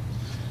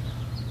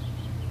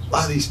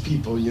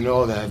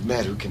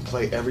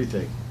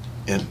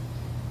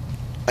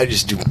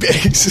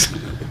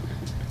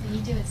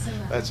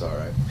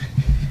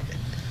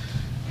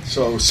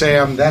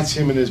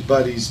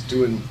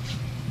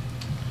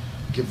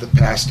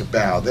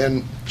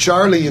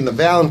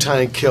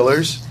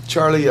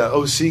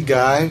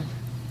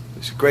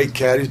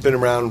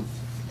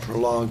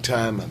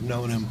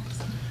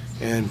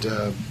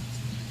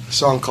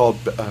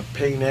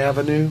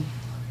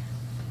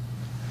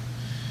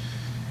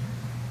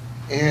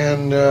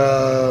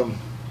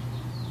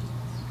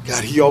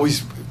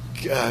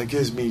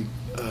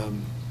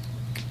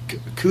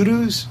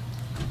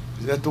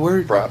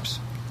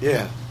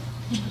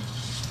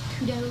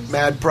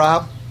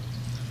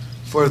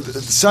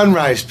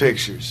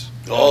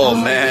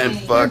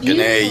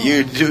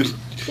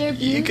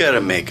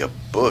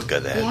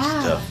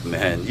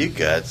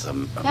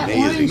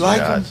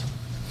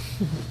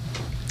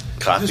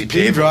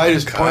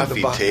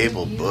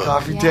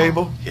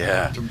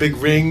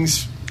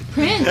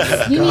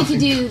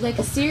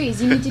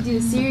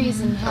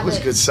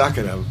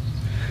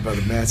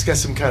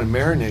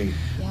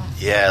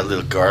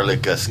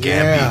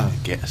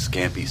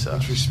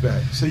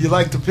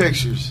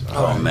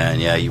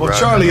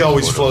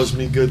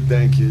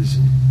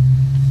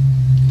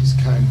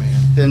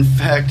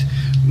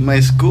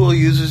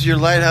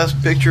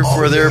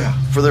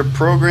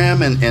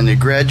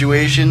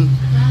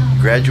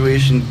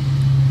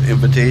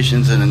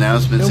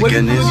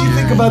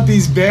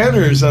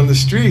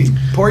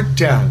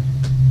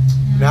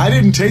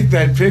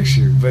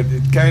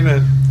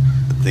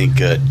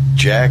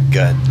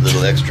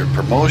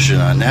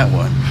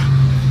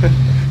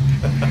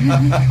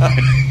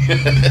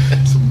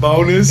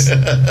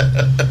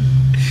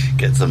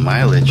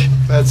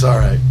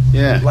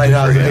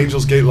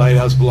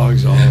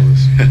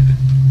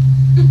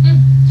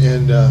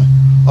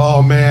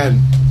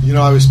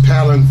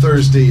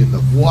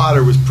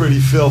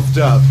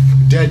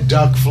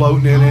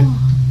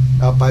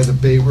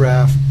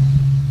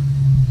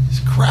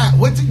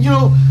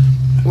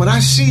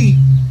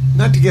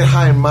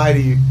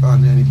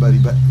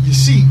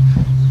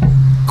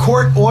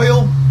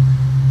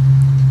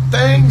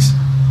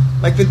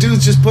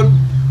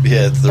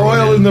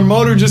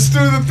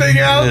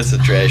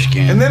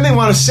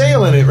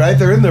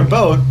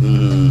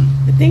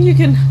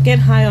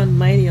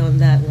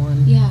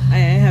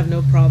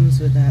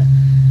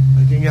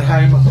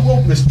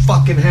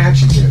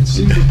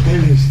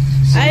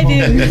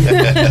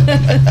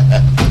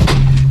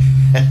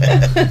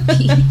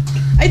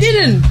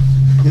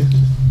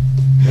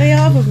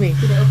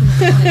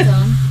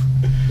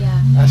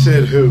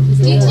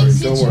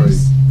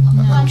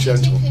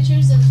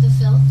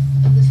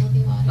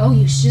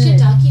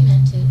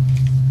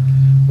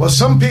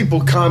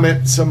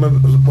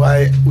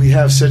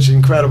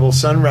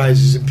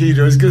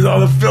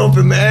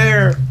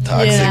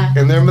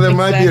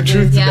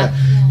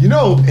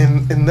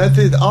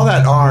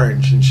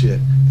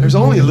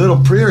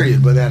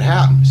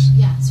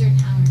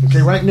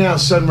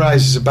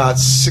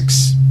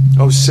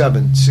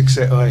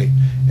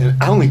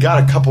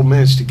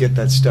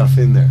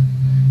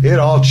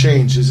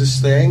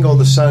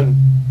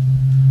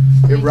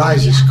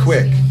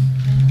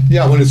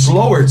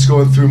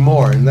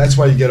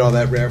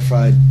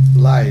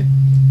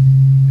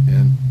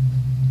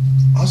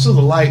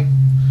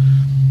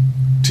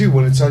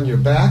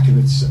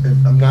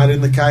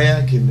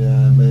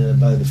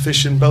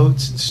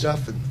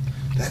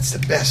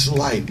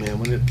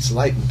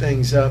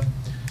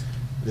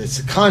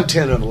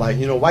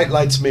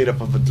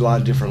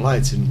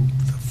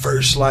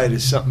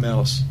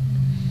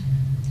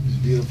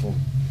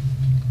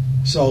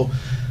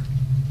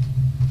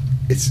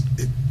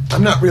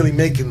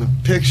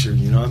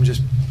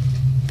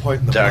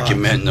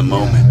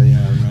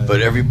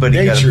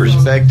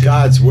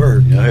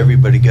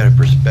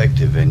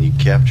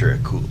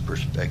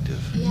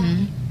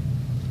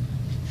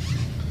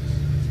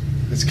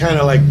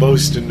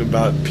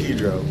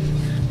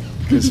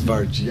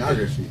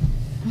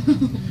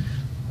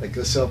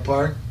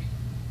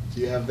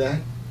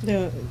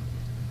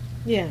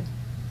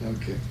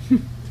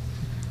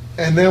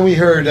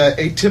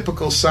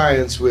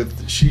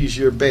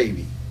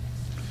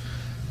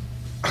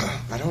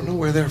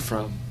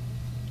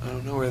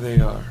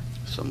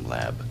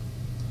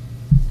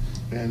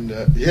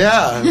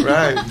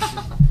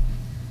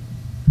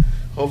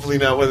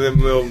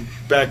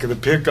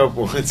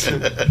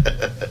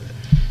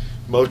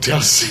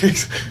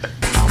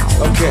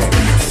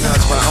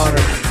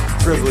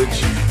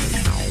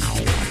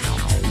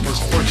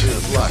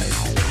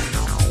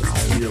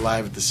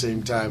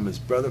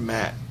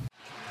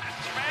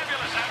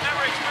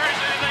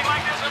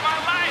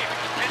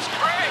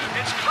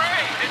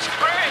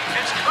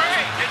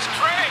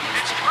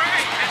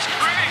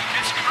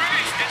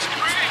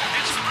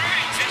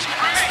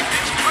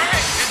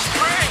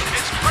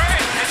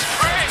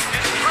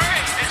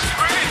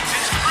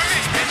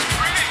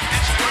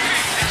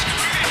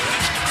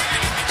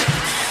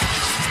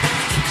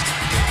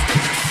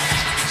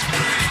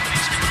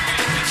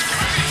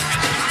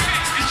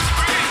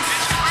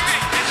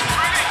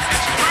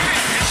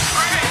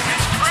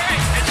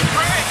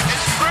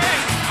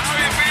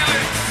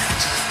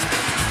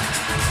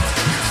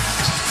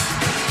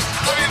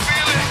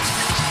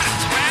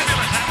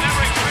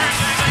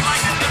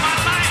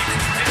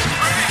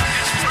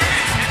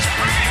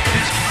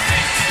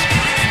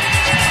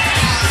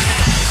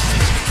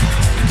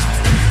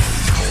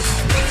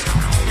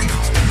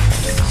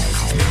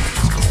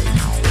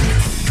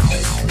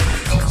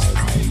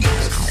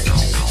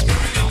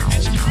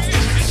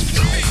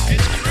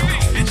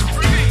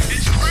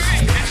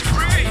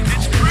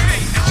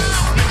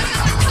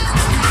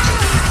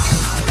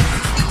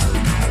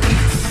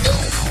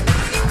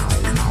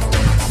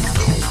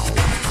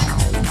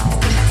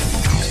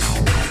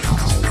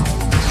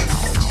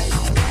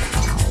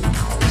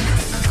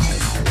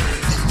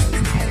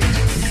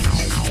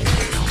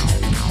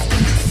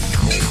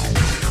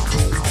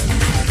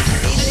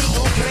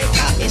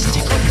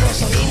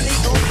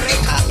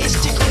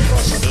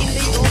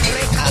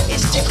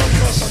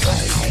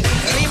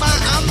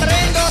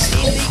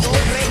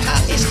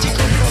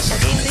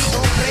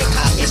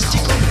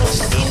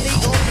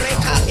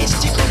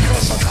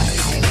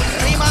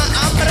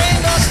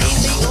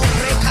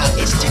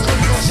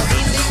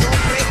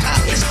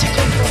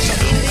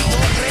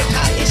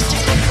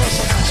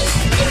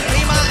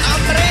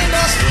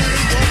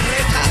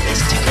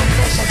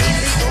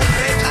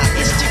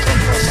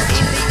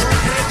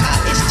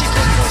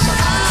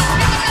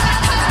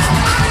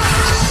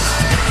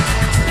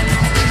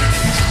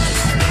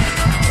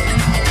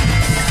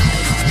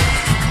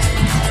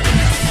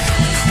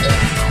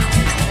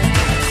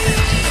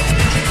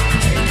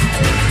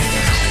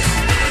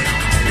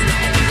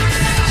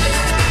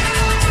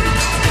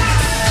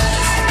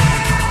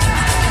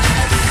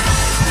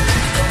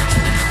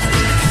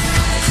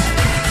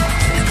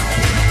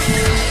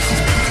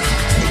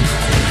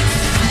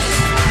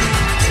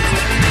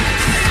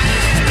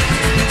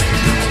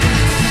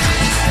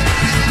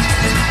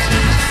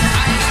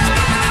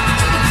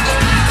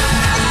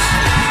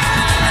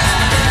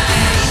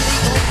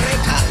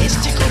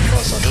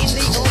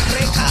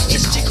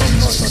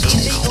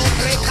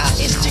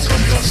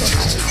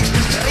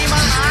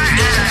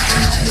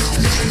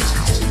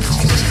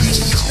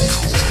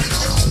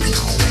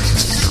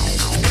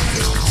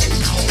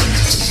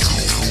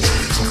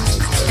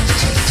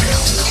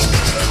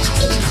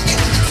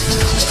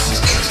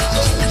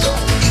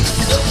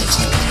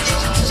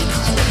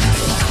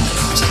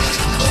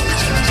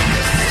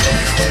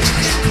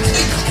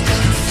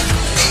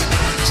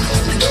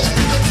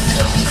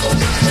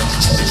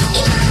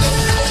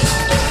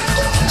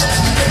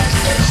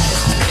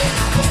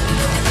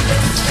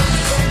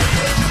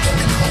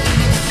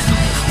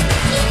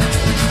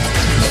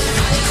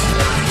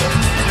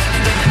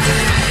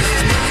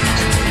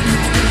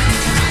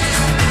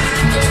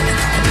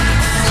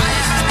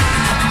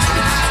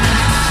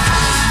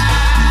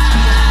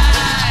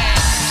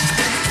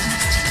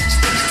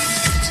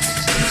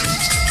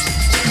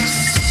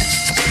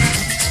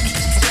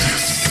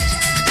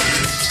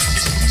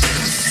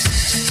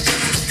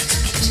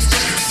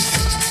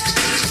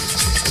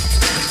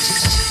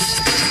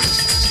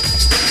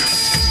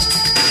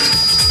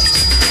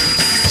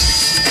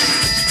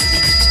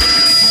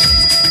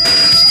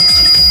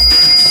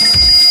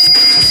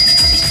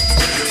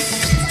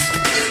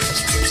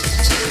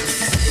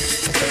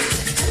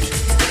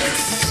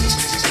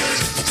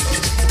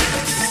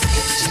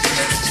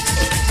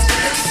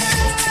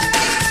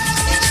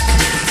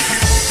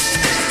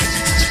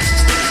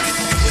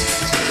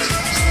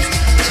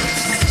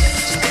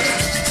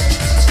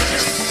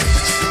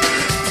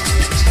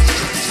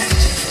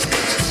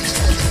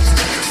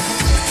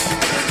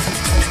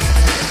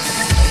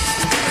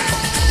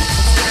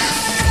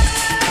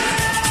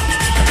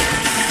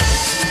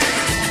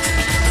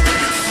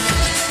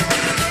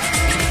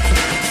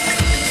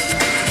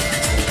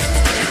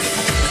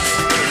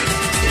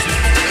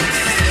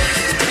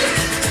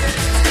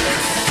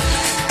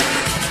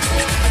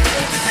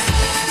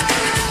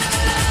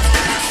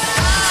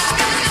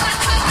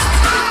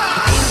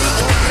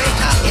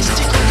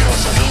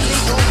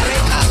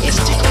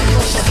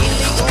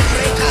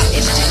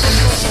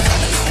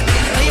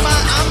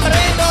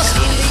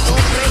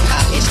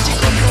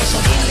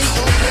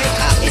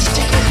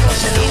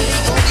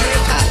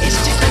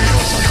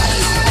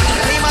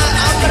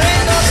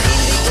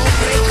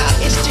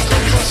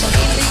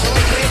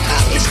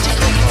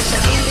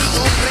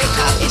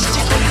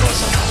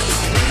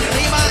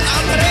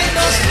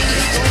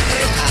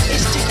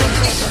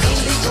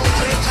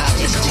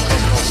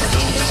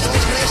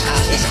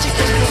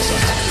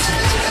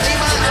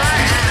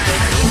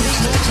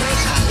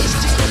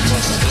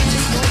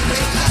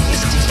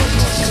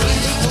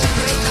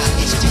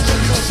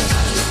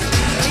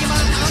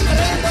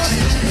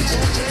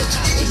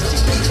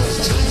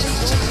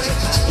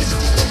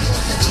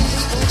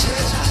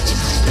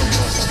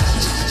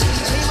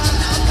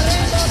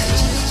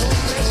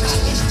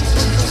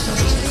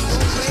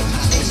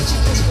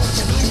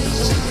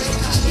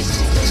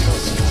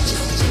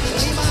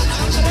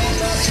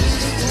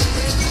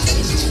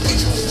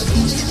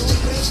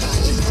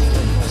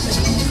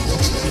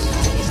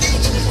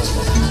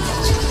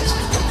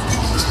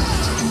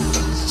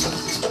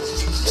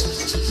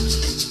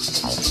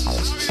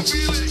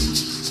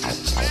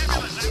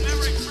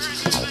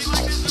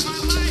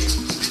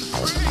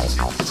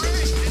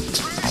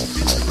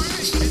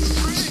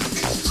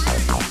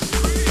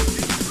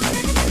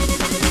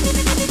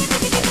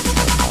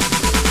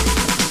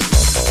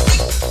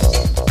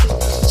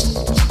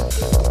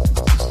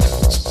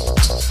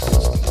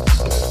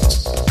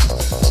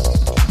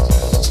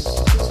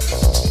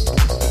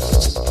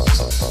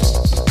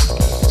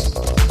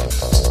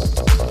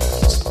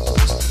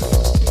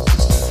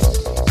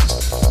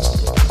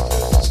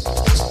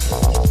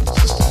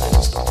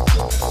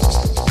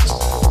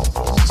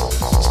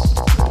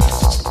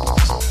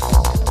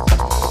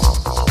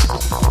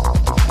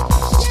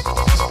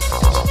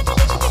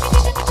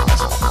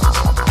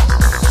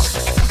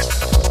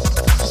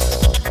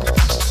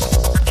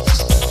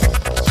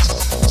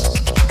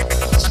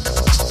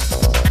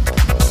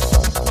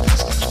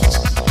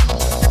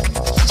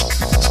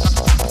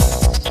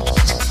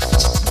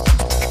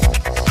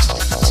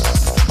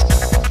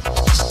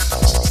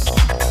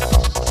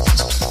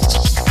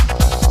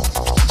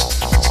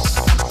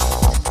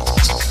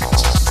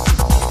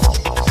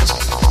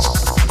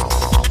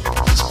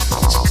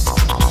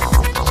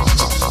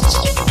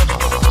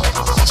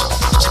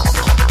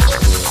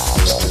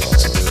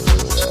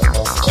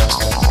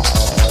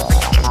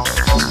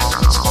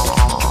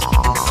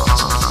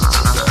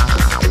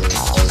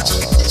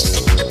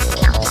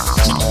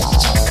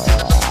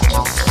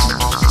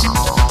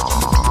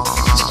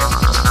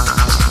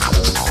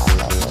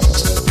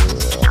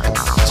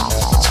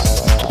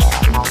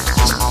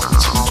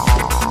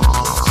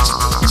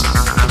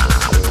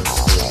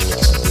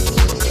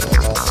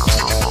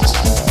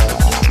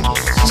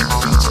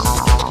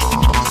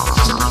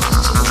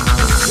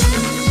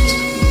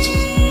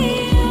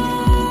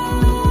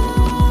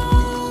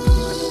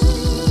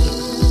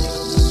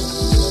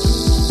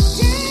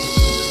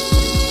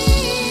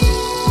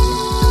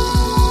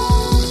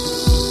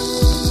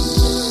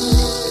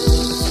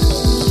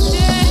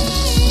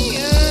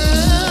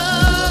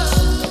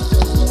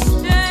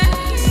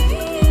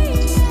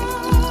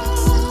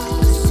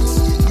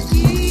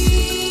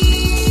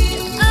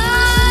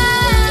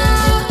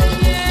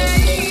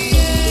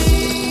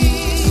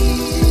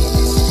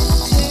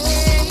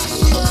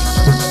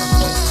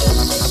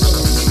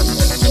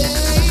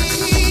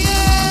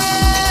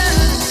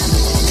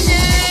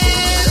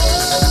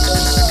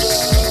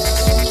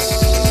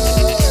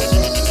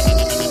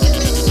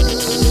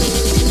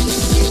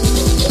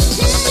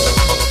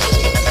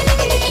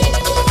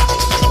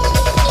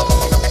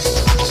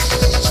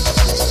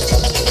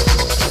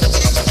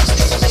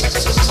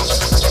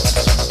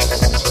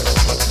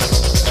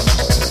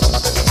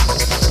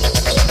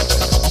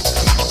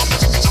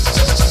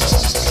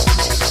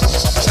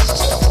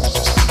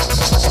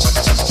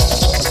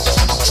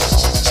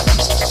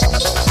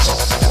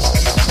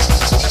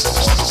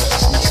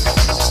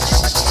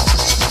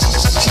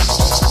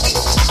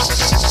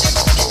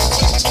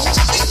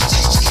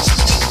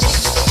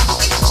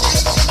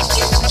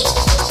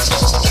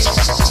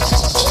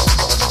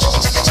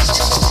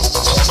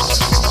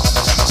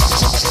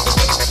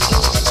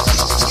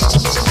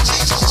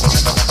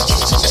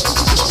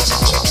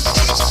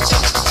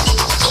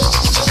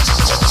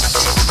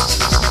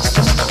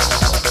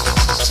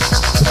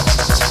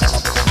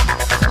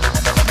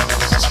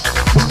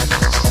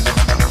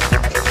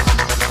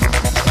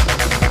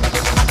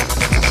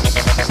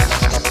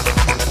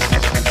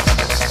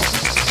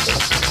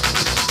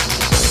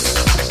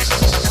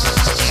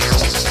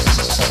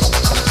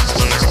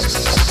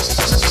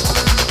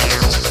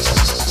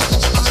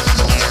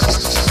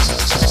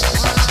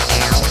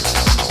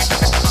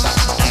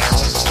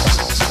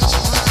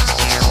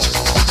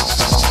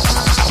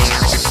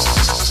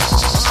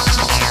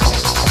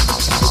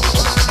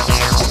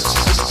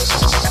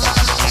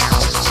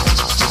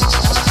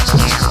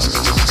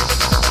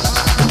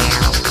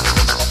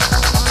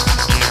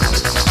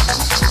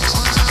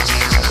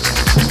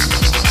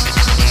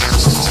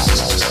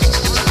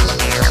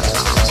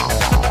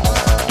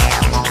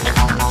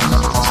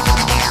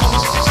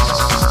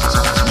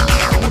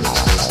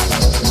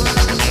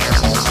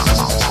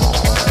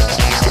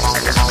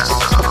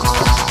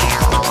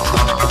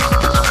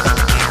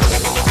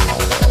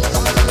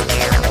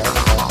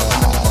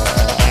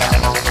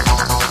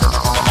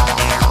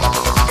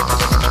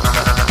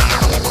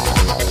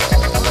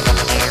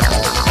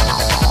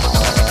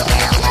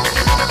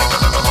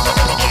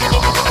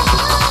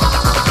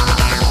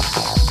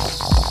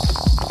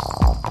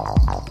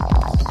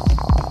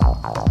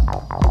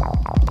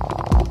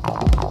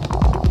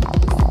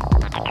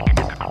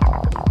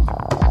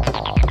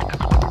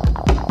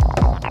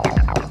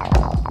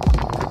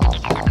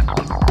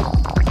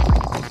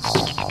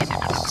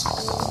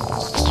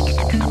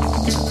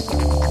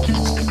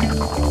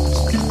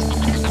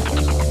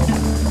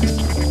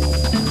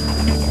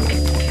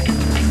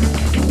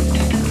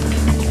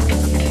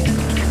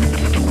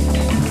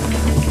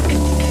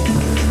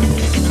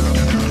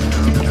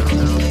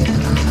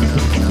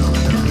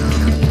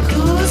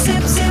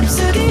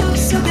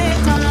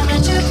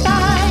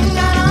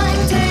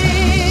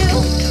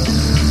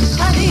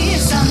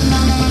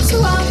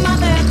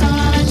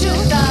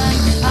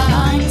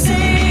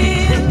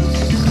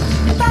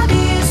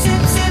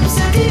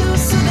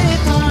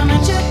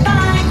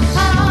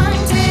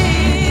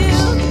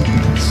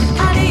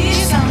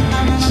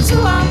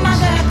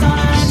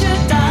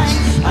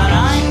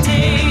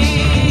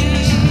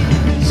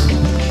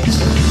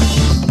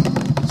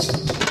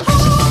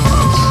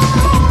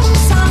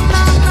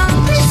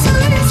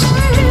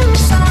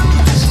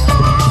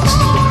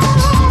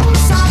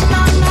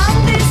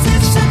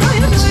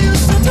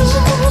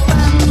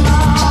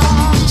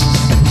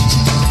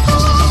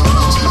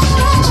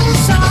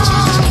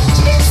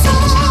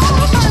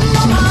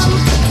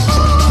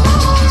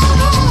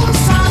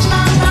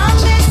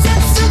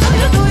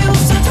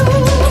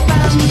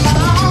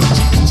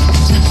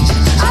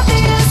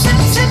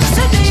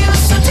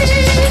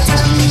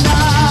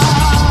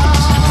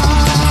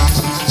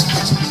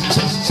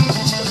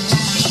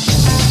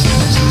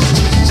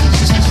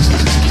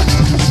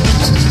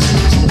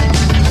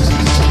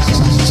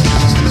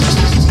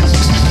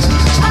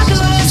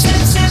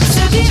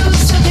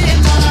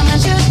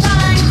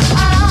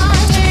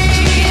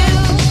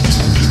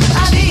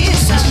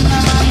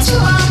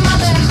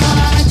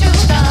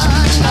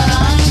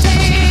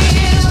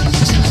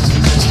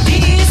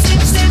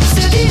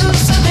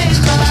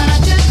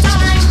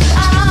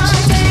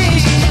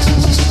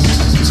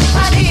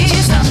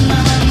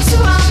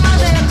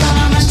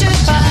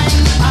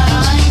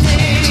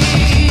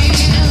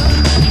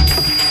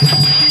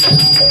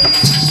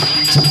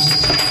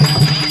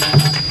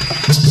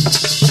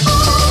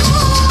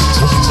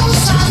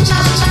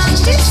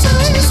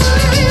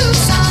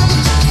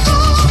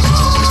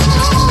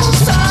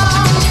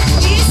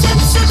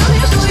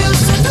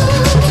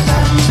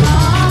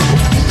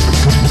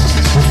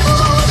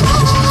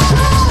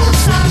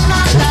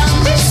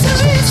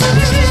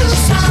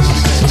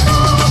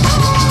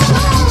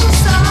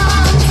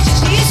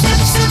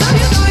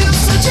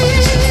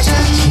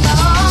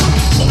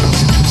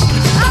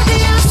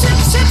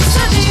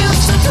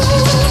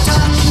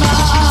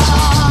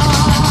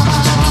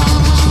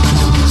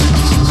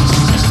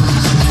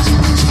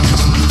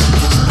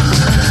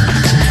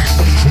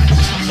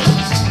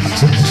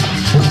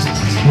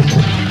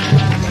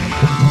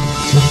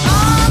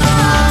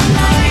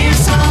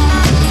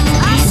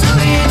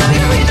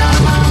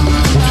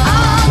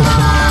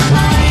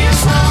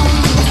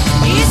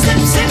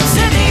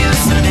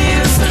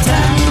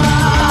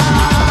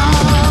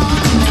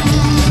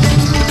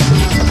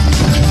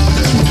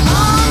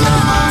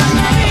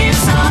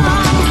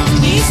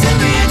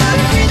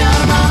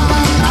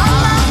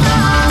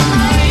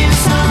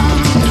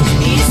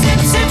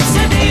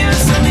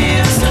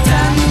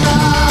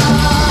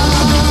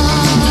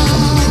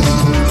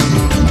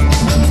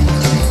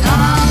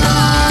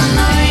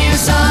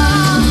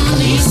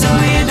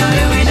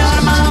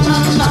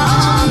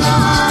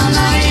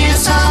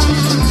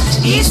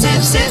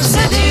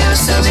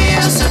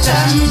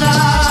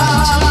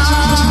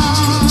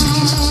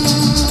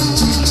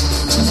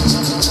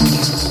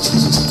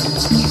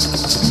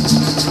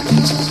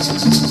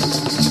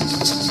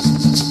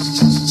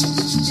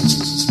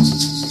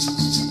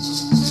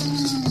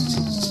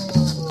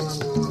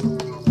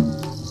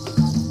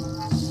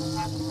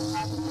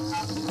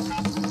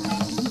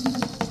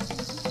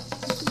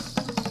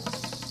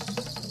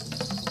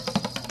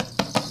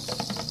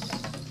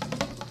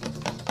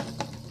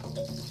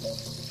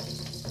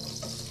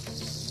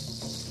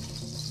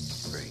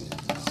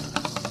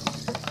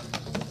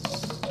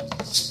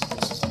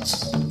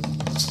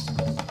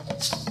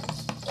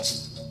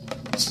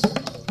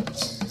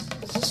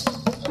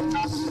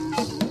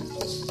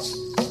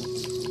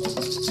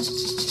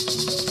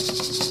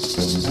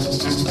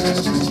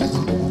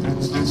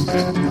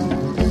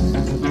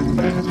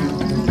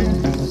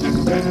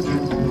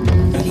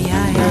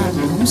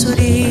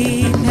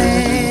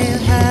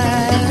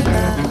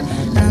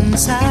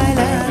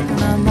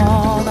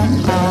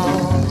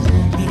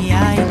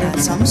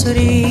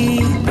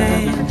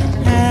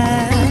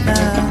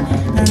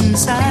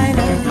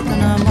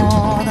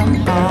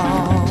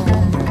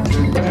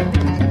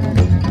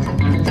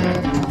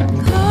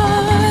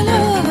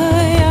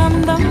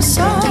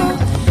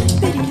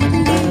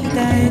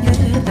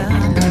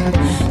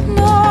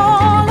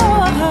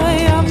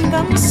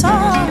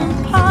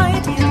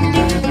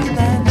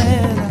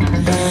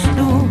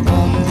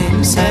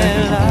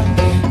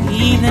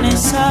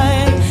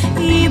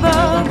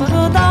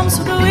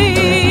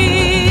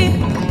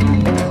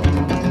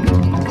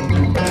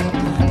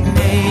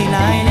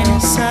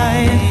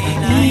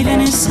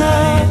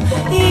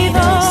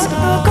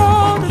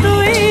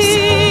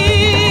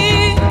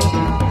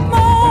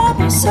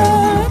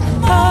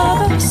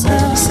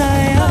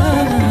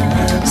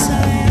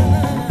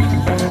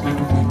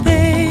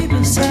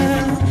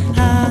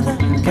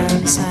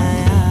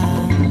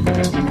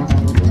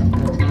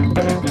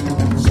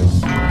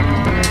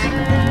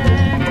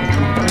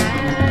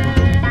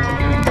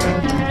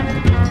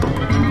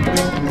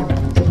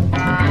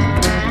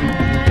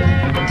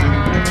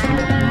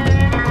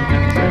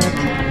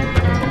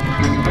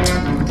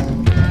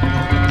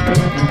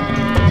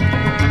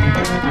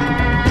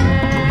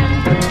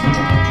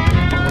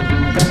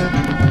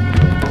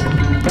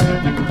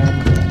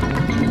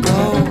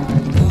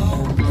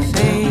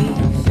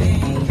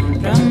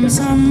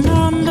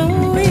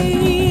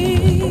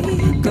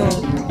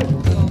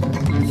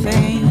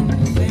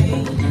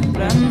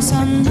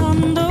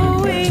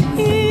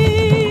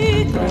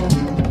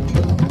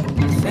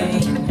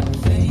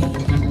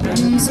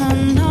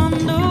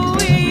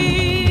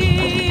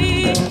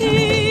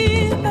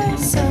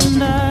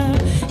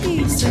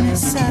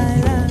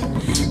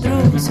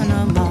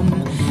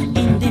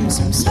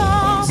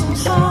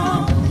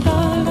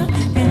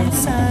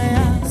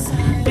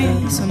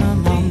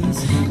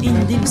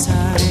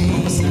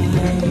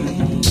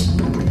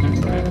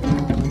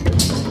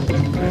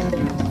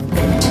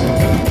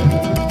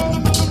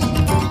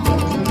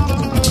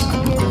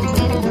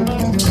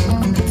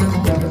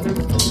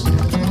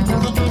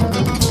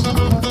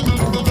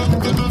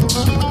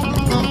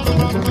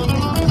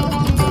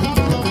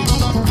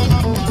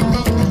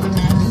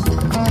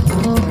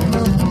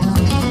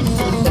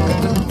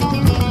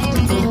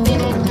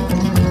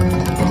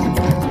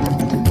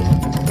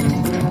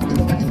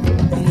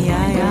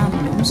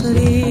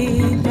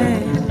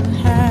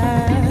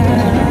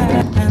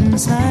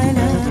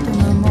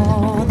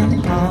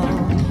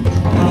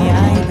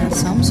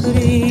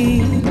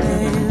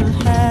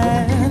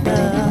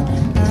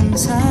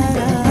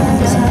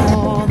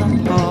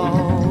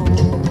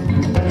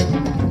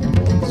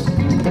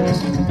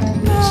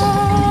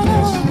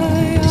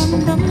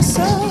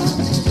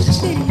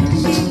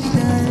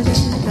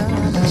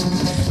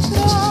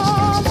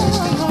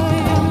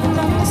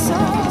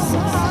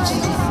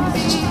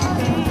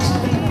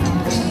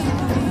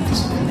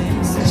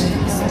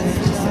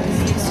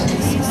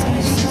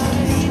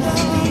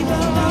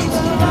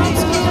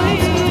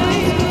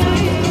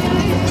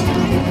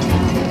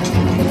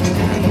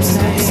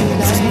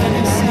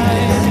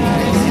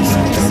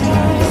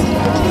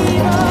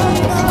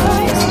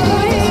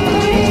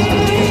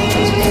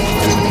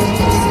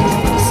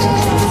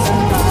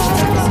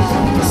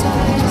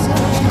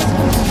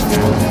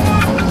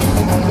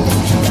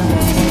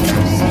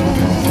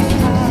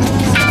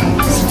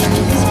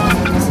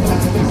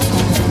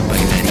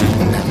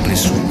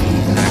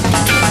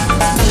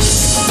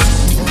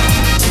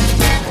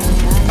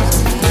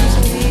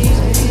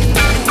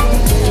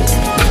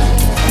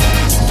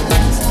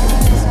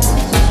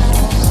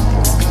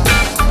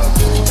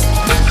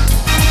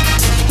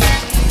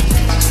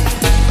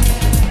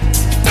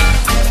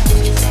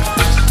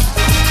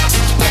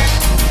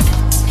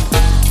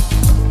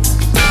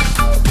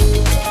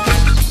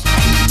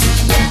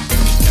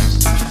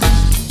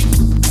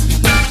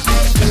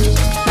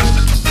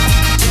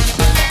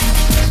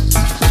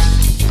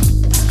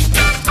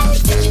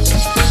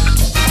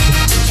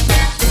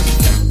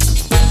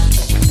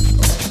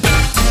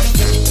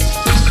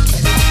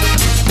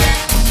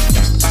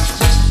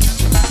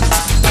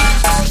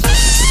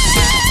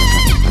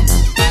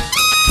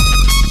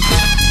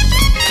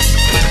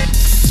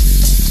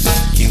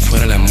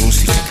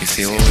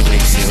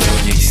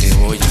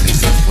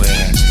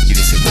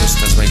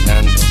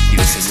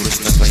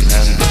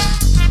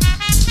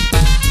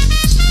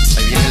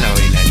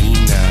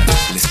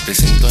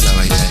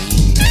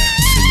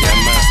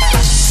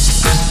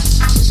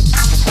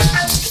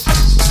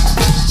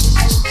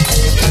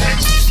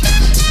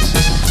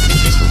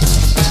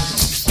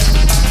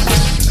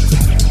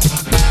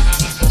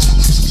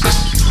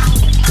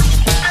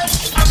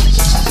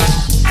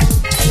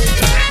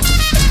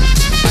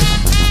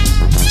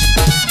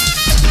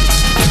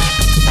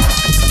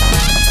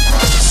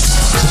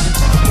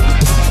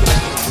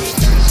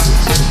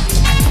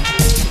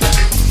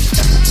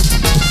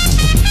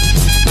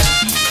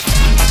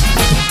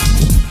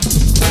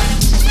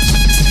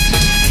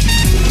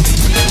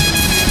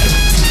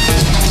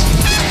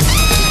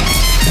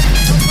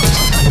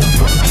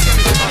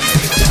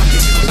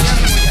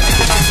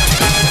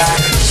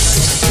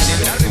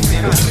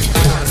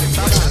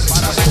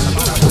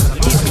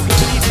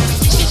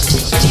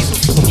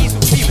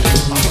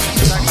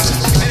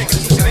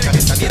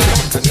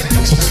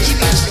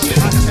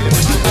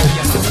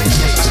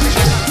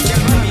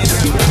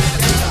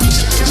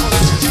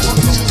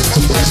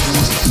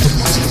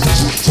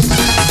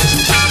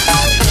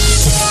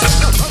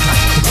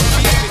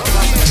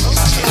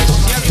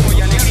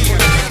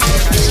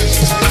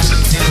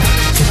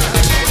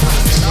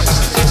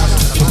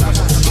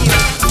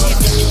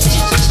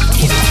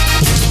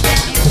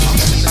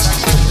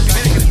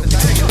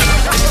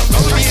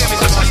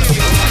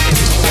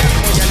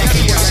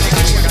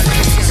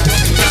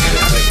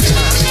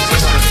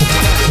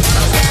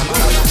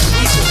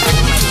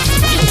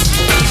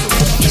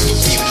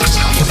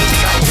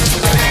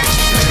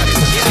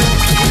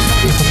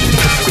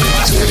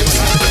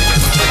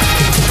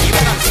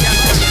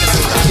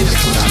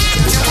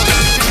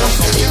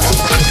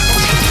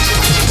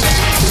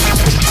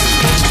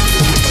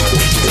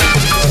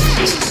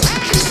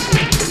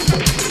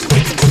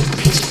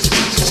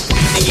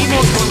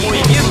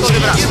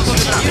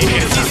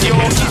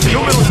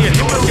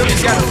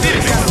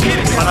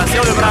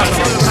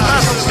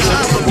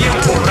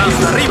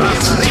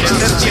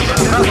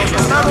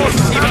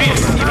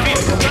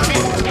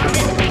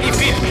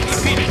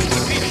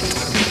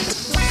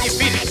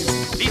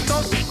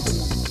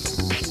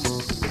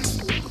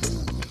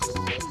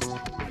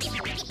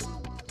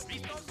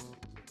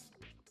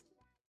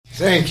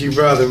 Thank you,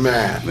 Brother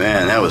Matt.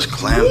 Man, that was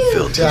clam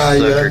filled. Tell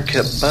This ya. sucker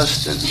kept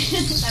busting.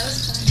 That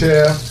was fun.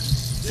 Tiff,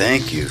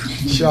 Thank you.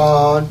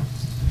 Sean,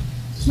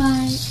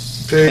 Mike.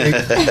 Pig.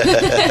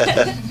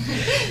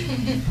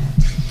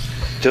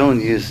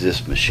 Don't use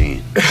this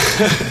machine.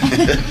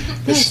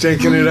 It's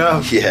stinking it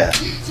up. Yeah.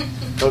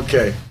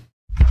 Okay.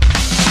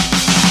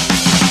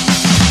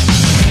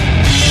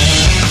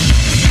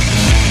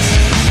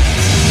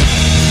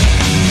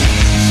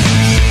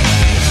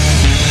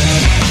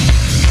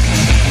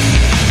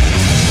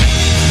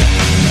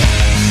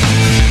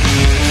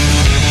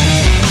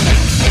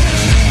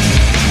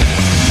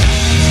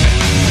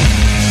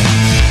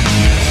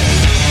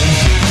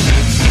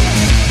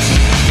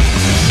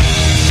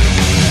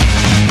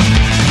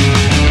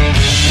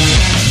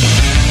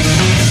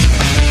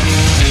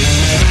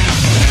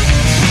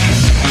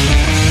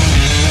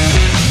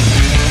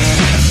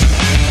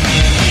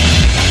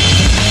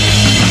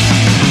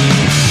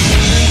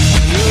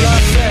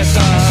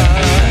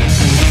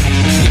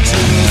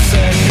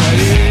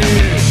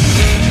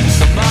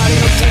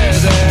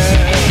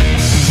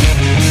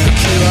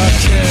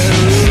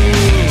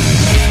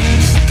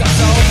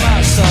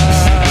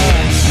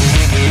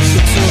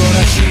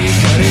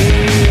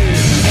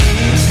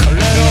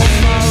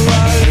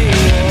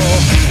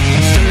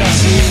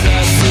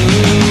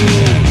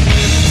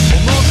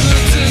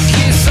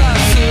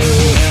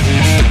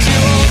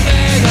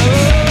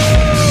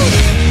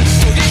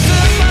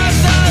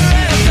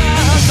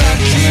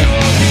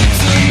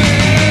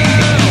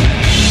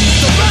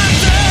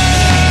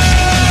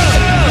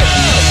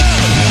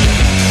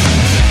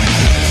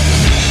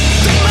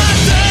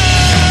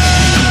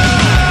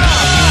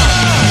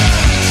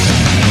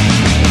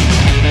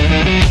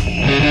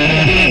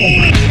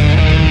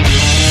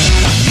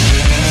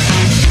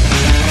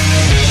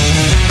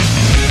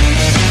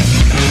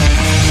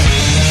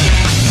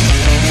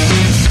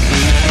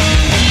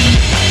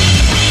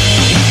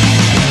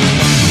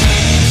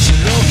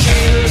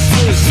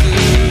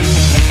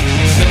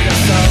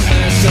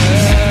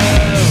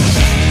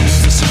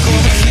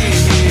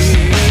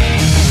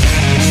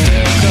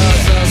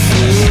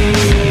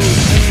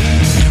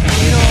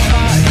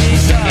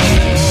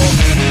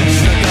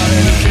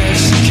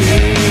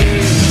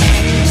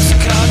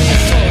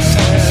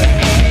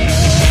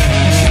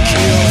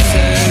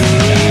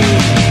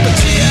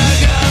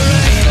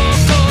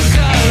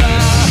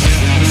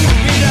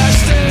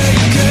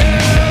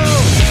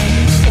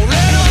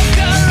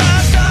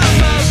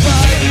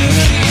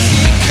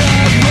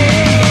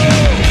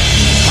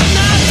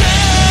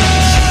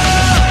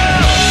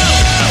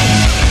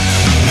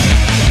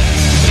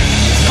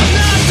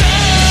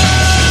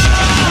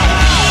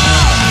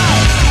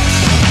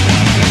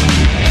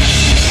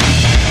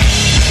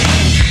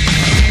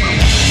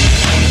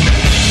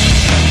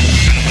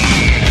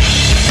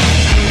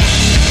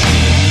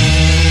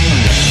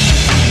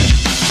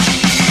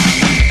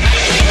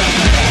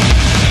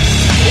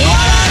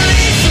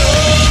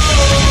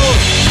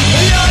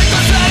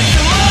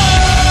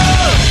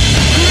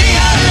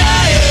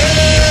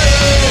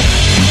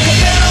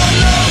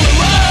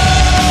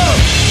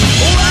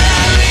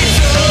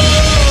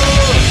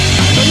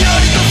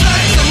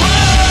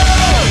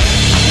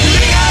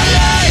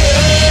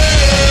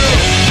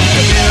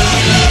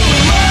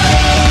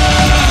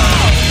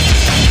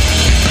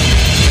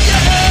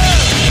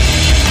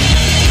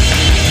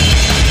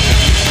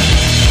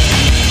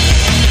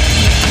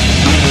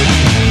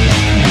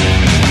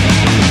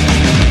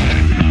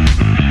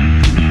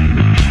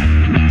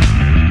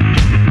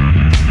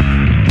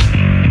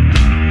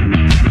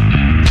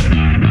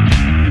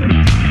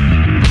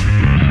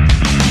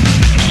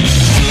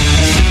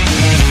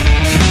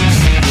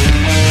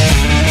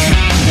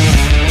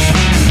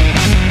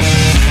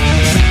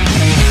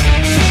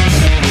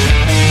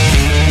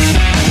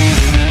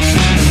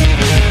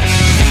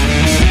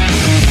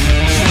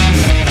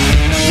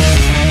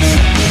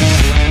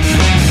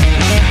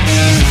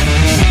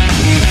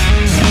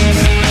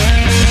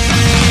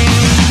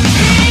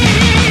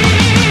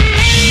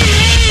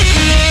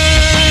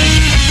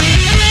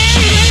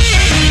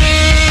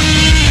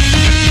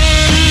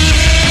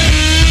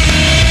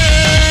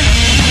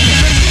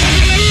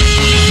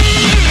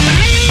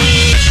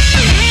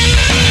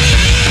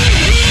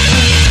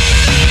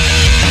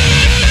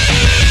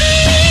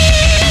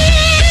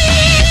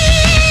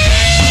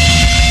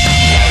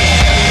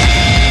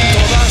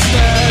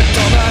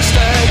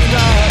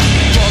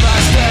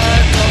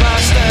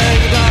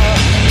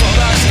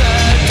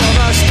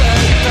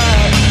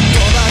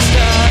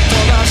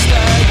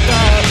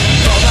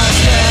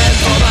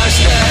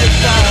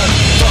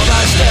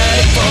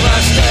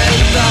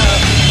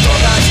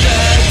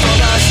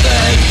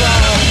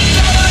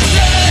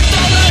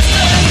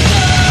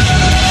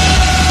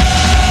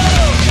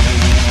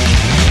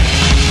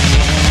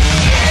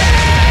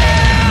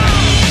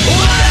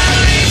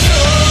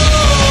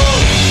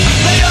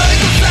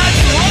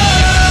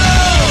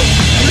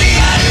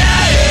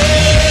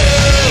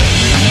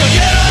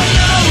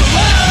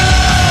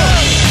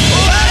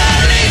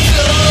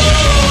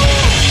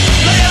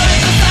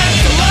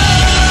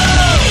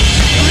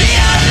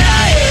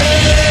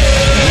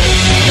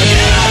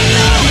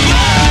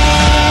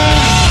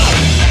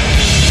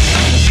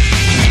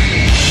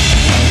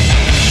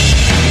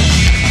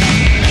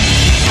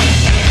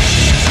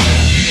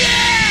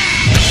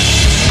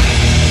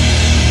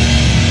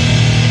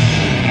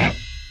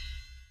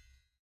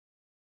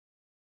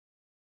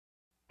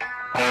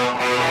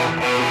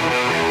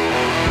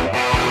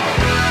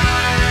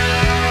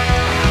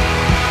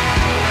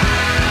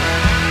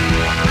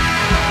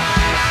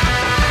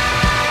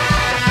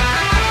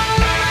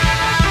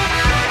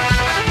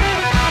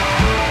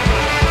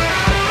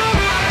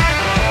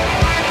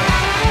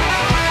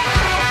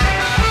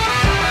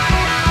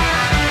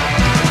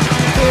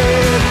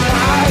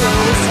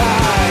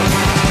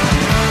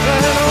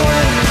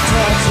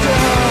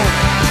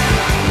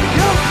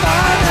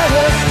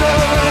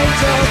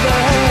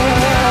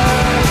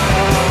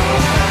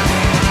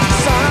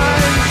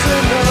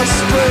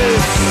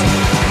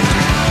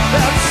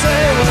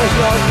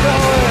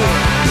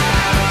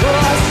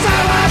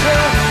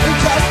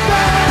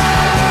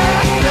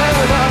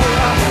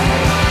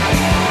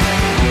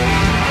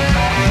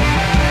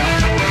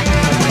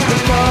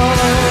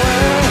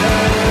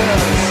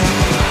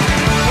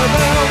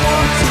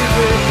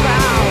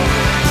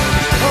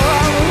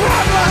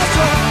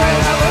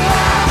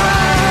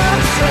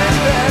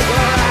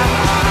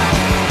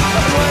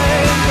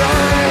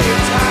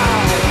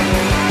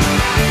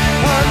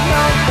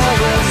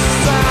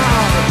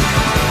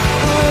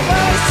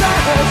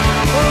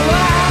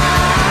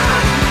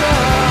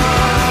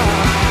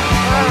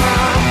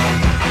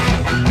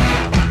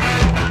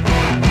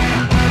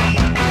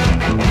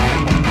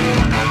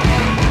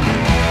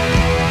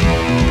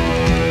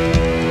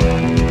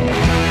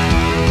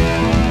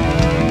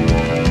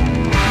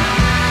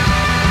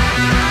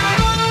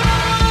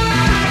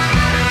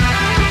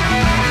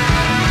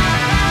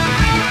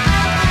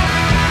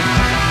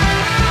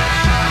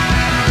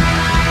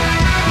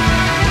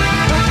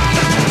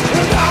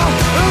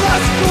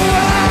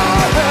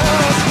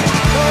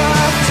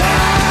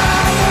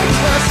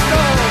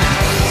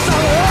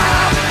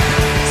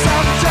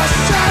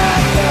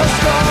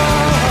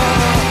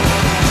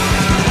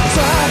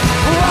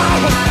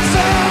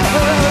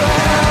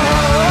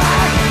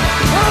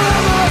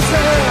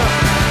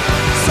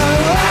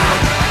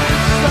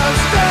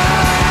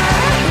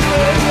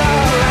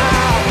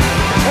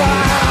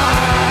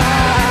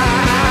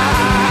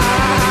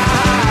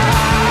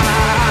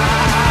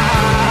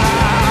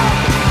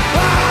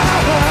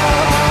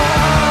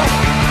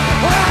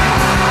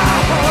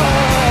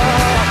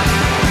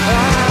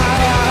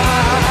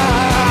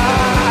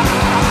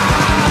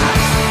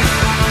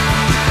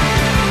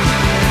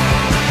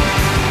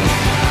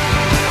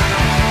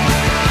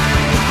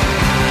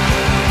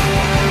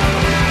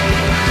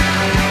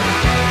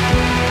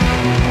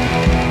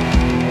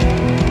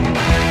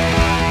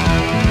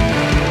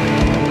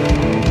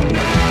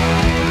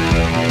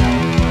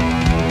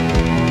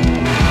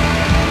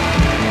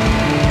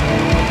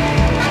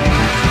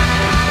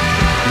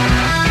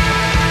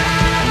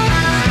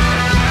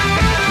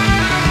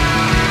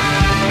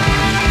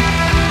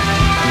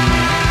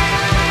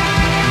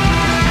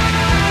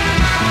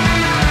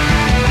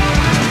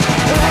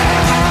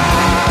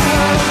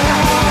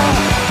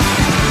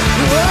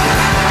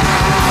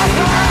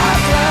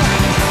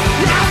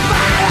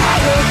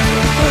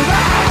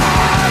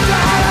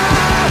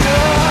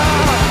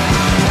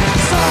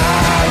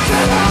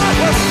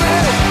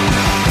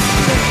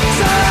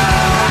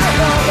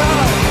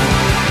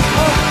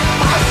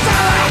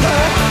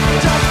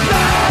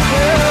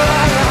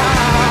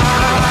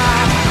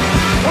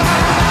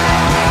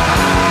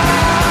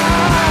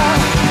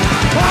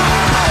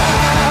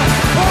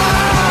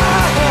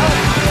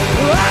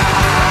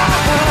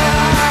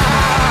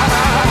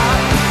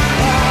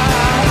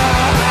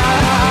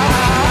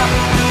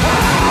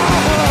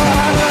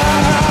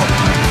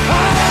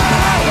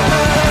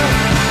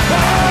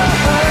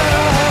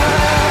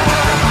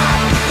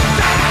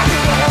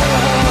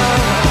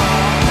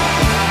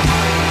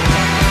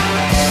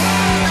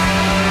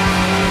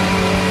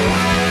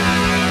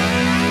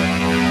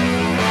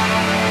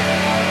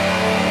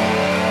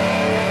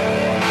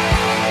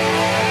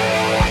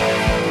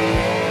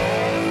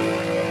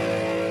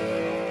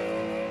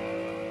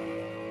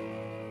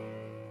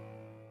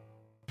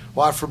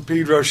 Watt from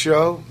Pedro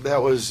Show.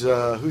 That was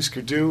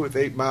Husker Du with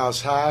 8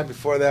 Miles High.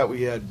 Before that,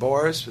 we had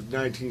Boris with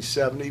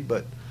 1970,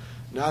 but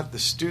not the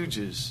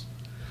Stooges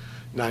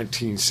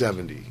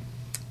 1970.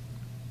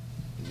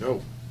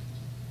 No.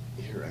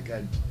 Here, I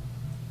got...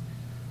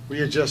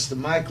 readjust the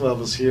mic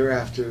levels here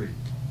after...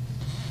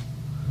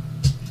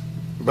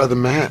 Brother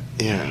Matt,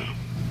 yeah.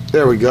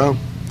 There we go.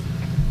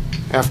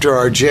 After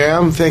our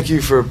jam, thank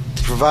you for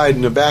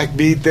providing the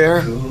backbeat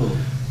there. Cool.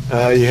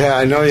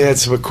 I know you had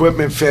some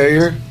equipment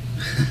failure.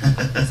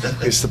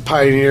 It's the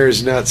Pioneer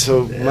is not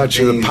so much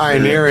of the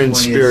pioneering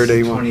spirit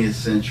anymore. 20th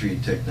century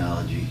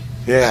technology.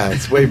 Yeah,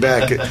 it's way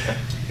back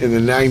in the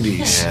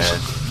 90s. Yeah,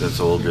 that's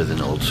older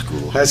than old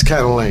school. That's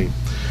kind of lame.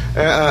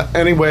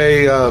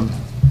 Anyway,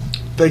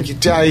 thank you,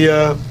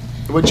 Talia.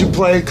 What'd you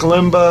play?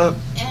 Kalimba?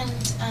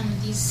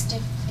 And these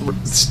stick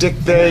things. Stick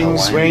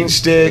things, Yeah, rain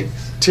stick.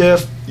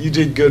 Tiff, you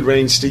did good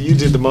rain stick. You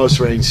did the most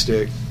rain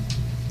stick.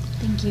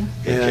 Thank you.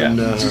 And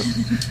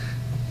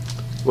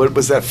what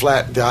was that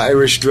flat? The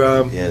Irish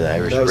drum. Yeah, the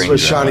Irish That was ring what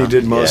drum. Shawnee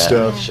did most yeah,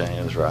 of.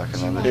 Shawnee was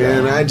rocking on the drum.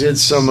 And I did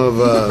some of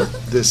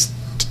this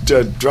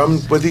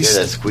drum with these.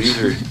 Yeah, that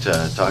squeezer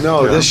talking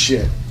No, drum. this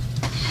shit.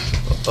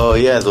 Oh,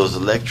 yeah, those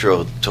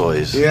electro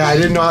toys. Yeah, I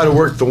didn't know how to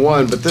work the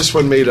one, but this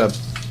one made a...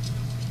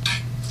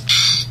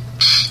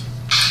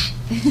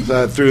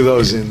 I threw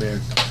those in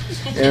there.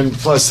 And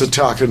plus the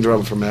talking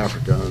drum from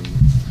Africa.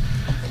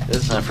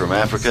 That's not from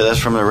Africa, that's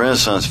from the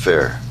Renaissance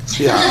Fair.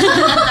 Yeah.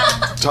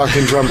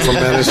 Talking drum from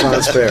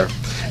Renaissance Fair.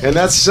 And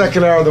that's the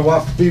second hour of the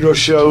Watt from Pedro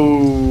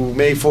Show,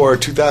 May 4,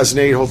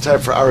 2008. Hold tight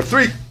for hour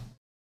 3.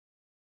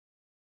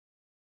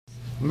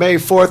 May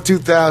 4th,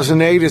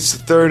 2008. It's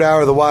the third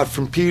hour of the Watt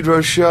from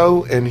Pedro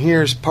Show. And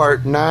here's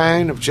part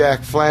 9 of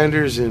Jack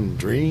Flanders in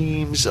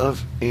Dreams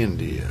of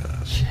India.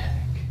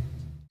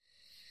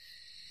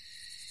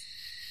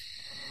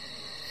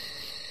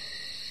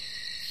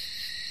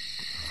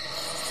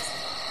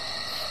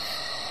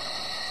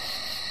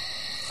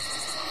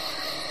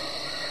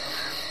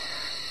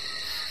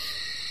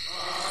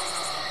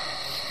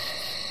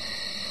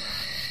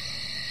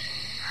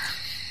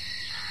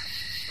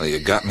 Well, you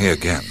got me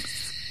again.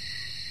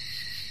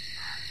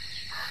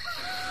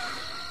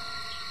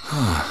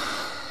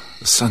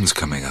 The sun's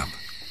coming up.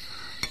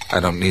 I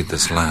don't need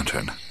this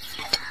lantern.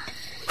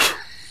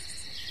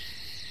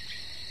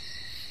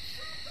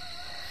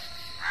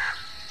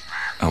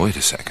 Oh, wait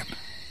a second.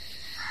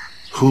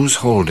 Who's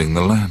holding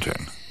the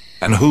lantern?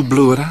 And who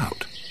blew it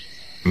out?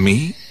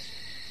 Me?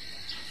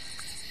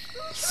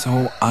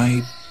 So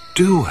I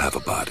do have a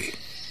body.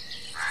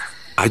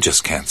 I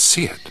just can't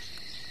see it.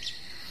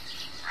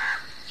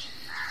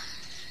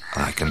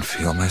 I can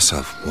feel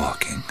myself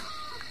walking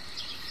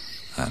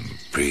and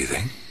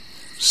breathing,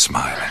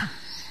 smiling.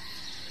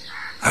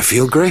 I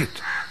feel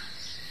great.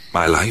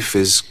 My life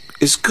is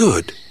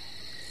good.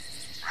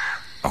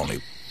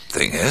 Only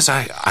thing is,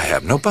 I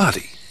have no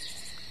body.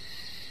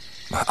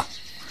 Well,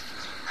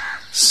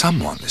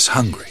 someone is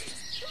hungry,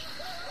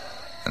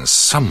 and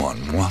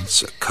someone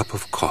wants a cup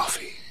of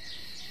coffee.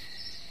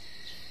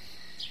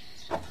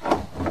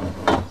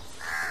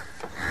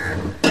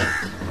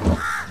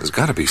 There's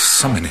got to be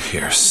some in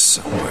here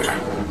somewhere.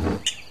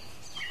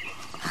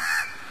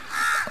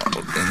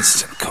 Oh,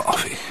 instant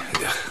coffee.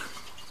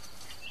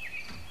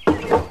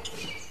 Ugh.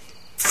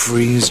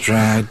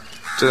 Freeze-dried.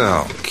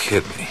 Don't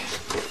kid me.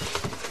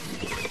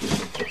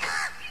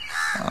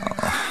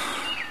 Oh,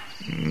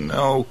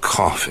 no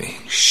coffee.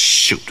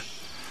 Shoot.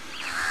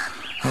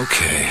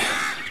 Okay,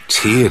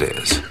 tea it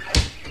is.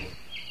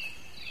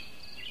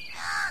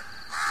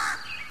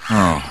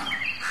 Oh,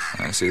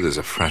 I see there's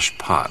a fresh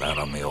pot out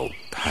on the old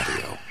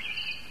patio.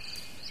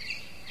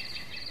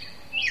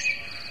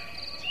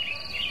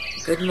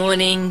 Good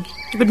morning.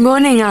 Good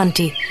morning,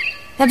 Auntie.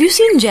 Have you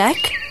seen Jack?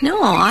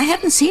 No, I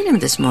haven't seen him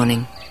this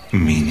morning.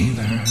 Me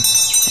neither.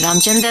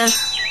 Ramchandar,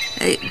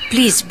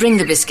 please bring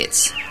the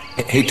biscuits.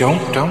 Hey,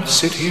 don't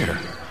sit here.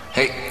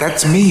 Hey,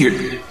 that's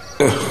me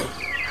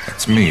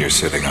that's me you're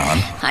sitting on.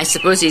 I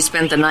suppose he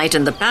spent the night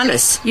in the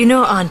palace. You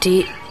know,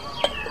 Auntie,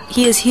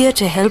 he is here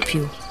to help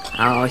you.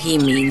 Oh, he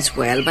means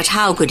well, but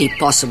how could he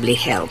possibly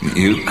help?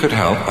 You could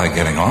help by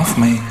getting off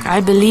me. I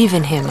believe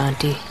in him,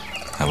 Auntie.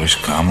 I wish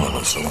Kamala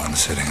was the one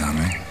sitting on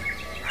me.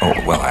 Oh,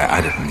 well, I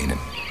didn't mean it.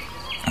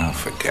 Oh,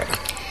 forget it.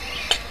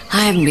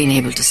 I haven't been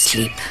able to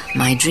sleep.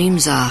 My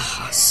dreams are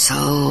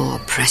so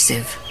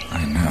oppressive.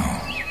 I know.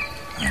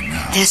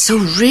 They're so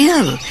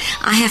real.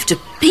 I have to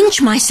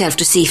pinch myself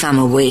to see if I'm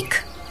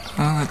awake.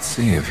 Well, let's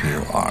see if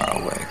you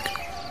are awake.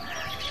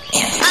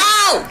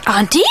 Ow!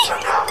 Auntie?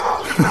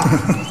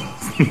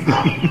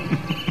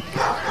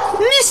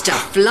 Mr.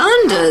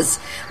 Flanders,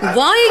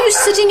 why are you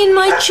sitting in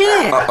my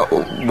chair?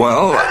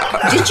 Well...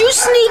 Did you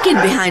sneak in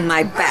behind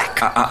my back?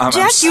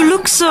 Jack, you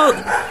look so...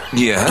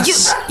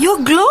 Yes?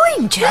 You're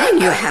glowing, Jack.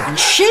 You haven't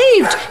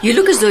shaved. You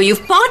look as though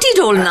you've partied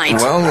all night.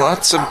 Well,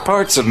 lots of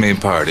parts of me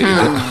partied.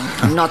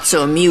 I'm not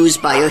so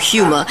amused by your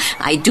humor.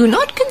 I do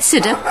not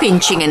consider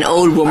pinching an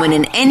old woman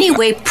in any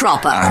way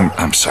proper.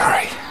 I'm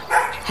sorry.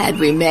 Had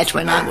we met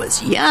when I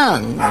was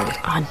young...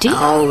 Auntie?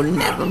 Oh,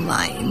 never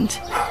mind.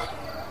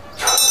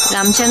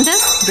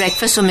 Ramchandar,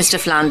 breakfast for Mr.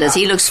 Flanders.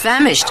 He looks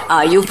famished.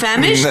 Are you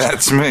famished?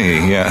 That's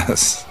me,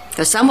 yes.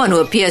 For someone who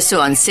appears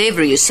so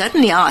unsavory, you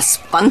certainly are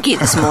spunky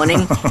this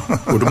morning.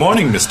 Good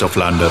morning, Mr.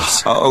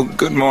 Flanders. Oh,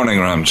 good morning,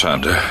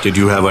 Ramchandar. Did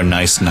you have a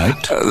nice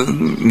night?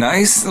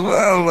 Nice?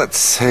 Well, let's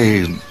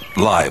say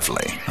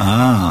lively.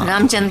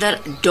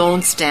 Ramchandar,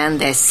 don't stand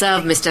there.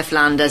 Serve Mr.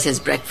 Flanders his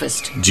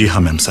breakfast. Ji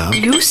haan, ma'am sahab.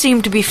 You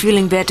seem to be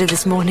feeling better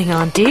this morning,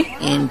 Auntie.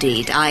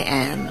 Indeed, I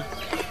am.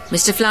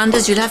 Mr.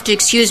 Flanders, you'll have to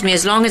excuse me.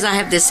 As long as I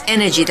have this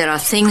energy, there are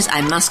things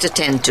I must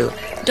attend to.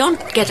 Don't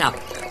get up.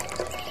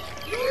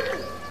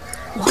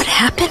 What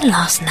happened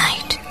last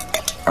night?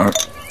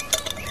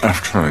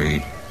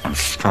 Actually, I'm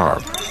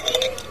starved.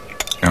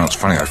 You know, it's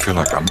funny, I feel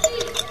like I'm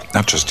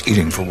not just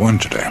eating for one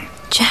today.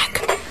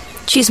 Jack,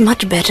 she's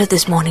much better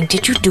this morning.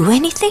 Did you do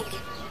anything?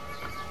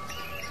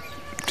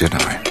 Did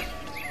I?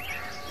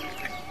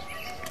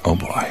 Oh,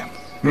 boy.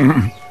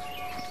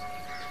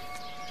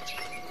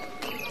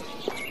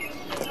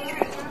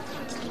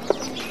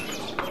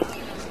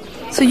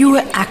 So you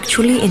were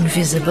actually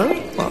invisible?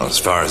 Well, as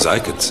far as I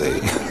could see.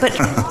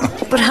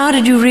 But how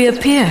did you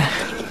reappear?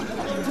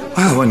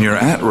 Well, when your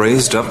aunt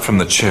raised up from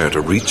the chair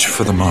to reach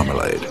for the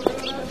marmalade,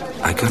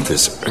 I got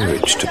this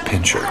urge to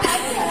pinch her.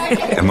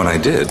 And when I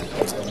did,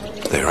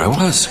 there I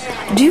was.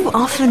 Do you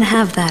often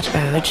have that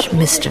urge,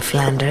 Mr.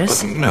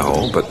 Flanders?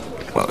 No, but,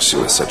 well, she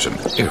was such an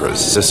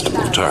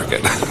irresistible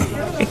target.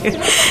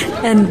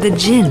 And the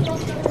gin,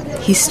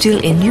 he's still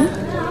in you?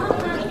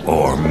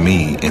 Or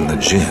me in the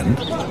gin.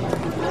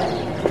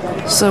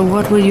 So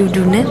what will you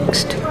do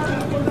next?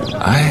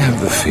 I have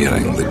the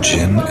feeling the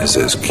gin is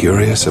as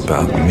curious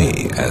about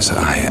me as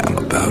I am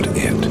about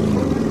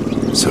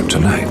it. So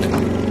tonight,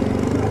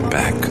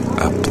 back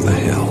up the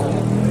hill.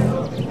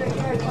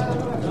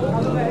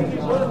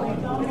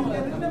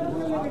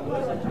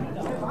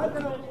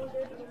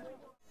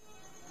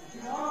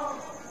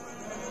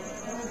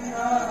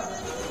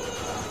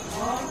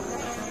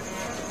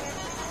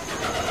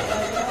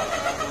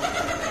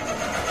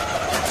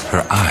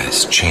 Her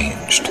eyes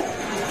changed.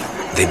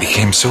 They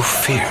became so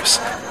fierce.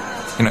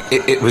 You know,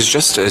 it was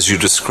just as you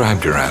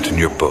described her aunt in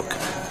your book.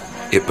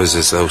 It was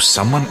as though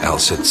someone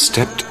else had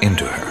stepped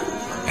into her,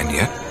 and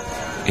yet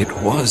it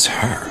was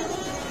her.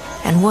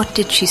 And what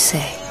did she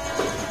say?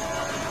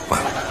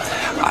 Well,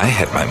 I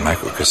had my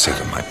microcassette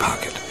in my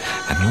pocket,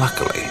 and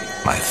luckily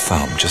my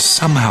thumb just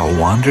somehow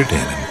wandered in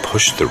and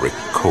pushed the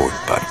record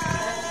button.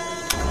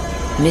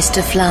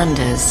 Mr.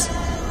 Flanders,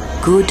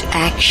 good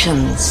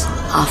actions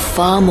are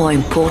far more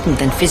important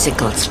than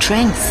physical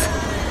strength.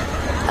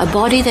 A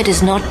body that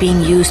is not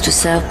being used to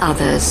serve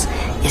others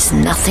is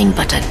nothing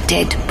but a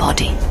dead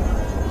body.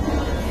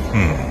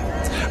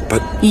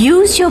 But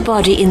use your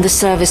body in the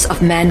service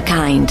of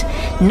mankind,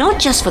 not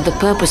just for the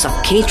purpose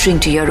of catering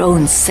to your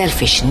own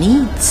selfish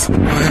needs. What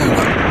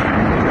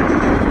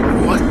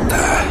the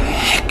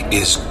heck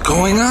is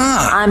going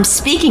on? I'm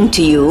speaking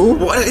to you.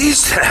 What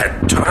is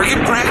that?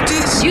 Target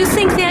practice? Do you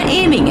think they're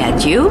aiming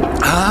at you?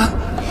 Huh?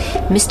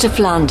 Mr.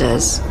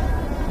 Flanders,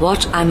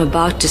 what I'm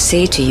about to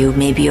say to you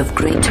may be of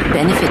great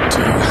benefit to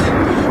you.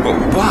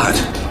 What?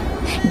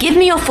 Give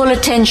me your full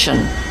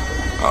attention.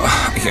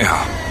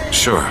 Yeah,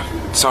 sure.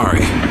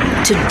 Sorry.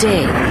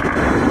 Today,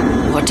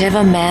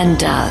 whatever man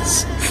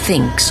does,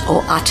 thinks,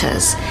 or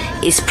utters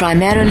is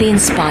primarily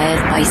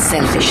inspired by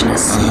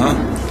selfishness.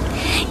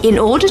 In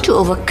order to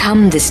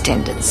overcome this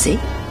tendency,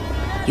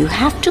 you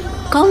have to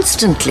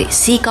constantly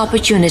seek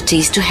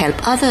opportunities to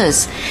help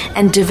others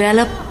and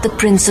develop the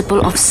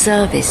principle of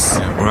service.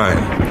 Right.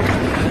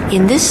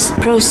 In this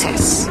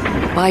process,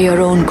 by your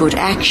own good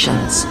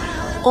actions,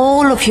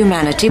 all of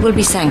humanity will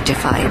be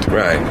sanctified.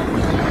 Right.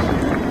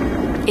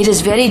 It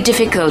is very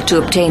difficult to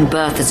obtain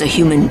birth as a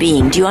human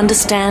being. Do you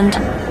understand?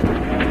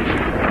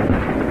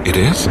 It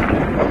is?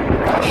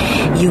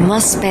 You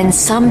must spend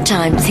some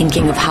time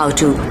thinking of how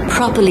to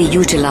properly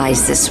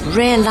utilize this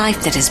rare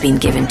life that has been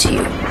given to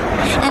you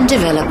and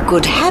develop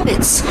good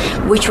habits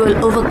which will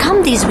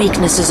overcome these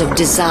weaknesses of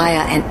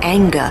desire and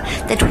anger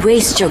that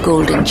waste your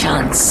golden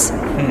chance.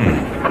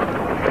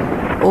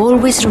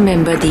 Always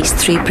remember these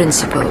 3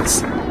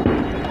 principles.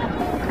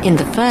 In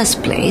the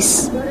first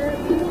place,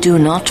 do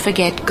not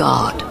forget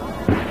God.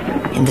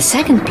 In the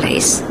second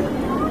place,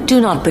 do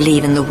not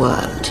believe in the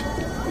world.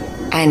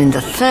 And in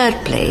the third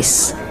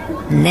place,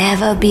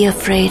 never be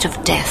afraid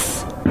of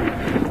death.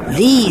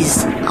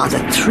 These are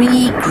the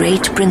 3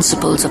 great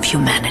principles of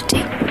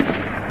humanity.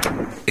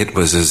 It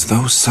was as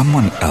though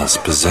someone else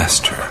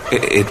possessed her.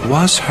 It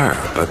was her,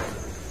 but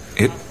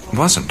it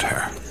wasn't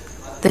her.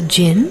 The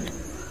djinn?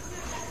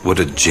 Would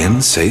a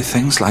djinn say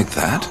things like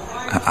that?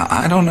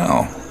 I don't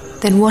know.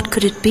 Then what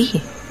could it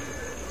be?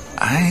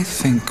 I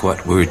think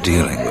what we're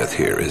dealing with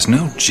here is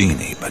no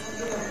genie, but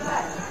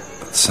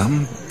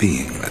some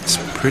being that's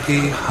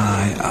pretty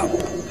high up.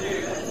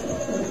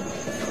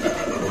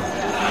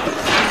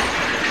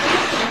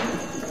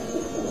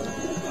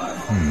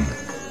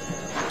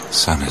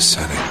 Sun is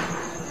setting.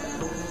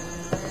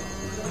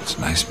 It's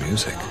nice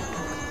music.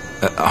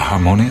 A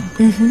harmonium?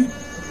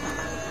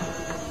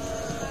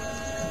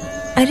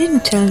 I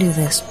didn't tell you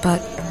this, but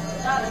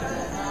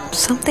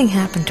something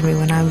happened to me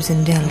when I was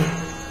in Delhi.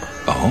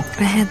 Oh?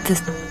 I had the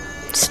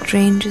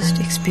strangest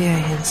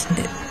experience.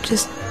 It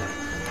just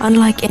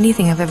unlike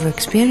anything I've ever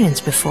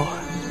experienced before.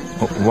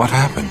 What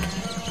happened?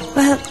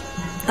 Well,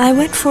 I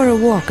went for a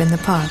walk in the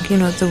park, you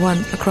know, the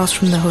one across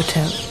from the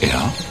hotel.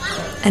 Yeah?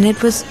 And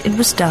it was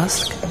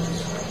dusk,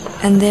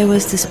 and there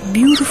was this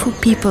beautiful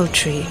peepal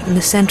tree in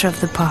the center of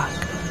the park.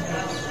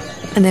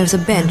 And there was a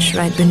bench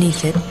right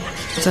beneath it,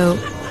 so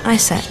I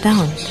sat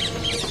down.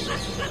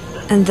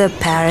 And the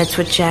parrots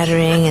were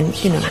chattering and,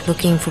 you know,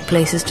 looking for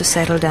places to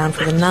settle down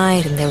for the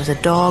night, and there was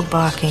a dog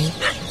barking.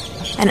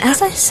 And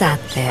as I sat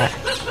there,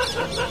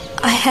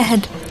 I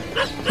had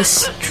the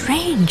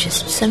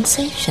strangest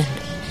sensation.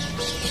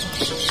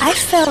 I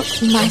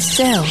felt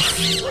myself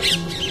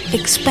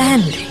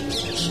expanding,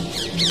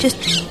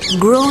 just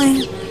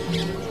growing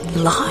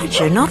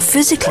larger, not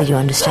physically, you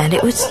understand.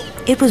 It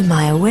was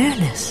my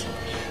awareness.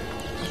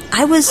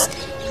 I was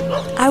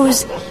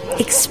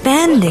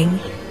expanding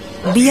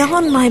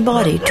beyond my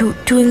body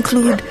to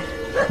include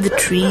the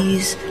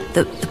trees,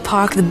 the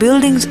park, the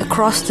buildings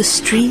across the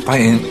street. By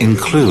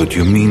include,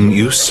 you mean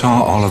you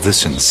saw all of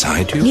this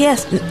inside you?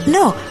 Yes.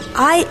 No,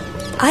 I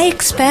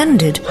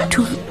expanded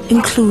to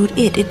include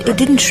it. It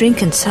didn't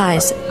shrink in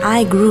size.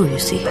 I grew, you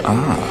see.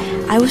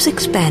 I was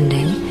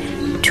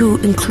expanding to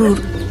include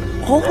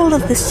all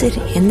of the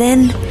city, and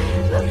then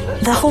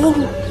the whole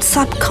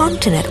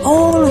subcontinent,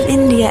 all of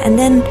India, and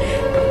then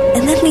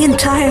the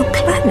entire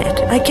planet.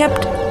 I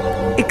kept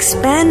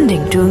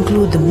expanding to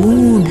include the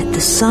moon,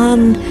 the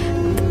sun,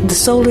 the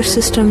solar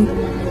system,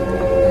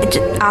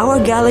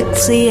 our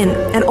galaxy,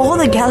 and all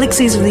the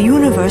galaxies of the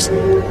universe.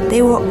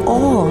 They were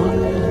all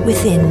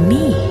within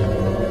me.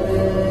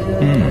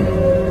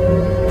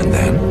 And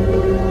then?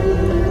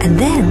 And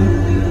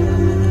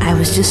then I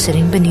was just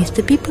sitting beneath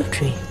the peepal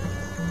tree.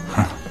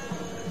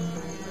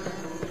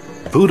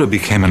 Buddha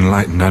became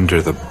enlightened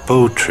under the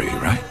bo tree,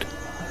 right?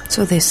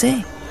 So they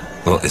say.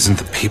 Well, isn't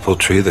the peepal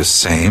tree the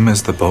same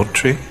as the bo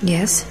tree?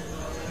 Yes.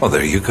 Well,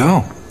 there you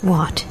go.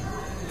 What?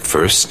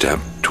 First step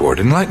toward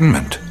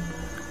enlightenment.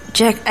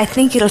 Jack, I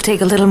think it'll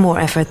take a little more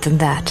effort than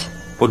that.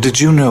 Well,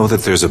 did you know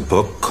that there's a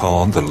book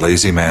called The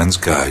Lazy Man's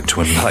Guide to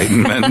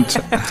Enlightenment?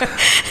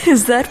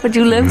 Is that what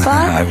you live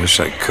by? I wish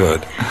I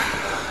could.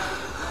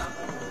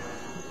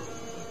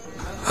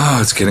 Oh,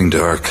 it's getting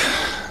dark.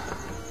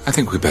 I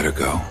think we better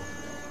go.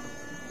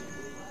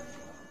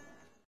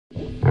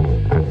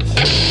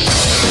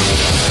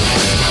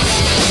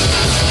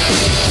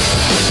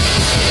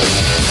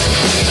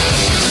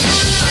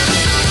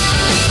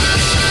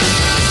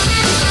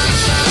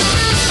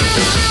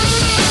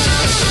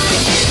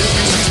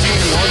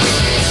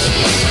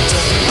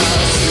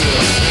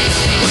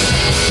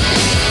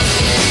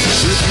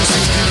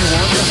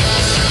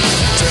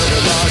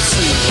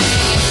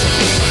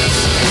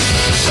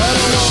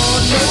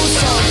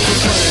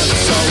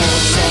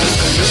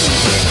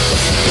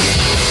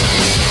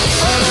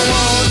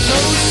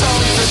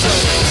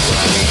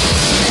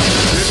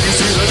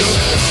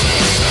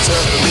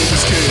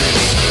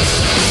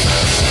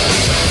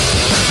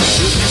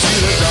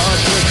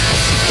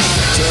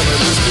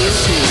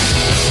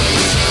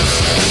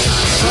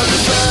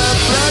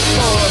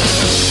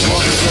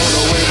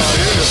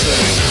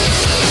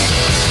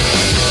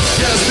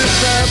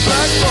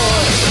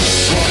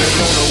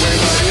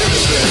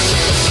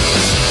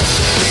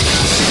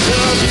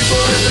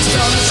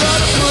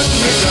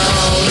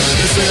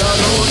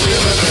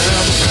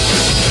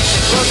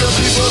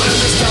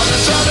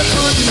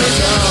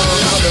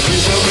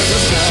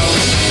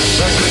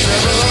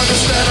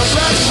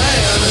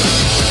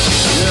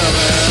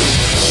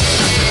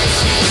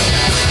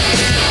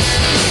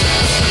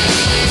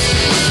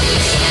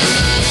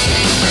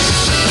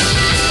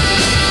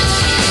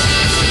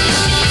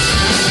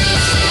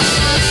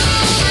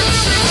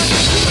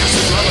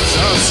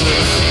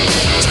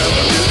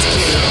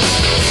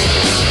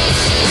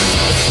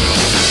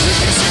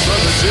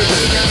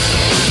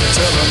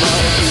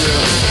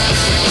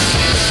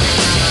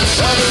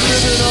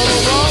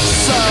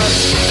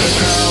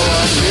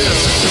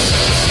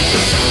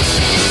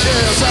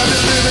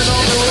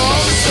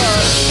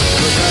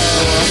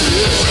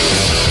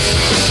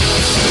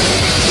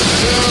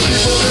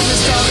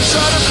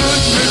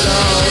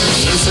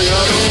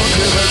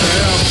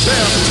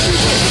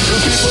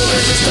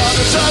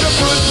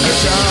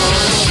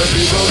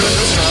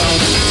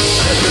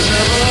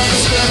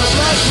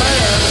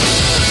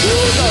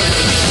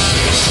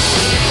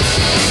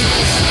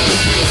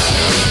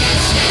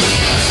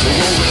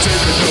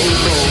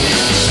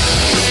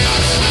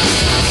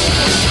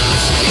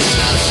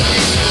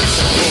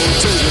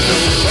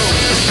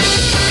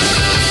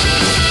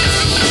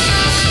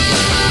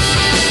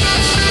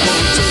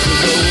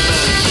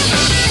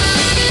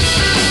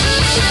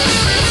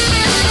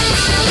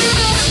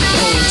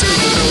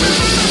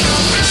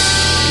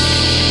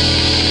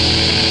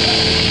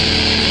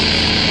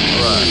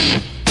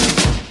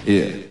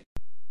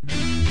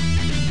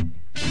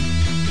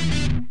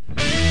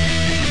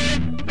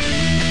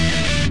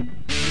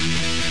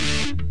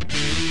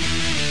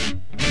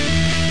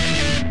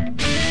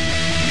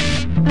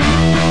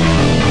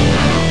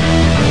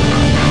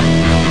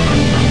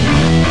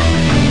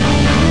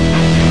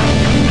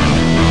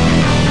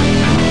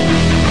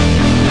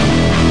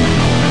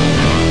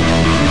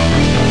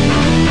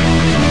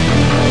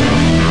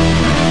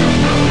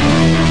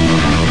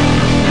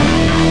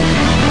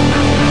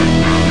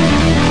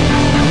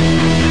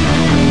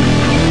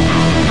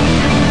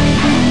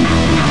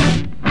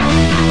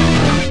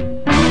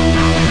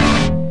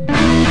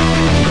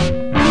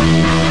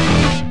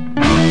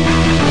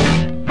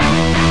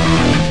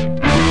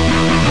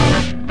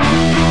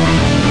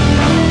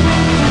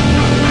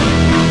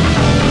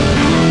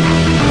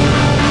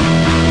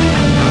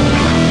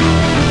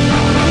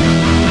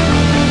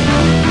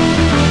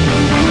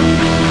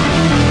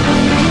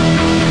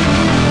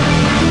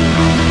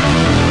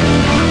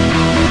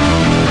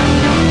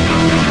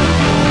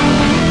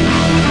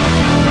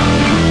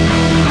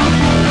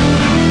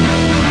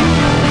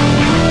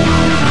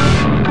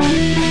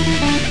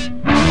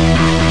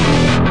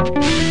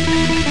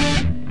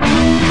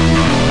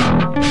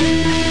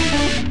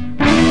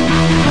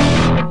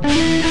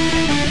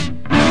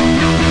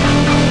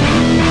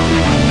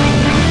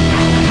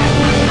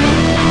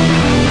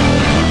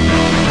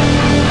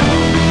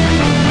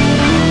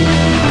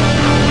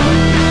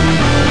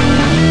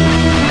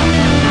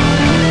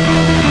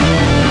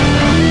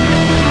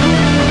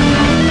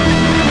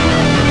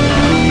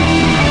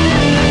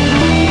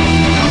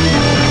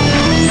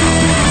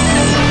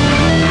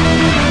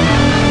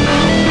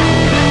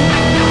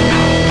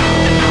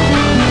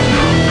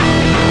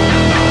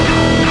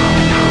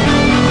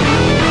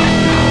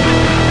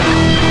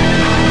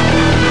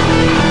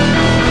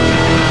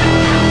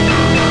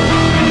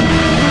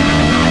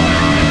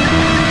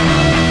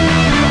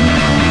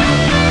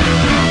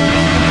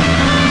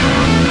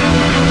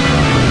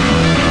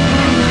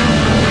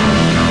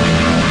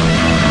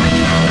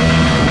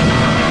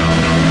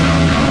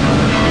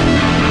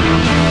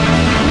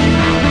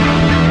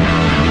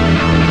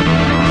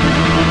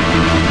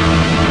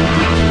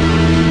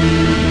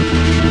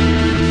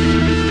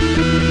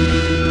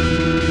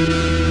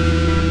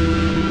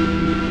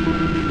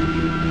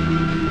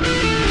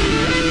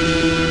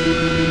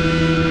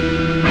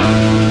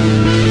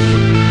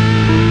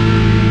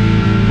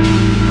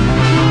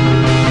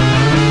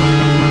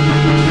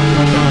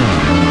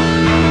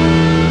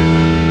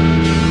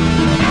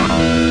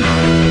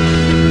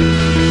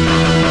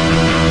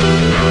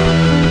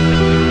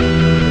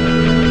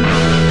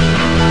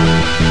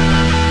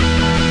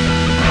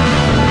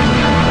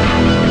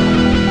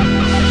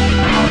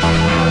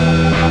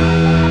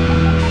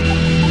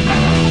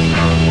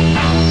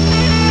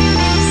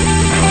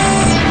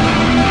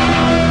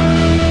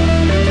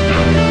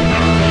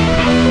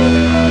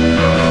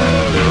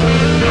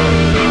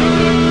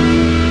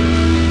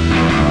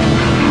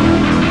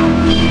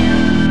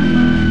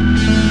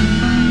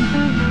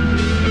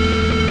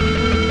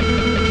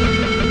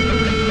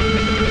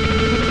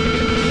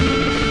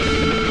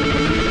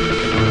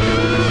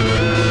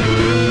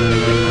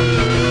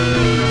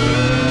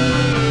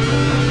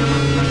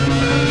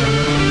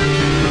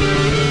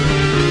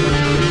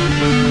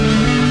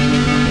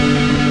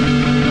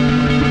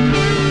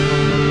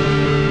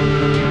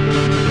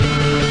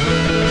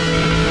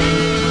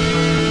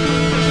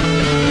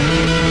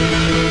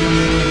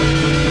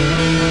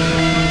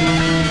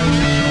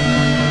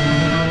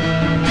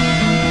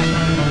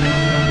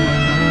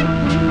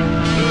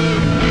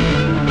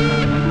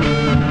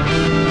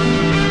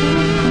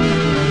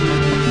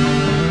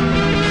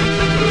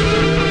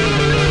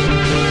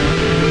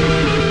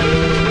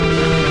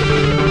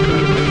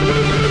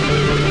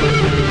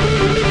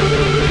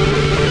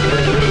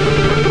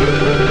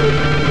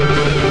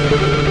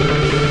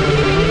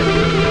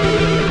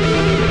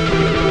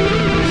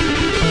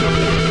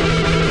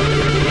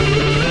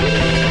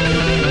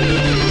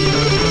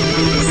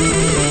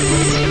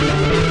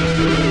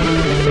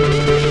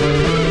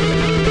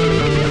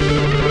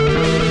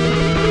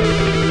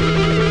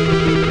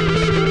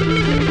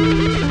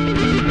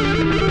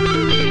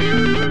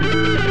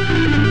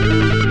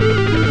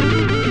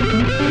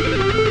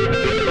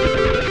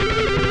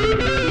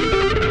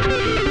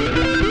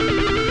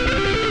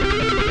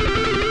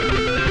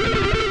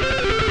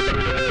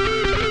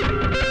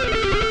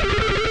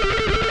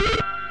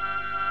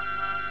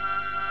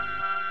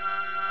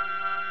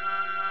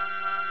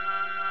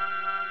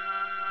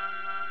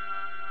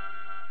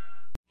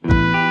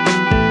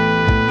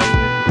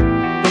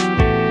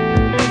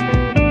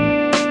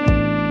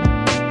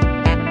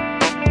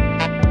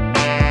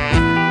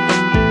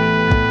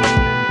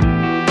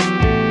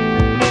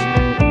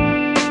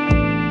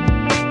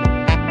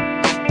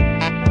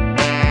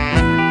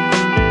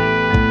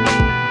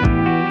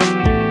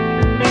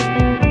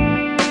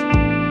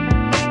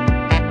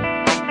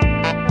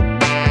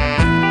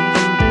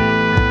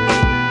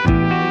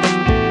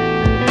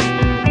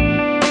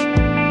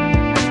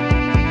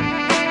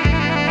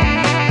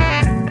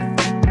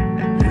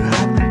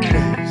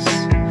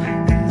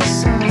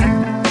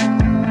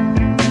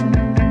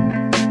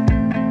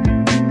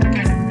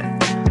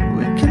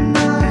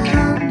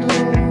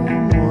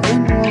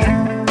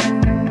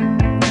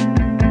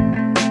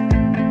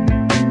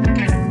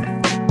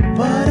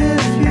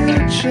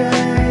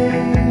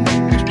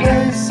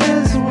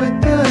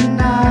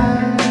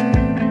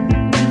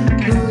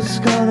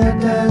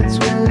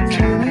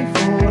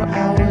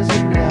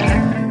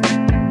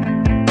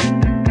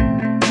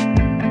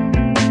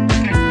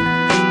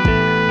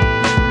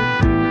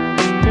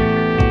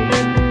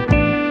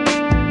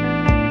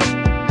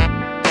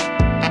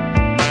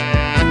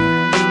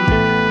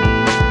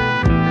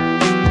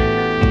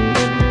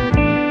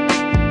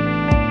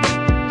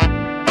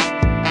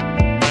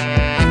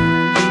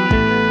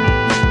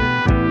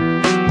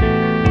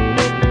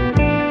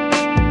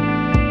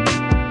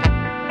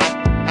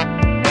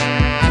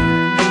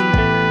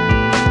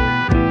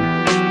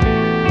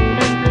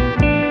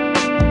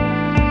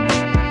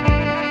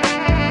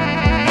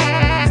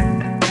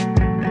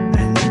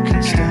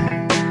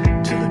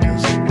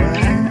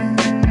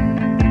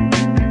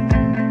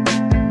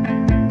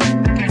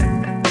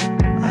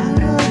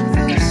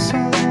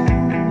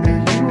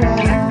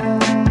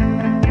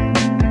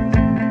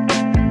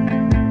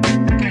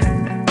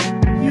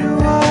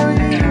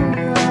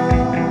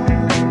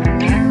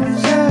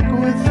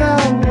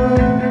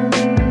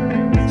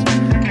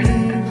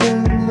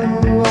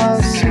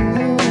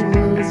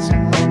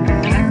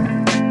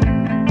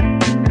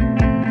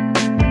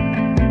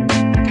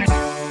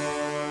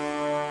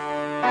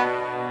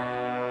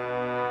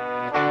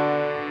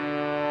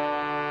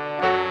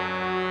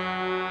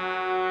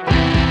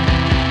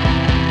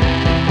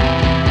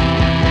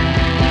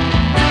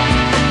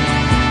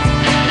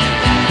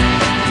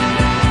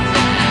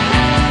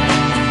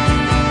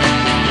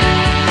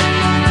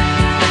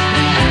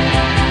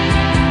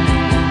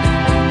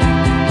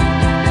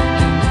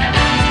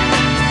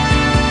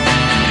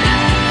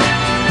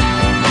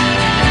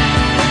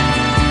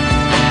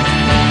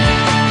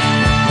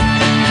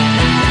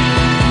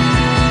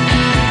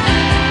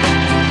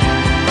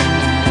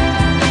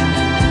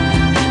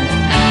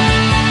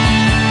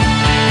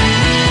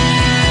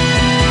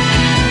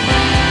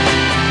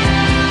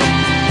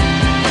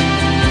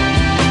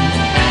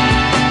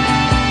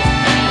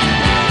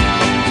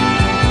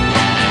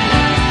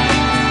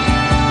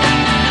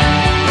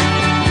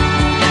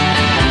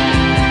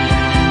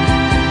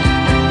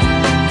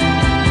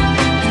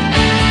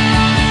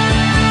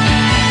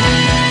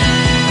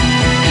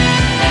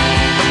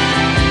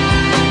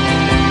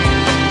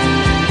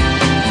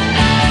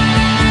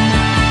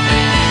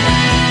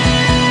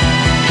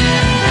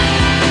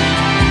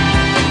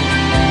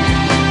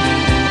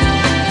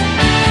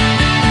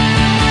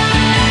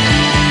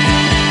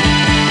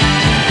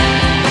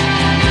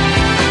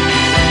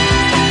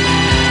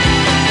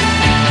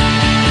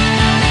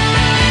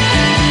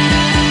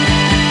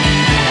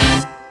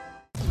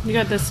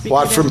 the speaker.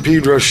 Watt from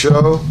Pedro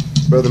Show,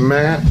 Brother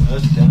Matt.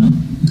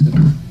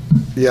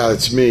 Yeah,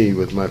 it's me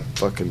with my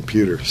fucking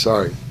pewter.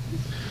 Sorry.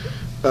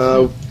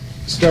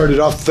 Started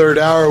off third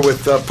hour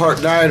with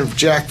part 9 of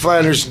Jack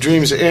Flanders'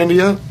 Dreams of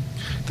India.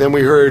 Then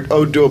we heard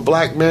Ode to a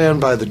Black Man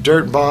by the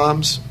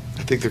Dirtbombs.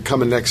 I think they're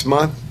coming next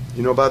month.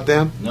 You know about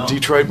them? No.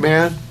 Detroit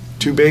man,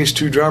 2 bass,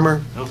 2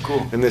 drummer. Oh,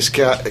 cool. And this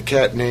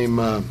cat named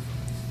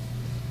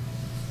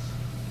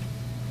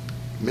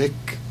Mick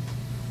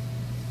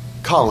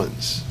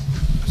Collins.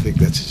 I think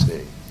that's his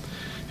name.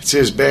 It's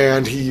his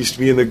band. He used to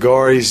be in the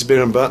Gore. He's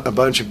been in a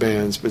bunch of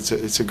bands, but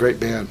it's a great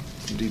band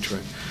from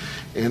Detroit.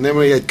 And then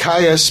we had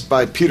Kyuss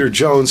by Peter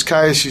Jones.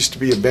 Kyuss used to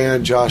be a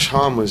band Josh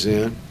Homme was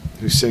in,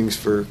 who sings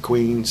for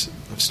Queens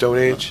of Stone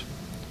Age,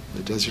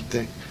 the Desert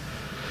thing.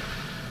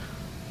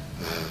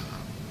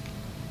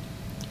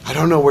 I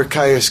don't know where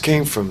Kyuss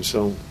came from,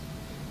 so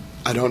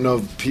I don't know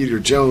if Peter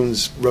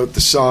Jones wrote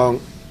the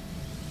song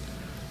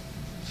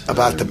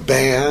about the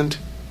band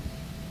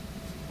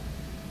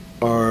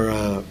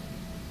or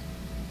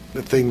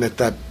the thing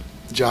that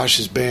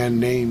Josh's band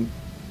named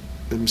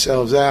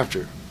themselves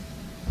after.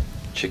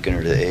 Chicken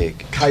or the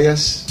egg?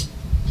 Kyuss.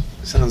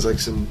 Sounds like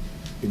some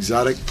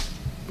exotic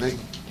thing.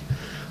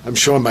 I'm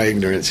showing my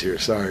ignorance here,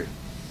 sorry.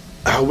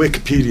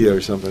 Wikipedia or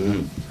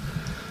something.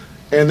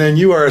 And then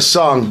You Are a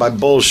Song by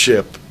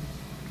Bullship.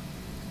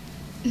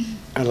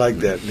 I like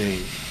that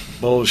name.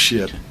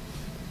 Bullship.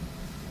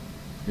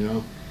 You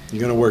know? You're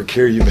going to work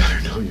here, you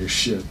better know your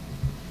shit.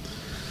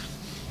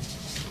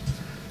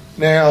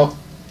 Now,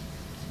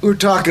 we're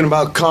talking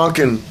about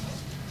conking,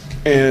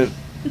 and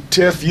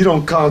Tiff, you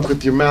don't conk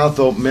with your mouth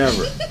open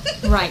ever.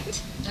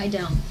 Right. I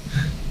don't.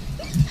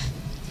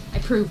 I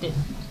proved it.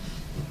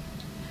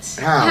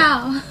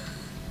 How?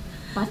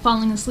 By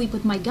falling asleep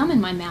with my gum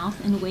in my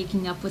mouth and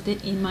waking up with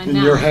it in my In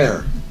mouth. your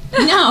hair.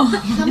 No.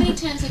 How many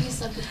times have you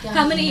slept with gum?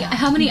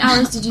 How many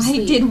hours did you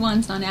sleep? I did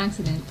once on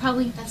accident.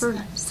 Probably That's for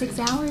not 6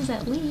 hours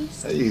at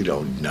least. You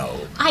don't know.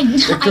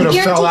 It could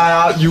have fell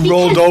out, you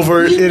rolled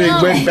over, and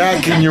it went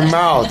back in your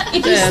mouth.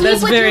 If you sleep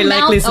that's with very your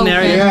likely mouth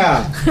scenario.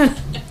 Yeah.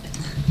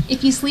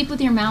 If you sleep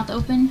with your mouth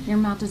open, your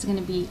mouth is going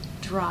to be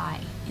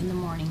dry in the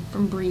morning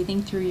from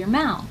breathing through your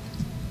mouth.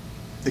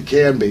 It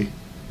can be.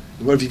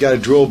 What if you got a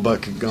drill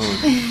bucket going?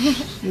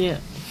 Yeah.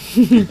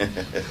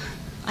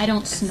 I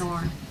don't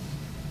snore.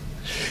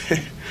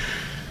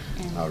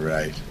 All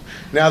right.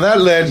 Now that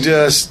led to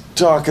us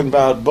talking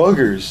about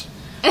boogers.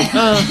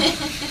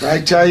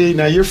 I tell you,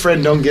 now your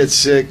friend don't get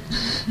sick.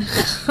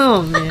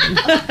 Oh, man.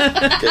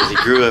 Because he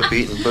grew up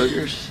eating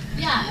boogers?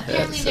 Yeah,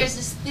 apparently there's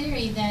this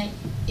theory that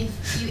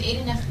if you ate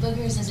enough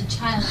boogers as a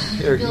child,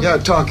 Here, you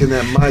gotta talk in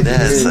that mic.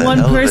 That's a One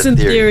hell of a person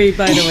theory,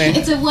 by the way.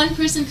 It's a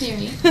one-person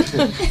theory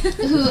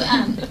who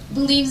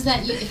believes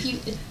that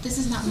this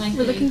is not my theory,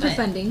 We're looking for but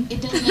funding.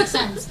 It doesn't make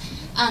sense.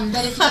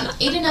 That if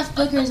you ate enough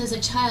boogers as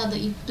a child, that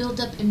you build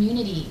up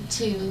immunity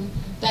to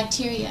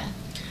bacteria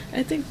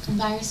I think and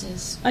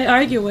viruses. I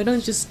argue. Why don't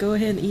you just go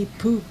ahead and eat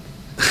poop?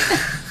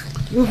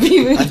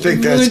 I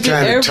think that's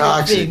kind of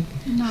toxic.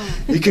 No.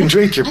 You can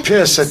drink your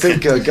piss. I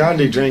think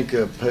Gandhi drank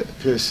a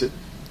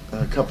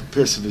cup of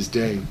piss of his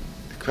day.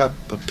 A cup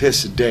of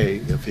piss a day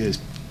of his.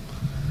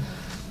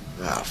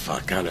 Oh,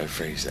 fuck, how did I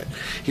phrase that?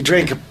 He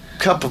drank a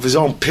cup of his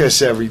own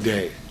piss every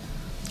day.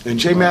 And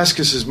Jay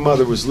Mascis's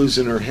mother was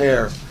losing her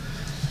hair.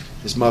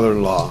 His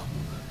mother-in-law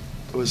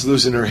was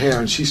losing her hair,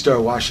 and she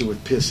started washing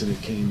with piss, and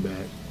it came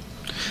back.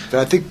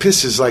 But I think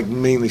piss is like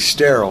mainly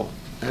sterile.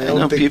 I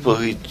know people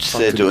who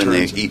said that when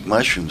they eat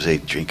mushrooms, they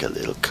drink a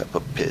little cup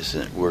of piss,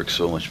 and it works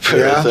so much better.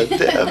 Yeah. I thought,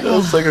 damn,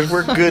 those suckers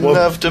work good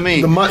enough to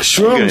me. The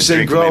mushrooms,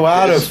 they grow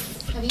out of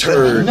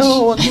turds.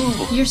 No.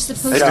 You're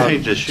supposed I to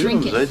drank the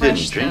drink shrooms. it I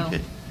fresh, didn't drink though.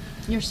 it.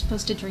 You're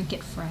supposed to drink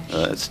it fresh.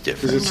 That's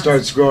different. Because it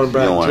starts growing You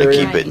bacteria. don't want to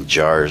keep it in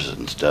jars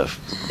and stuff.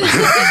 Freeze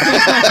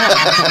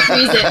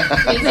it.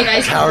 Freeze it,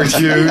 ice Howard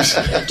Hughes.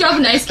 Drop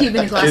an ice cube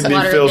in a glass Kidney of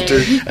water. filter. A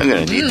day. I'm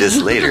going to need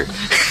this later.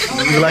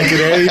 You like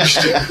it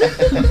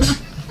aged?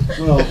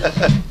 Well,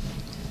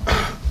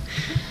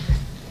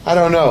 I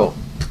don't know.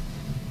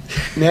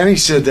 Nanny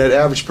said that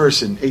average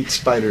person 8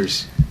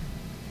 spiders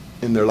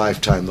in their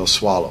lifetime they'll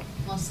swallow.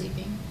 While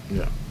sleeping.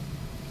 Yeah.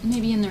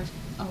 Maybe in their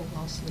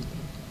while sleeping.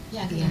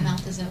 Yeah, because their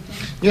mouth is open.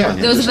 Yeah.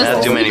 Those of us Not that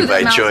too sleep many with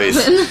by their choice.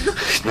 mouths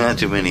open. Not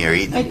too many are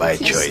eating by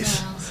It choice.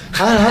 smells.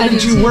 How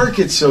did you work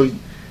it so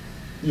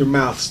your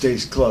mouth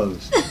stays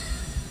closed?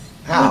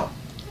 How?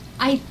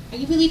 Are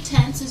you really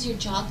tense? Is your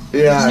jaw closed?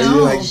 Yeah, No.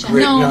 you like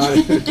gritting on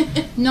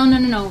it.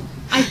 No.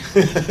 I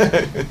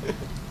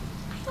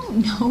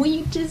don't know.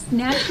 You just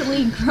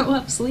naturally grow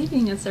up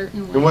sleeping a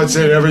certain way. And what's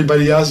it?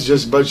 Everybody else is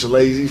just a bunch of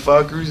lazy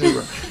fuckers?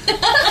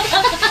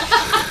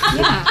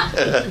 Yeah.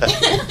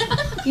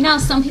 You know how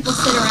some people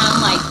sit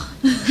around like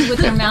with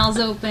their mouths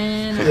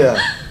open? Yeah.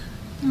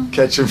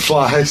 Catching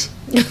flies.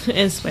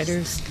 And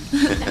spiders.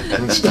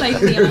 And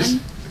Slightly spiders. on.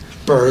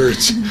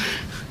 Birds.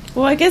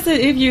 Well, I guess that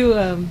if you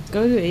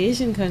go to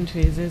Asian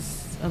countries,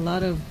 there's a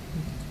lot of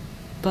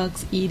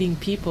bugs eating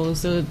people,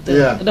 so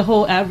the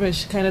whole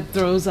average kind of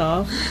throws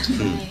off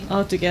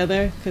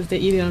altogether because they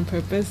eat it on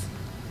purpose.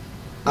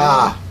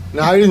 Ah.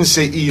 No, I didn't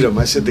say eat them.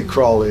 I said they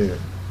crawl in.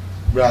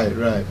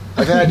 Right.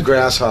 I've had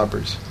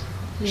grasshoppers.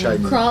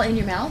 Chinese. Crawl in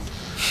your mouth?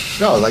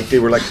 No, like they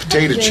were like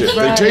potato chips.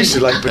 They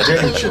tasted like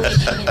potato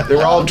chips. They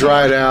were all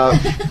dried out.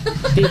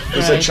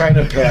 There's a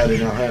China pad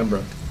in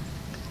Alhambra.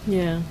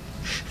 Yeah.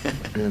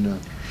 And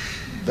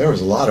there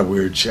was a lot of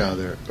weird chow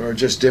there, or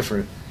just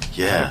different.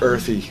 Yeah.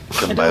 Earthy.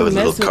 Come by with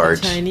little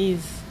carts.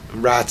 Chinese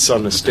rats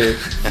on the stick.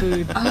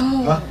 Food.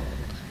 Huh?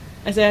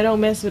 I said I don't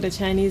mess with the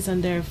Chinese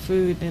on their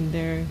food and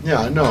their.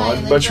 Yeah, I know. I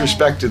have much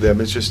respect to them.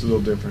 It's just a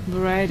little different.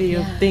 Variety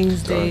of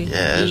things they.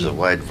 Yeah, there's eat. a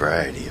wide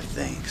variety of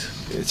things.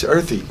 It's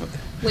earthy.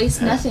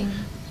 Waste nothing.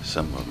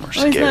 Some of them are Oh,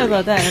 scary. it's not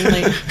about that. And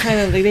like, kind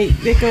of like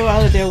they go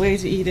out of their way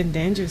to eat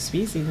endangered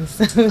species and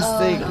stuff. It's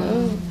like,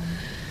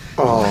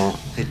 Oh,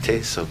 it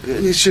tastes so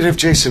good. You should have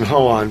Jason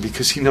Ho on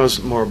because he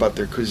knows more about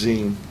their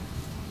cuisine.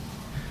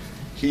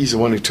 He's the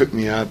one who took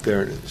me out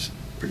there, and it's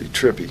pretty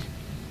trippy.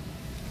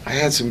 I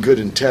had some good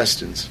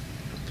intestines,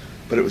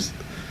 but it was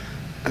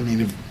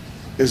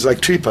like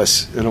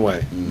tripas in a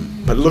way.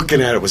 But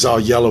looking at it was all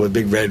yellow with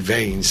big red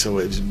veins, so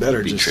it was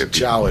better just to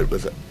chow it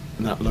with it,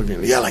 not looking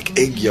at it. Yeah, like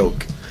egg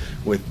yolk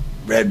with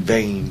red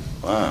vein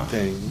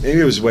thing.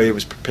 Maybe it was the way it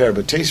was prepared,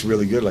 but it tastes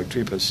really good like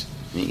tripas.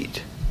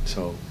 Neat.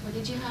 So Where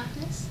did you have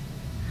this?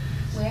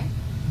 Where?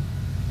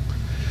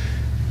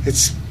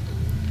 it's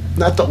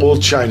not the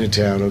old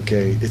Chinatown,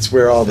 okay? It's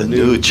where all the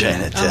new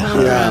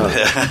Chinatown.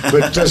 Yeah,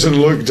 but it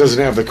doesn't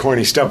have the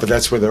corny stuff, but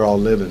that's where they're all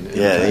living.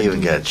 Yeah, they even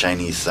got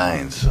Chinese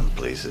signs some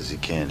places. You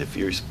can't. If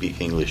you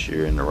speak English,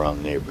 you're in the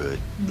wrong neighborhood.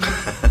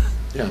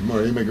 Yeah,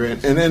 more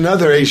immigrant. And in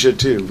other Asia,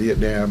 too,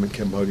 Vietnam and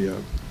Cambodia.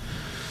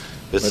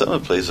 But some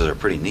of the places are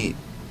pretty neat.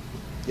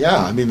 Yeah,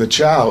 I mean, the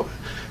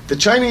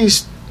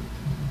Chinese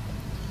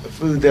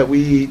food that we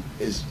eat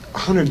is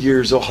 100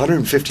 years old,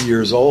 150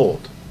 years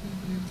old.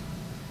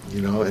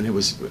 You know, and it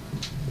was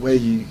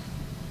way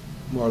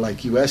more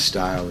like U.S.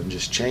 style and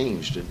just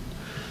changed. And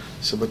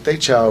so what they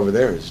chow over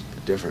there is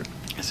different.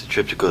 It's a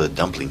trip to go to the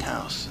dumpling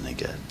house, and they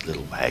got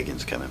little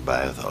wagons coming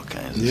by with all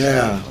kinds of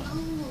Yeah. stuff.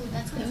 Oh,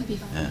 that would be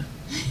fun.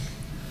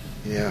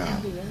 Yeah.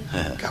 That would be really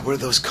fun. God, what are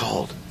those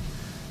called?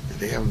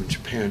 They have them in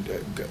Japan.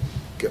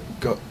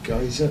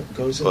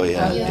 Gyoza? Oh,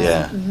 yeah.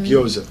 Yeah.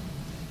 Gyoza.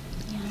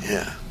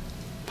 Yeah.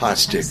 Pot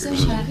stickers. I'm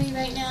so happy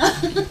right now.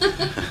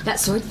 That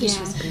swordfish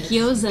was good.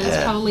 Gyoza is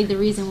Yeah. probably the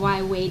reason why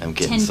I weighed I'm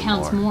getting 10 some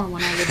pounds more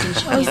when I lived in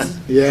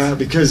Japan. Yeah,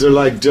 because they're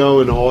like dough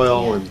and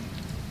oil and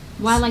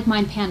Why I like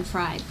mine pan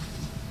fried.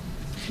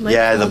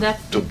 Yeah, oh, the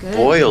that's good.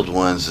 boiled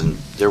ones, and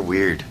they're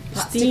weird.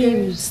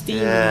 steamed.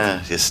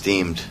 Yeah, just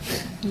steamed.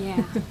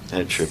 Yeah.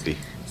 They're trippy.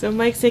 So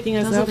Mike's taking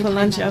us Those are out the for kind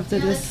lunch that- after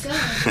Yeah, this.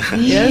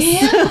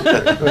 Yes.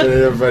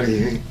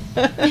 everybody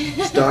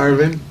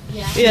starving.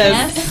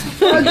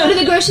 Yes. Or go to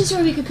the grocery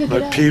store, we could cook it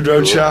Like up.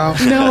 Pedro chow.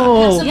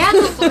 No. Yeah,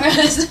 go for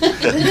us.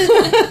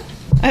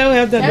 I don't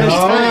have that much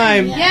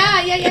time.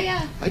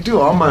 Yeah. I do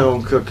all my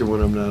own cooking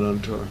when I'm not on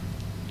tour.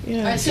 Yeah.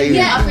 All right, so Hate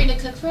you're it. offering to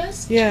cook for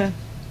us? Yeah.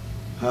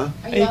 Huh?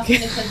 Are you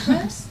offering to cook for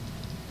us?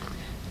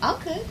 I'll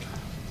cook.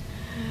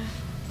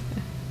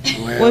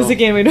 Well, Once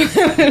again, we don't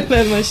have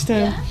that much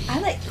time. I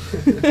like.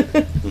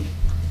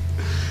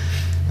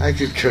 I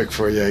could cook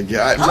for you.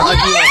 Yeah, Oh,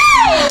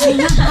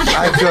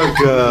 I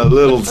cook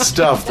little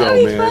stuff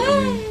though,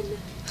 man.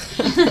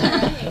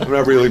 I'm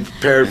not really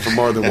prepared for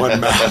more than one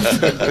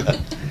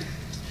mouth.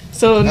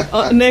 So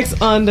next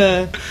on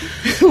the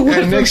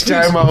And next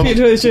time I'll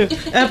Pedro Show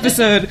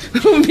episode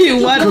will be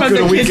what from cook it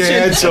the a week kitchen.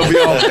 ahead, so it'll be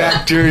all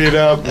bacteria'd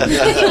up.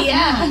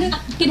 Yeah.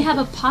 You can have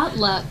a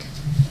potluck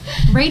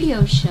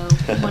radio show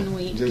one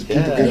week. Just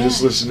people can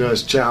just listen to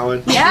us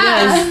chowing.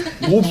 Yeah.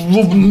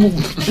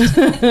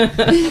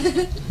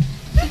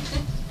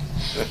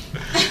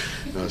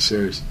 No,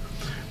 serious.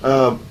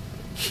 Have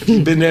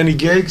you been to any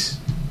gigs?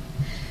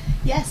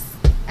 Yes,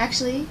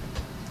 actually.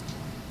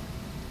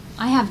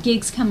 I have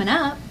gigs coming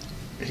up.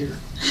 Here.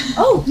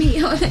 Oh, me.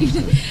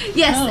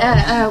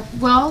 Yes.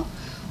 Well,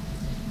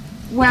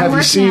 where I Have you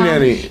work seen now,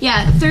 any?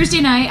 Yeah,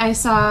 Thursday night I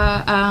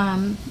saw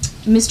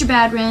Mr.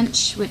 Bad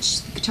Wrench, which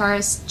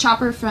guitarist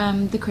Chopper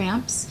from The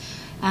Cramps,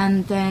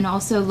 and then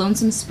also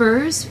Lonesome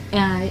Spurs.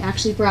 And I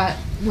actually brought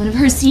one of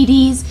her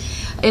CDs.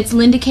 It's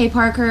Linda K.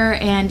 Parker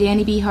and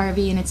Danny B.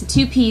 Harvey, and it's a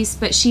two-piece,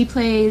 but she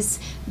plays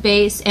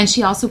bass, and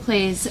she also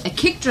plays a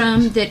kick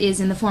drum that is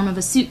in the form of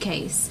a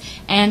suitcase,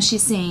 and she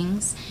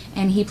sings,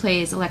 and he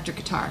plays electric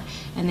guitar,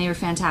 and they were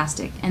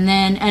fantastic. And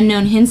then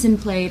Unknown Hinson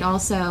played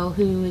also,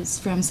 who is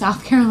from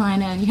South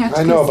Carolina, and you have to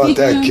I go know about see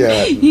that him.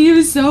 cat. He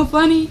was so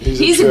funny.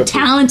 He's a tripper.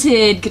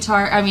 talented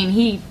guitar. I mean,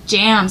 he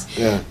jams,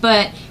 Yeah.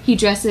 but he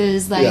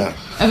dresses like Yeah.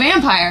 a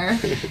vampire,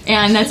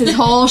 and that's his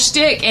whole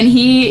shtick. And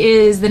he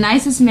is the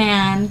nicest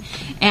man,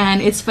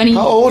 and it's funny.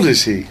 How old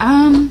is he?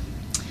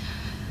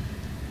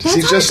 Does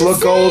he That's just hard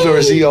look to old, or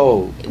is he say.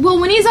 old? Well,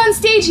 when he's on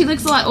stage, he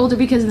looks a lot older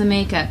because of the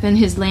makeup and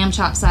his lamb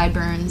chop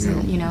sideburns,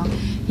 and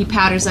he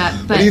powders up.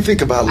 But What do you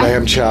think about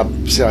lamb chop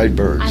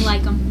sideburns? I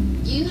like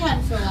him. You had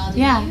it for a while, didn't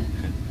Yeah. you?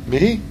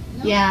 Me?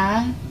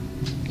 Yeah.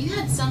 You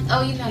had some.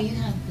 Oh, you had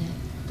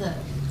the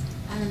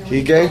I don't know. He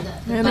what gay? you call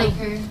the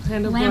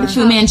biker. Lamb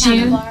Fu Manchu.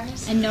 Handlebars.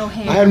 ears. And no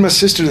hair. I had my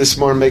sister this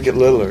morning make it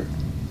littler.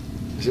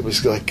 It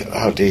was like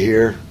out to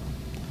here.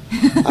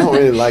 I don't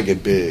really like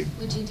it big.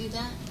 Would you do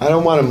that? I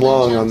don't want them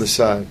long on the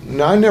side.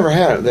 No, I never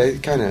had it. They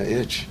kind of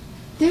itch.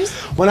 There's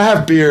When I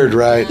have beard,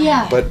 right?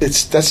 Yeah. But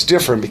that's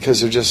different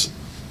because they're just.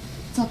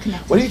 it's all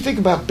connected. What do you think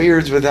about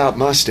beards without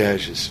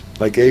mustaches?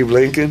 Like Abe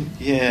Lincoln?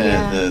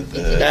 Yeah, the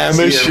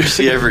Amish.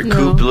 see every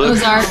Coop look.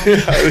 Ozark.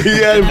 He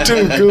had him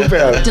too. Coop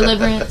had him.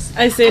 Deliverance.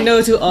 I say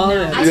no to all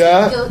of it.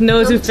 Yeah?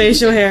 No to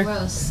facial hair.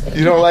 Gross.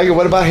 You don't like it?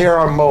 What about hair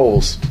on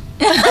moles?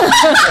 We were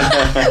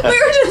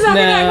just having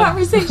that No.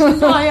 conversation,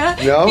 Maya.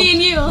 No? Me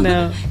and you.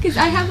 No. Because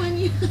I have one.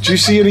 You. Did you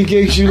see any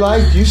gigs you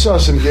liked? You saw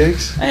some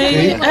gigs. I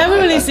haven't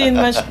really seen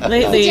much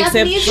lately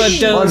except for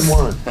those.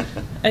 One.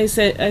 I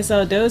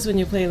saw those when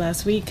you played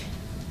last week,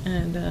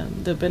 and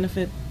the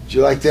benefit. Did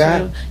you like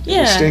that? So,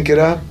 yeah. Stink it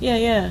up?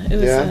 Yeah. It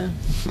was. Yeah?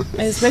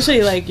 I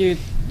especially like you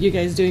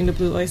guys doing the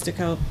Blue Oyster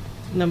Cult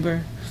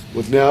number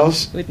With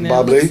Nels? with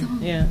Bob Nels.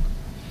 Lee? Yeah.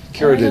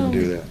 Kira I didn't don't-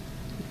 do that.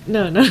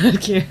 No, not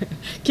Kira.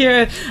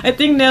 Kira, I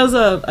think Nels.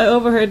 I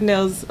overheard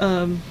Nels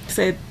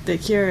said that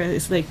Kira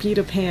is like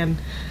Peter Pan.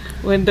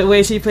 When the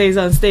way she plays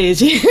on stage,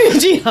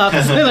 she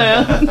hops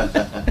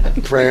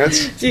around.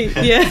 Prance? She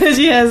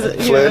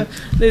has Flint?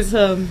 this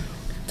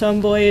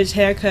tomboyish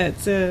haircut.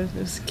 So it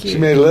was cute. She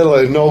made a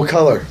little no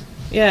color.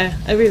 Yeah,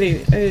 she's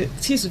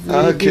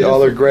really Okay, beautiful.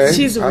 all her gray?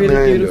 She's a I'm really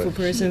into beautiful it.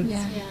 person.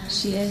 Yeah,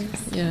 she is.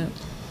 Yeah.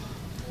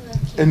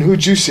 And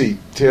who'd you see,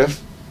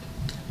 Tiff?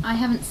 I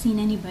haven't seen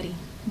anybody,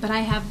 but I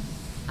have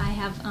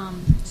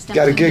stuff.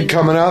 Got a gig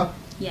coming up?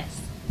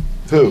 Yes.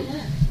 Who?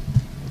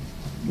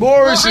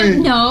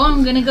 Morrissey!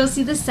 I'm gonna go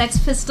see the Sex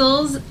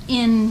Pistols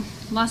in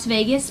Las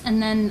Vegas,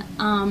 and then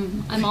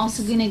I'm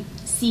also gonna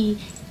see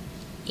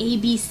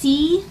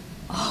ABC.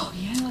 Oh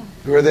yeah.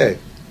 Who are they?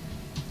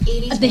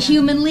 The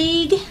Human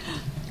League,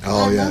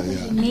 Oh, yeah.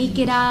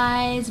 Naked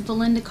Eyes,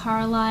 Belinda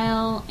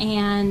Carlisle,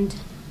 and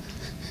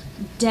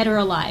Dead or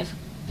Alive.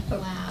 Wow.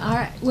 All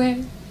right, where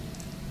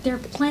they're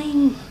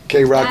playing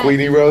K-Rock at,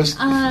 Weenie Rose?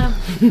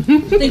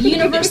 the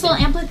Universal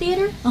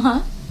Amphitheater.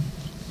 Up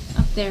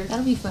there.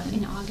 That'll be fun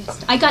in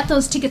August. I got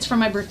those tickets for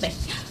my birthday.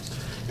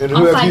 And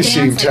who have you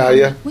seen,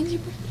 Talia, When's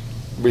your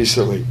birthday?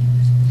 recently?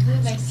 Who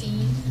have I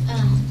seen?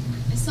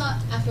 I saw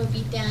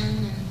Afrobeat Down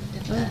and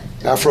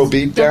Afro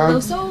Beat Down?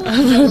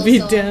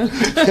 Afrobeat Down.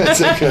 That's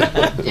a good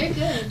one. They're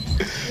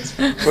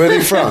good. Where are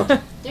they from?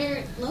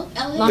 They're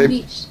LA. Long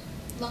Beach.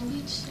 Long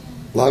Beach. Yeah.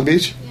 Long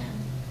Beach? Yeah.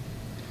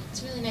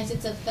 It's really nice.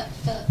 It's a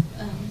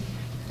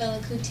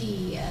Fela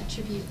Kuti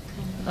tribute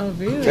kind of. Oh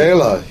really?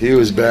 Fela, he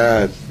was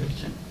bad.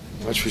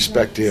 Much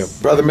respect to him.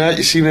 Brother Matt,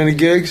 you seen any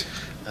gigs?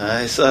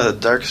 I saw the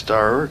Dark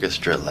Star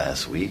Orchestra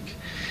last week,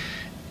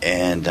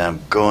 and I'm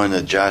going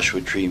to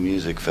Joshua Tree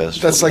Music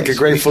Festival. That's like a next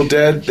Grateful week.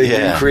 Dead. They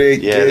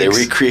recreate gigs. Yeah, they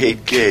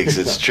recreate gigs.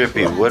 It's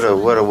trippy. What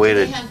a way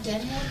They to. have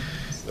Deadhead.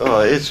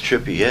 Oh, it's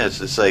trippy. Yes,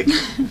 it's like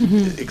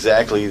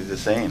exactly the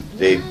same.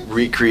 They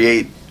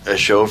recreate a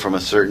show from a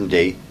certain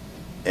date,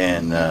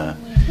 and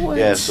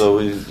yeah. So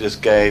this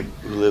guy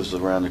who lives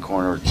around the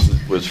corner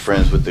was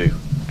friends with the.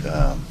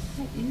 That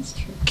is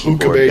true.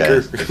 Keyboard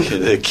Baker. guy,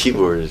 the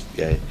keyboardist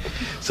guy.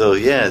 So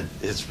yeah,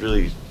 it's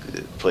really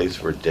a place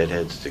for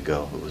deadheads to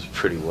go. It was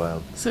pretty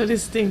wild. So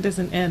this thing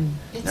doesn't end.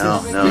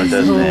 No, it doesn't This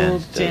end. whole It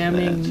doesn't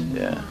jamming. end.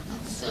 Yeah,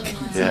 That's so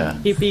nice. yeah.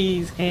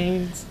 Hippies,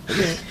 hangs.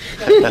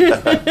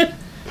 Okay.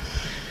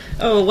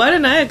 Oh, Wyatt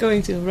and I are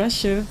going to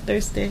Russia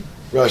Thursday.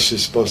 Rush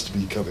is supposed to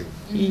be coming.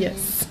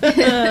 Yes.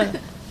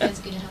 That's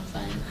gonna have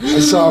fun. I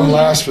saw him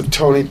last with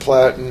Tony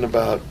Platten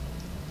about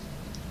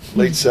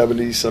late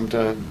 70s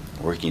sometime.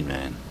 Working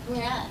man.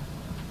 Where at?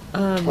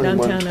 Downtown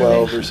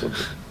 2112 LA. or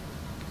something.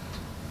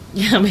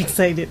 Yeah, I'm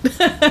excited.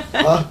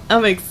 Huh?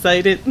 I'm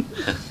excited.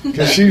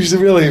 Because she's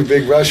really a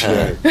big Rush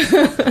fan.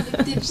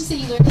 Did you say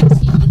you learned how to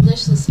speak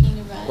English listening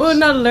to Rush? Well,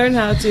 not learn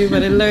how to,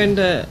 but I learned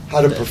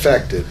How to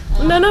perfect it.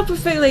 no, not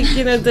perfect. Like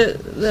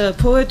the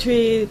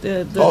poetry.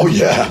 The Oh,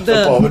 yeah,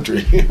 the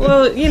poetry.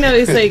 Well,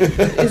 it's like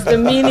it's the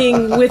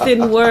meaning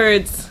within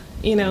words.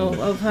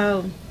 Of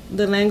how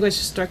the language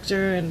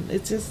structure, and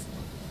it's just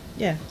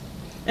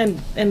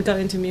and got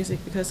into music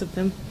because of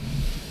them.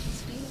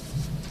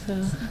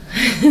 So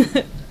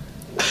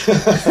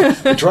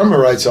The drummer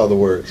writes all the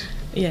words.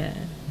 yeah,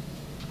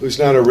 Who's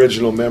not an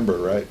original member,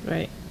 right?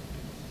 right.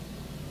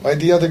 Why'd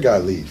the other guy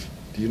leave?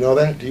 Do you know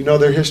that? Do you know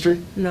their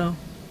history? No.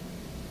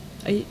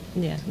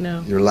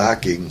 No. You're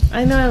lacking.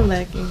 I know I'm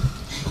lacking.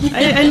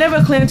 I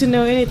never claim to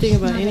know anything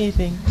about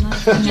anything.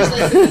 Just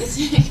like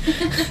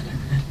music.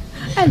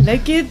 I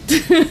like it.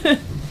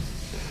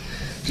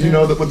 Do you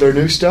know that with their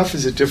new stuff,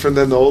 is it different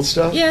than the old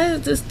stuff? Yeah,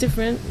 it's just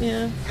different.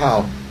 Yeah.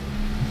 How?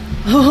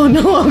 Oh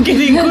no, I'm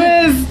getting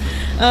quiz.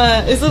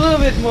 It's a little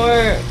bit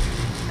more,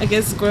 I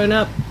guess, grown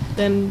up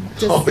than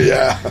just. Oh,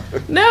 yeah.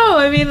 No,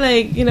 I mean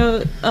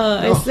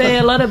I say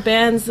a lot of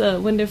bands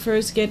when they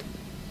first get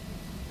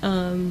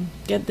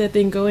that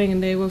thing going,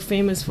 and they were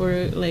famous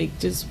for like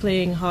just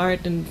playing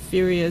hard and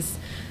furious,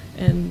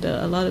 and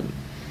a lot of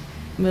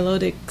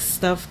melodic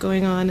stuff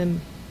going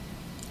on,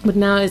 but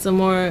now it's a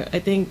more, I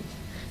think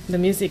the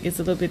music is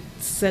a little bit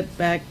set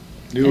back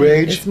New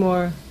age? It's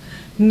more,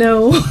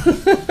 no.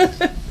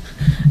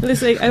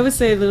 It's like, I would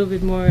say a little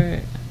bit more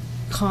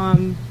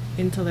calm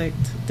intellect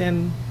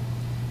than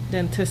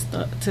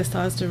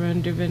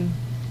testosterone driven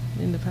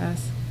in the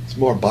past. It's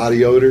more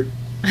body odor.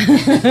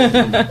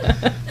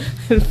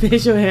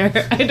 Facial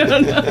hair. I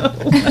don't know.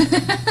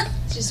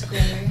 Just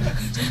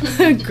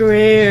grayer.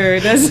 Grayer.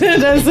 That's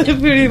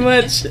pretty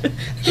much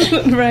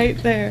right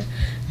there.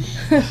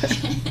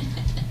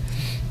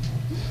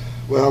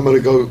 Well, I'm going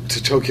to go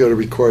to Tokyo to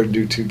record and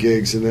do 2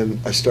 gigs, and then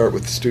I start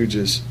with the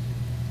Stooges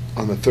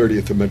on the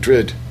 30th of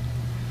Madrid.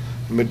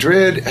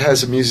 Madrid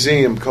has a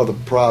museum called the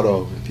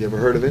Prado. Have you ever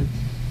heard of it?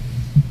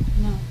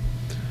 No.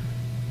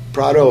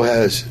 Prado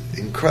has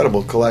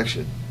incredible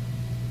collection.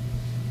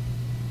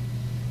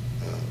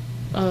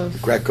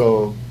 Of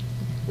Greco,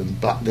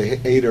 and the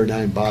 8 or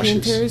 9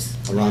 Bosches, painters?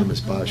 Hieronymus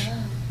Bosch.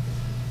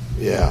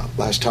 Yeah,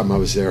 last time I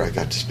was there, I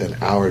got to spend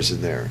hours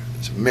in there.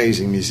 It's an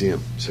amazing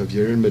museum. So if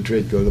you're in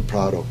Madrid, go to the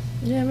Prado.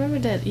 Yeah, I remember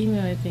that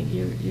email. I think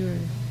you were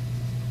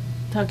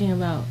talking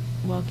about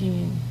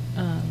walking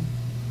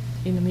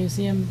in the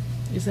museum.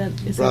 Is that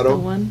the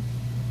one?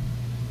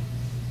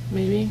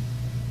 Maybe,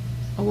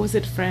 or was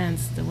it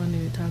France? The one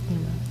you were talking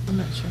about? I'm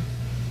not sure.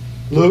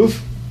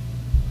 Louvre.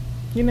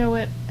 You know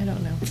what? I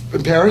don't know.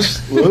 In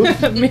Paris,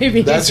 Louvre.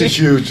 Maybe.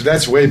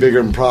 That's way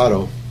bigger than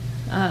Prado.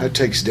 That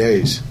takes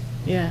days.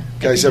 Yeah.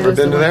 Guys ever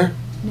been to there?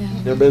 No.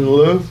 Never been to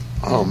Louvre?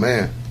 Oh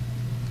man.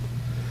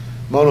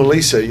 Mona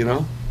Lisa, you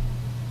know.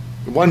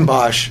 One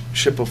Bosch,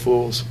 Ship of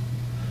Fools.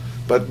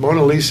 But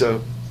Mona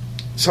Lisa,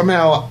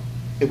 somehow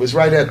it was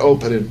right at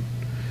opening,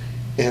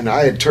 and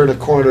I had turned a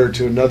corner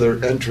to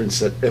another entrance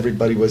that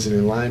everybody wasn't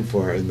in line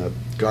for, and the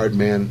guard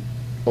man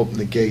opened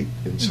the gate,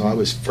 and so I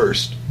was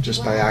first,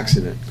 just by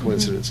accident,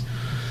 coincidence.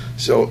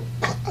 So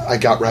I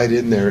got right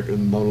in there,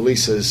 and Mona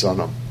Lisa is on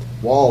a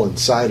wall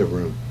inside a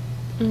room.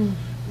 And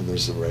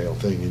there's a rail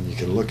thing, and you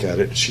can look at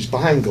it. She's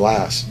behind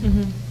glass,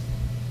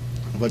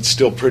 but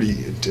still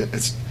pretty intense.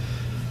 It's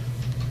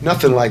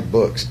nothing like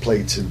books,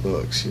 plates and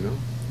books, you know,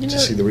 to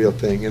see the real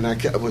thing. And I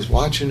was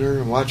watching her,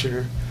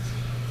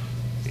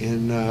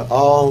 and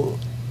all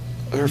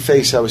her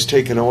face I was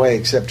taken away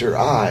except her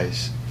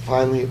eyes.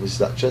 Finally, it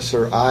was just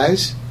her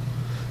eyes,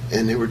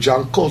 and they were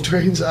John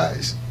Coltrane's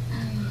eyes.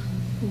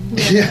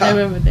 Yeah, I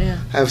remember that.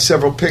 I have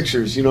several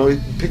pictures. You know,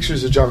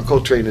 pictures of John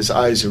Coltrane. His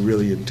eyes are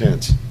really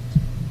intense,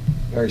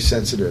 very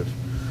sensitive.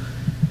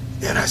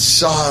 And I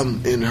saw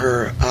him in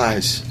her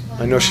eyes.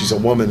 I know she's a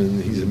woman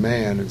and he's a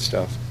man and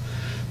stuff,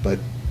 but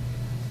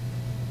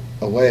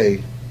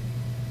away.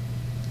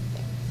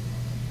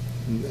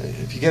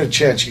 If you get a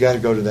chance, you got to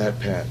go to that,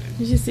 Pat.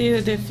 Did you see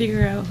that they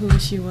figure out who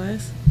she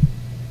was?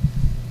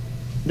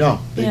 No,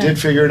 they did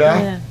figure it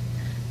out? Yeah.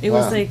 It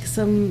was like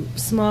some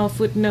small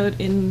footnote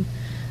in,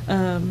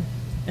 I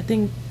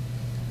think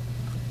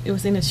it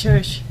was in a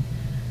church.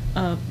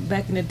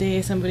 Back in the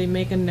day, somebody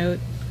make a note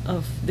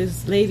of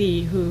this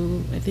lady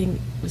who I think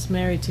was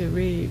married to a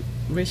really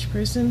rich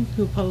person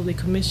who probably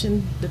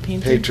commissioned the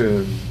painting.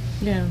 Patron.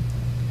 Yeah.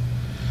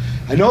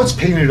 I know it's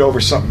painted over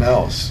something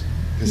else.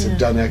 Has it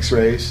done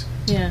x-rays?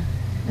 Yeah.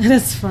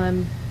 That's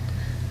fun.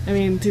 I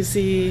mean, to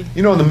see...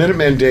 You know, in the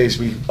Minutemen days,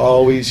 we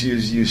always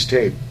used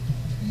tape.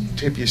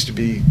 Tape used to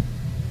be...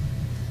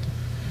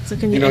 So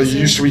can you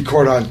used to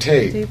record on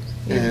tape.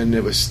 And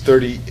it was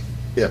 30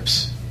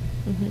 IPS.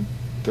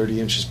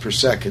 30 inches per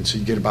second, so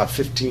you get about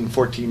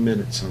 14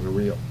 minutes on a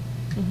reel.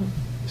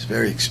 It's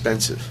very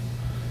expensive.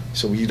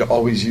 So we'd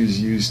always use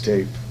used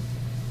tape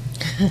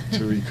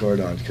to record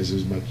on because it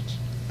was much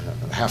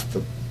half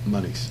the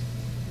monies.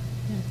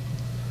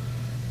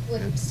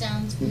 Would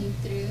sounds bleed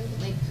through?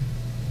 Like,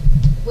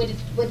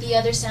 would the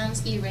other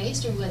sounds be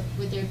erased, or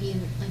would there be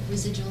like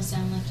residual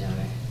sound left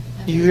over?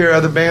 You hear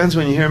other bands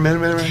when you hear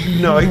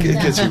Minutemen? No, it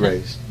gets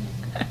erased.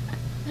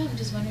 I'm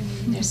just wondering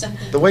if there's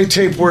something. The way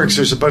tape works,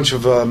 there's a bunch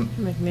of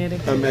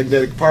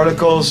magnetic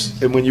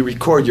particles, and when you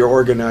record, you're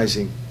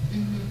organizing.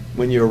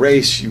 When you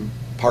erase, you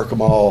park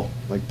them all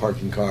like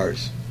parking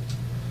cars,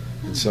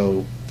 and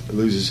so it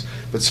loses.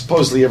 But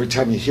supposedly, every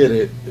time you hit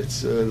it,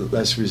 it's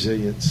less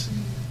resilience,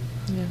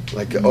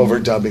 like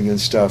overdubbing and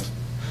stuff.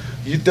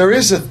 There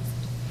is a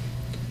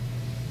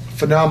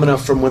phenomena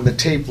from when the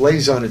tape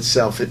lays on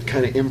itself; it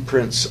kind of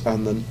imprints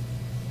on the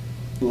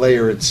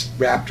layer it's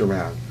wrapped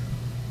around,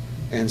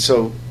 and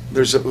so.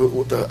 There's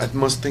I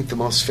must think the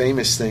most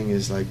famous thing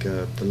is like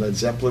the Led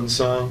Zeppelin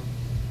song,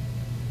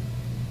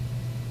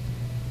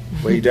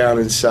 Way Down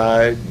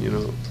Inside, you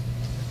know.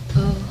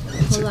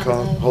 What's it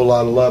called? Whole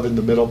Lot of Love in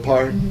the middle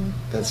part.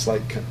 That's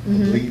like a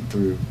bleed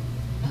through.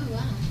 Oh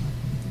wow!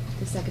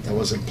 The second that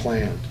wasn't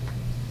planned.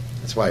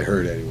 That's why I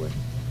heard anyway.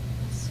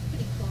 That's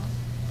pretty cool.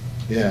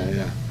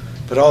 Yeah.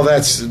 But all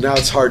that's now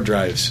it's hard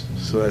drives,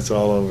 so that's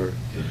all over.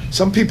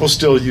 Some people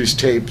still use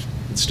tape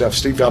and stuff.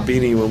 Steve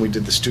Albini, when we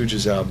did the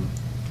Stooges album.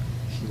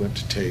 Went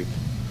to tape.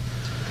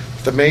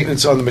 The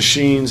maintenance on the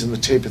machines and the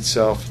tape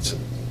itself, it's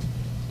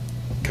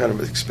kind of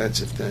an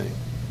expensive thing.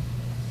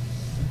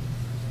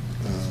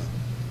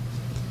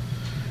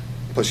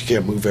 Plus you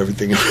can't move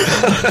everything.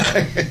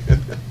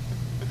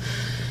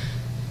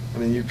 I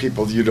mean, you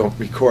people, you don't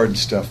record and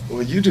stuff.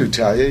 Well, you do,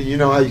 Talia. You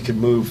know how you can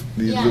move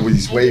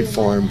these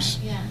waveforms,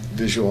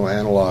 visual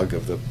analog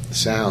of the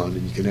sound,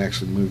 and you can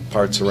actually move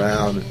parts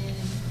around.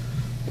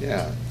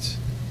 Yeah, it's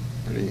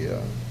pretty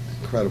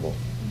incredible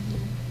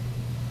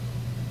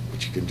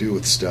what you can do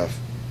with stuff.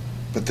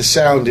 But the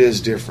sound is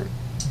different.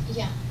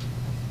 Yeah,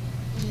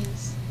 it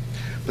is.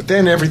 But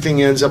then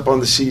everything ends up on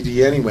the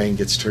CD anyway and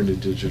gets turned to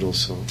digital,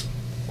 so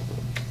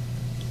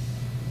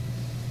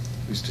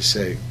who's to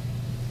say?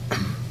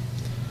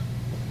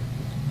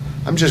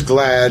 I'm just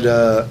glad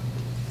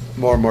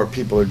more and more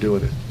people are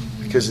doing it.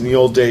 Because in the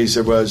old days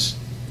you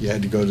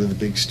had to go to the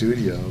big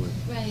studio.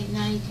 Right,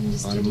 now you can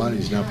just do it in the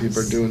house. Now people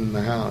are doing it in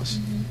the house.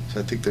 So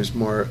I think there's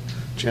more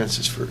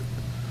chances for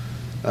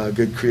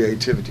good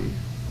creativity.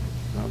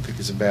 I don't think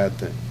it's a bad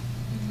thing.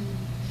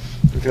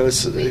 Okay,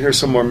 let's hear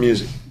some more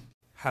music.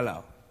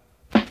 Hello.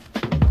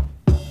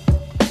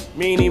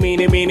 Meanie,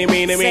 meanie, meanie,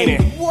 meanie, meanie.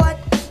 Say what?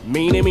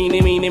 Meanie,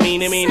 meanie, meanie,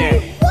 meanie, meanie.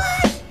 Say what?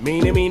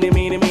 Meanie, meanie,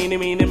 meanie, meanie,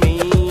 meanie,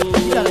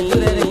 meanie. You gotta do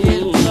that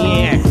again.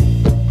 Yeah.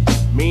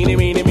 Meanie,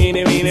 meanie,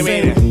 meanie, meanie,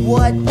 meanie. Say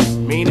what?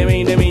 Meanie,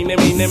 meanie, meanie,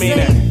 meanie, meanie.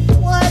 Say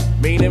what?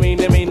 Meanie,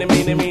 meanie, meanie,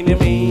 meanie, meanie,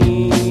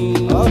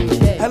 meanie.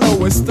 Okay.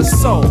 Hello, it's the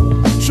soul.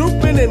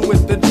 Trooping in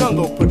with the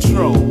jungle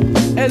patrol.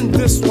 And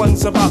this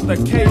one's about the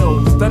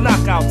KOs, the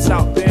knockouts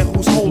out there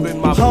who's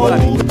holding my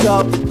buddy. Hold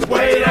up.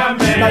 Wait a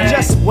minute. Now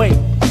just wait.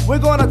 We're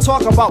gonna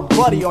talk about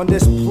Buddy on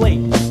this plate.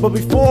 But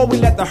before we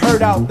let the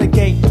herd out the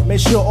gate,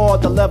 make sure all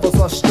the levels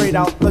are straight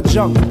out the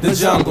jungle. The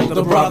jungle,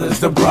 the brothers,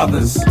 the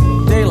brothers.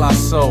 De La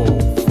Soul,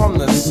 from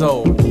the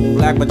soul.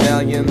 Black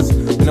medallions,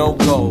 no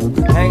gold.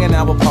 Hanging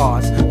out with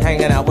Pars,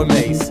 hanging out with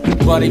Mace.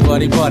 Buddy,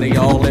 buddy, buddy,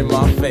 all in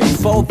my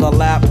face. For the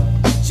lap,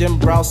 Jim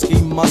Browski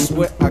must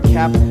wear a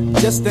cap,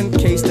 just in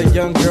case the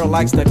young girl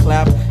likes to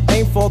clap.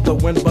 Aim for the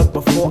win, but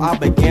before I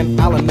begin,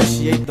 I'll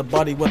initiate the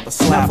buddy with a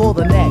slap. Now for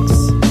the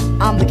next,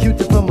 I'm the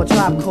cutie from a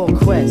tribe called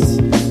Quest.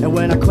 And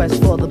when I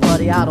quest for the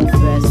buddy, I don't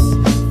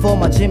fess. For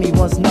my Jimmy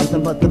wants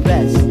nothing but the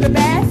best. The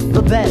best?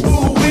 The best.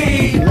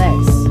 Ooh-wee.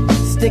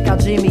 Let's stick out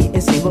Jimmy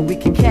and see what we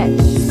can catch.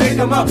 Stick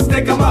 'em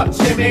up,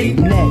 Jimmy.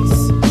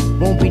 Next,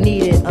 won't be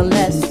needed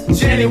unless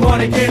Jenny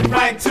wanna get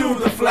right to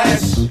the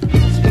flesh.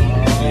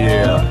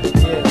 Yeah.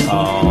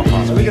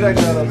 Look at that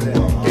girl over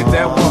there. Get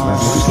that woman.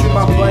 See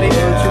my buddy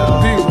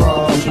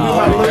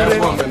That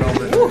woman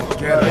over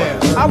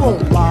there. I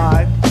won't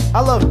lie,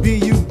 I love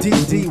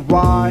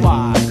B-U-D-D-Y.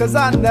 Why? Cause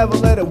I never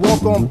let it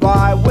walk on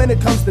by. When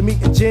it comes to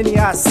meeting Jenny,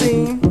 I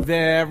seem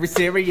very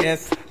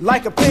serious.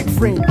 like a pig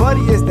friend.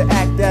 Buddy is the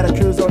act that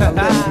occurs on the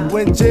list.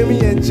 When Jimmy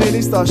and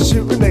Jenny start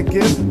shooting a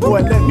gift, boy,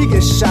 let me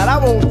get shot, I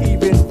won't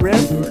even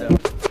rip.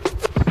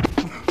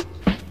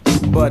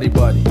 Buddy,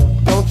 buddy,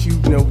 don't you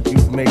know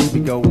you make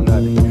me go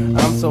nutty?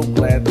 I'm so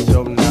glad that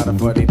you're not a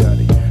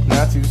buddy-duddy.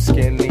 Not too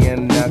skinny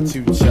and not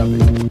too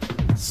chubby.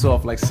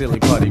 Soft like silly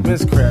putty.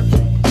 Miss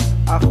Crabtree,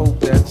 I hope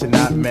that you're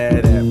not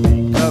mad at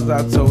me, cause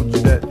I told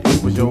you that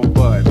it was your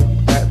buddy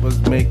that was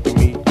making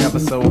me ever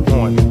so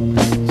horny,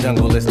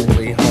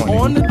 jungleistically horny.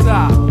 On the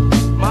dial,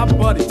 my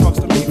buddy talks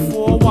to me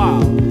for a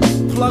while.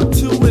 Plug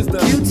 2 is the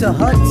Cue to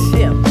her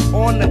tip.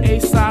 on the A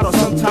side or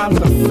sometimes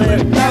the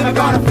flip. Never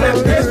gonna flip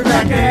this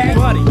record.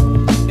 Buddy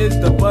is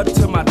the bud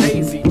to my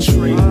daisy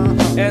tree,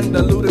 and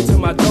the looter to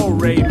my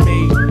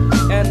do-re-mi,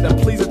 and the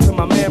pleaser to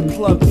my man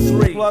Plug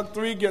 3. Plug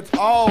 3 gets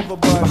all the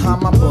buddy.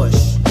 Behind my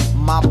bush,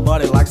 my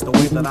buddy likes the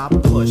way that I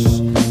push.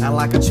 And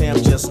like a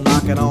champ, just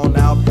knock it on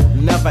out.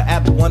 Never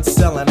at once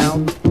selling out.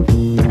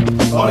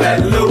 Oh,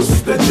 let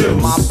loose the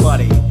juice. My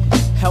buddy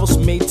helps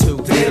me to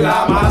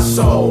daylight my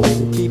soul.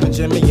 Keeping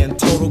Jimmy in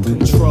total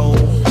control.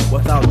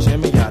 Without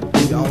Jimmy, I'd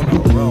be on a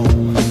roll.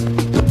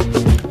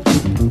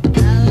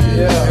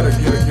 Yeah.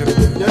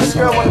 Yo, this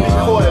girl wanna be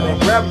recorded, man.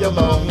 Grab your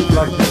bone.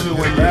 Grab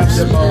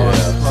your bone.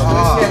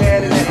 Place your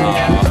head in the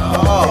air.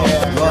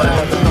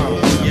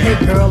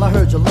 Hey girl, I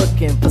heard you're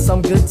looking for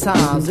some good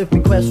times. If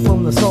we quest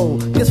from the soul,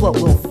 guess what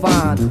we'll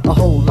find? A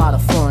whole lot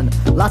of fun.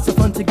 Lots of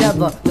fun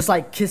together, just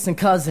like kissing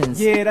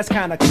cousins. Yeah, that's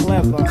kinda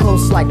clever.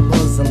 Close like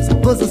bosoms.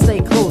 Bosoms stay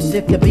close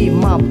if you be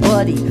my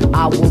buddy.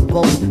 I will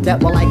boast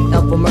that we're like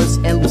Ethel Merce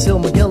and Lucille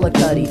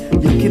McGillicuddy.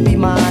 You can be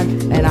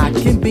mine, and I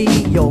can be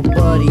your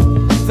buddy.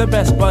 The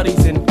best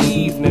buddies in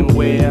evening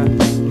wear.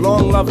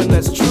 Long loving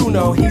that's true,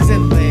 no, he's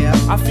in there.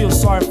 I feel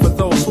sorry for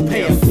those who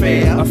pay a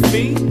fare. A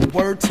fee?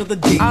 Word to the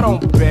D. I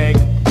don't beg,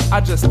 I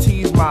just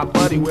tease my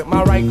buddy with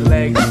my right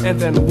leg. And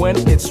then when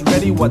it's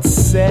ready, what's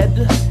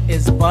said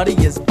is buddy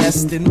is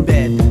best in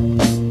bed.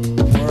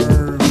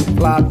 Word.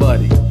 Fly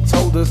buddy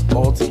told us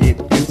all to get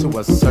into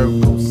a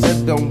circle.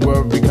 Said don't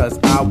worry cause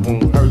I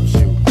won't hurt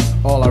you.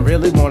 All I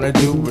really wanna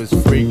do is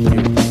freak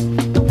you.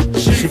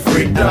 She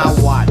freaked and us.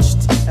 I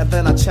watched, and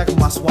then I checked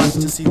my swatch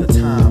to see the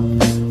time.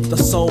 The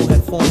soul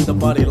had formed the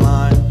buddy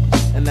line,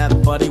 and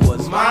that buddy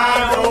was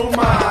mine, oh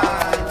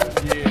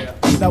mine. Yeah.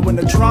 Now when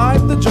the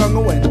tribe, the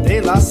jungle, and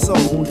De La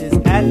Soul is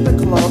at the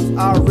clubs,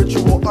 our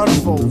ritual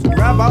unfolds.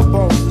 Grab our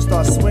bones and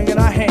start swinging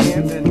our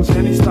hands, And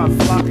Jenny start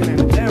flocking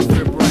in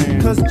every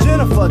brand. cause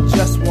Jennifer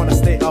just wanna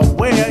stay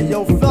aware.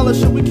 Yo fella,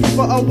 should we keep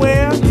her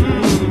aware?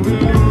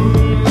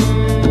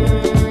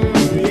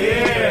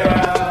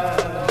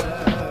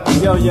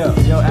 Yo,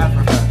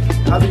 Africa.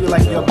 How do you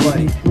like your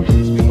buddy?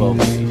 We both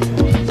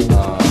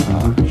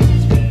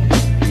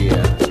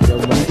yeah. Yo,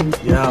 buddy.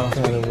 Yo.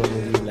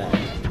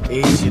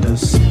 Easy to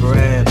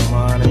spread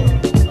money.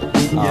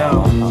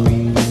 Yo.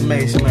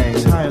 Mace,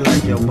 how you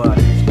like your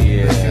buddy?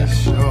 Yeah.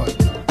 Short.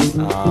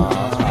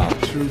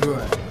 True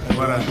good.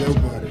 What up, your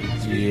buddy?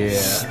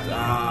 Yeah.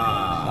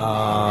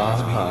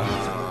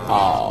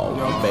 Oh,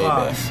 baby.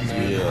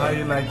 Yeah. How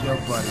you like your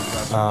buddy,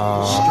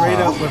 brother? Straight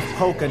up with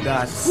polka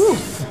dots.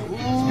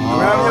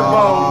 Grab your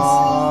bones.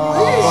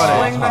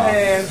 Swing the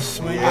hand.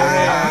 Swing your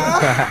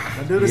hand.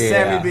 Now do the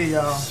Sammy B,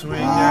 y'all. Swing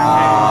your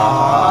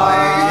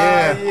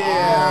hand.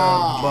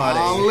 Yeah, buddy.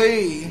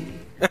 Ali.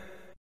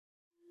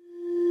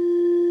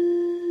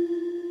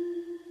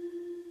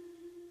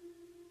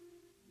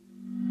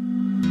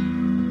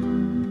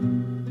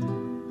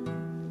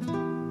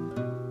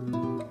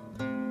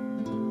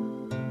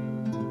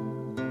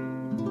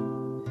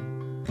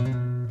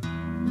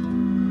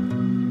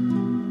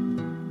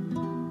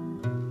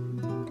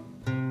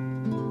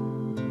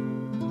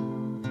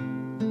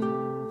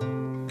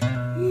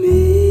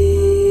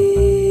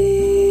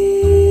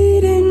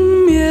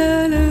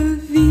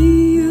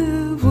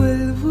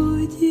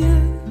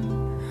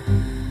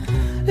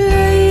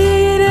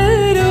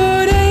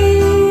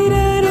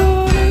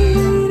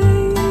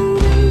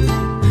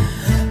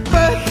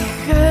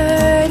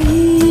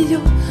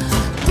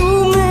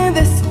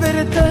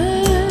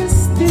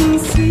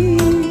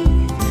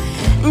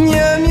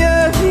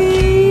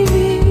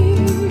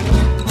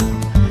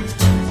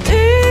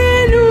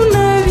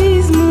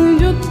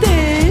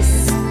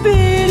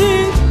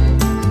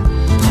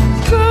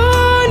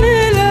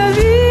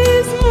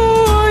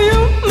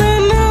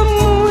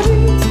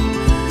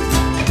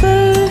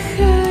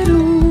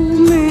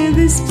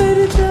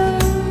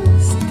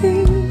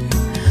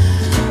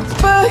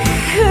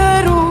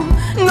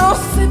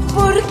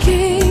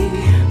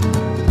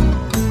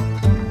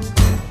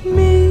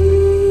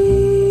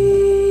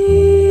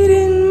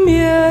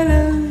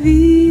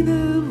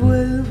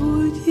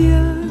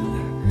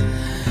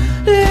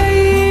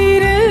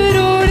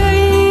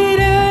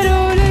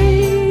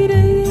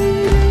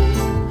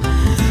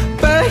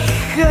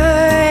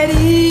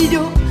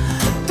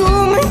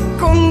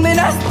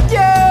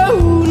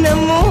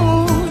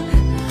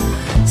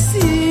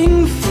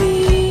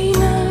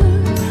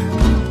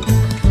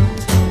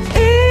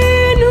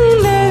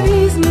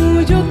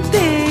 Yo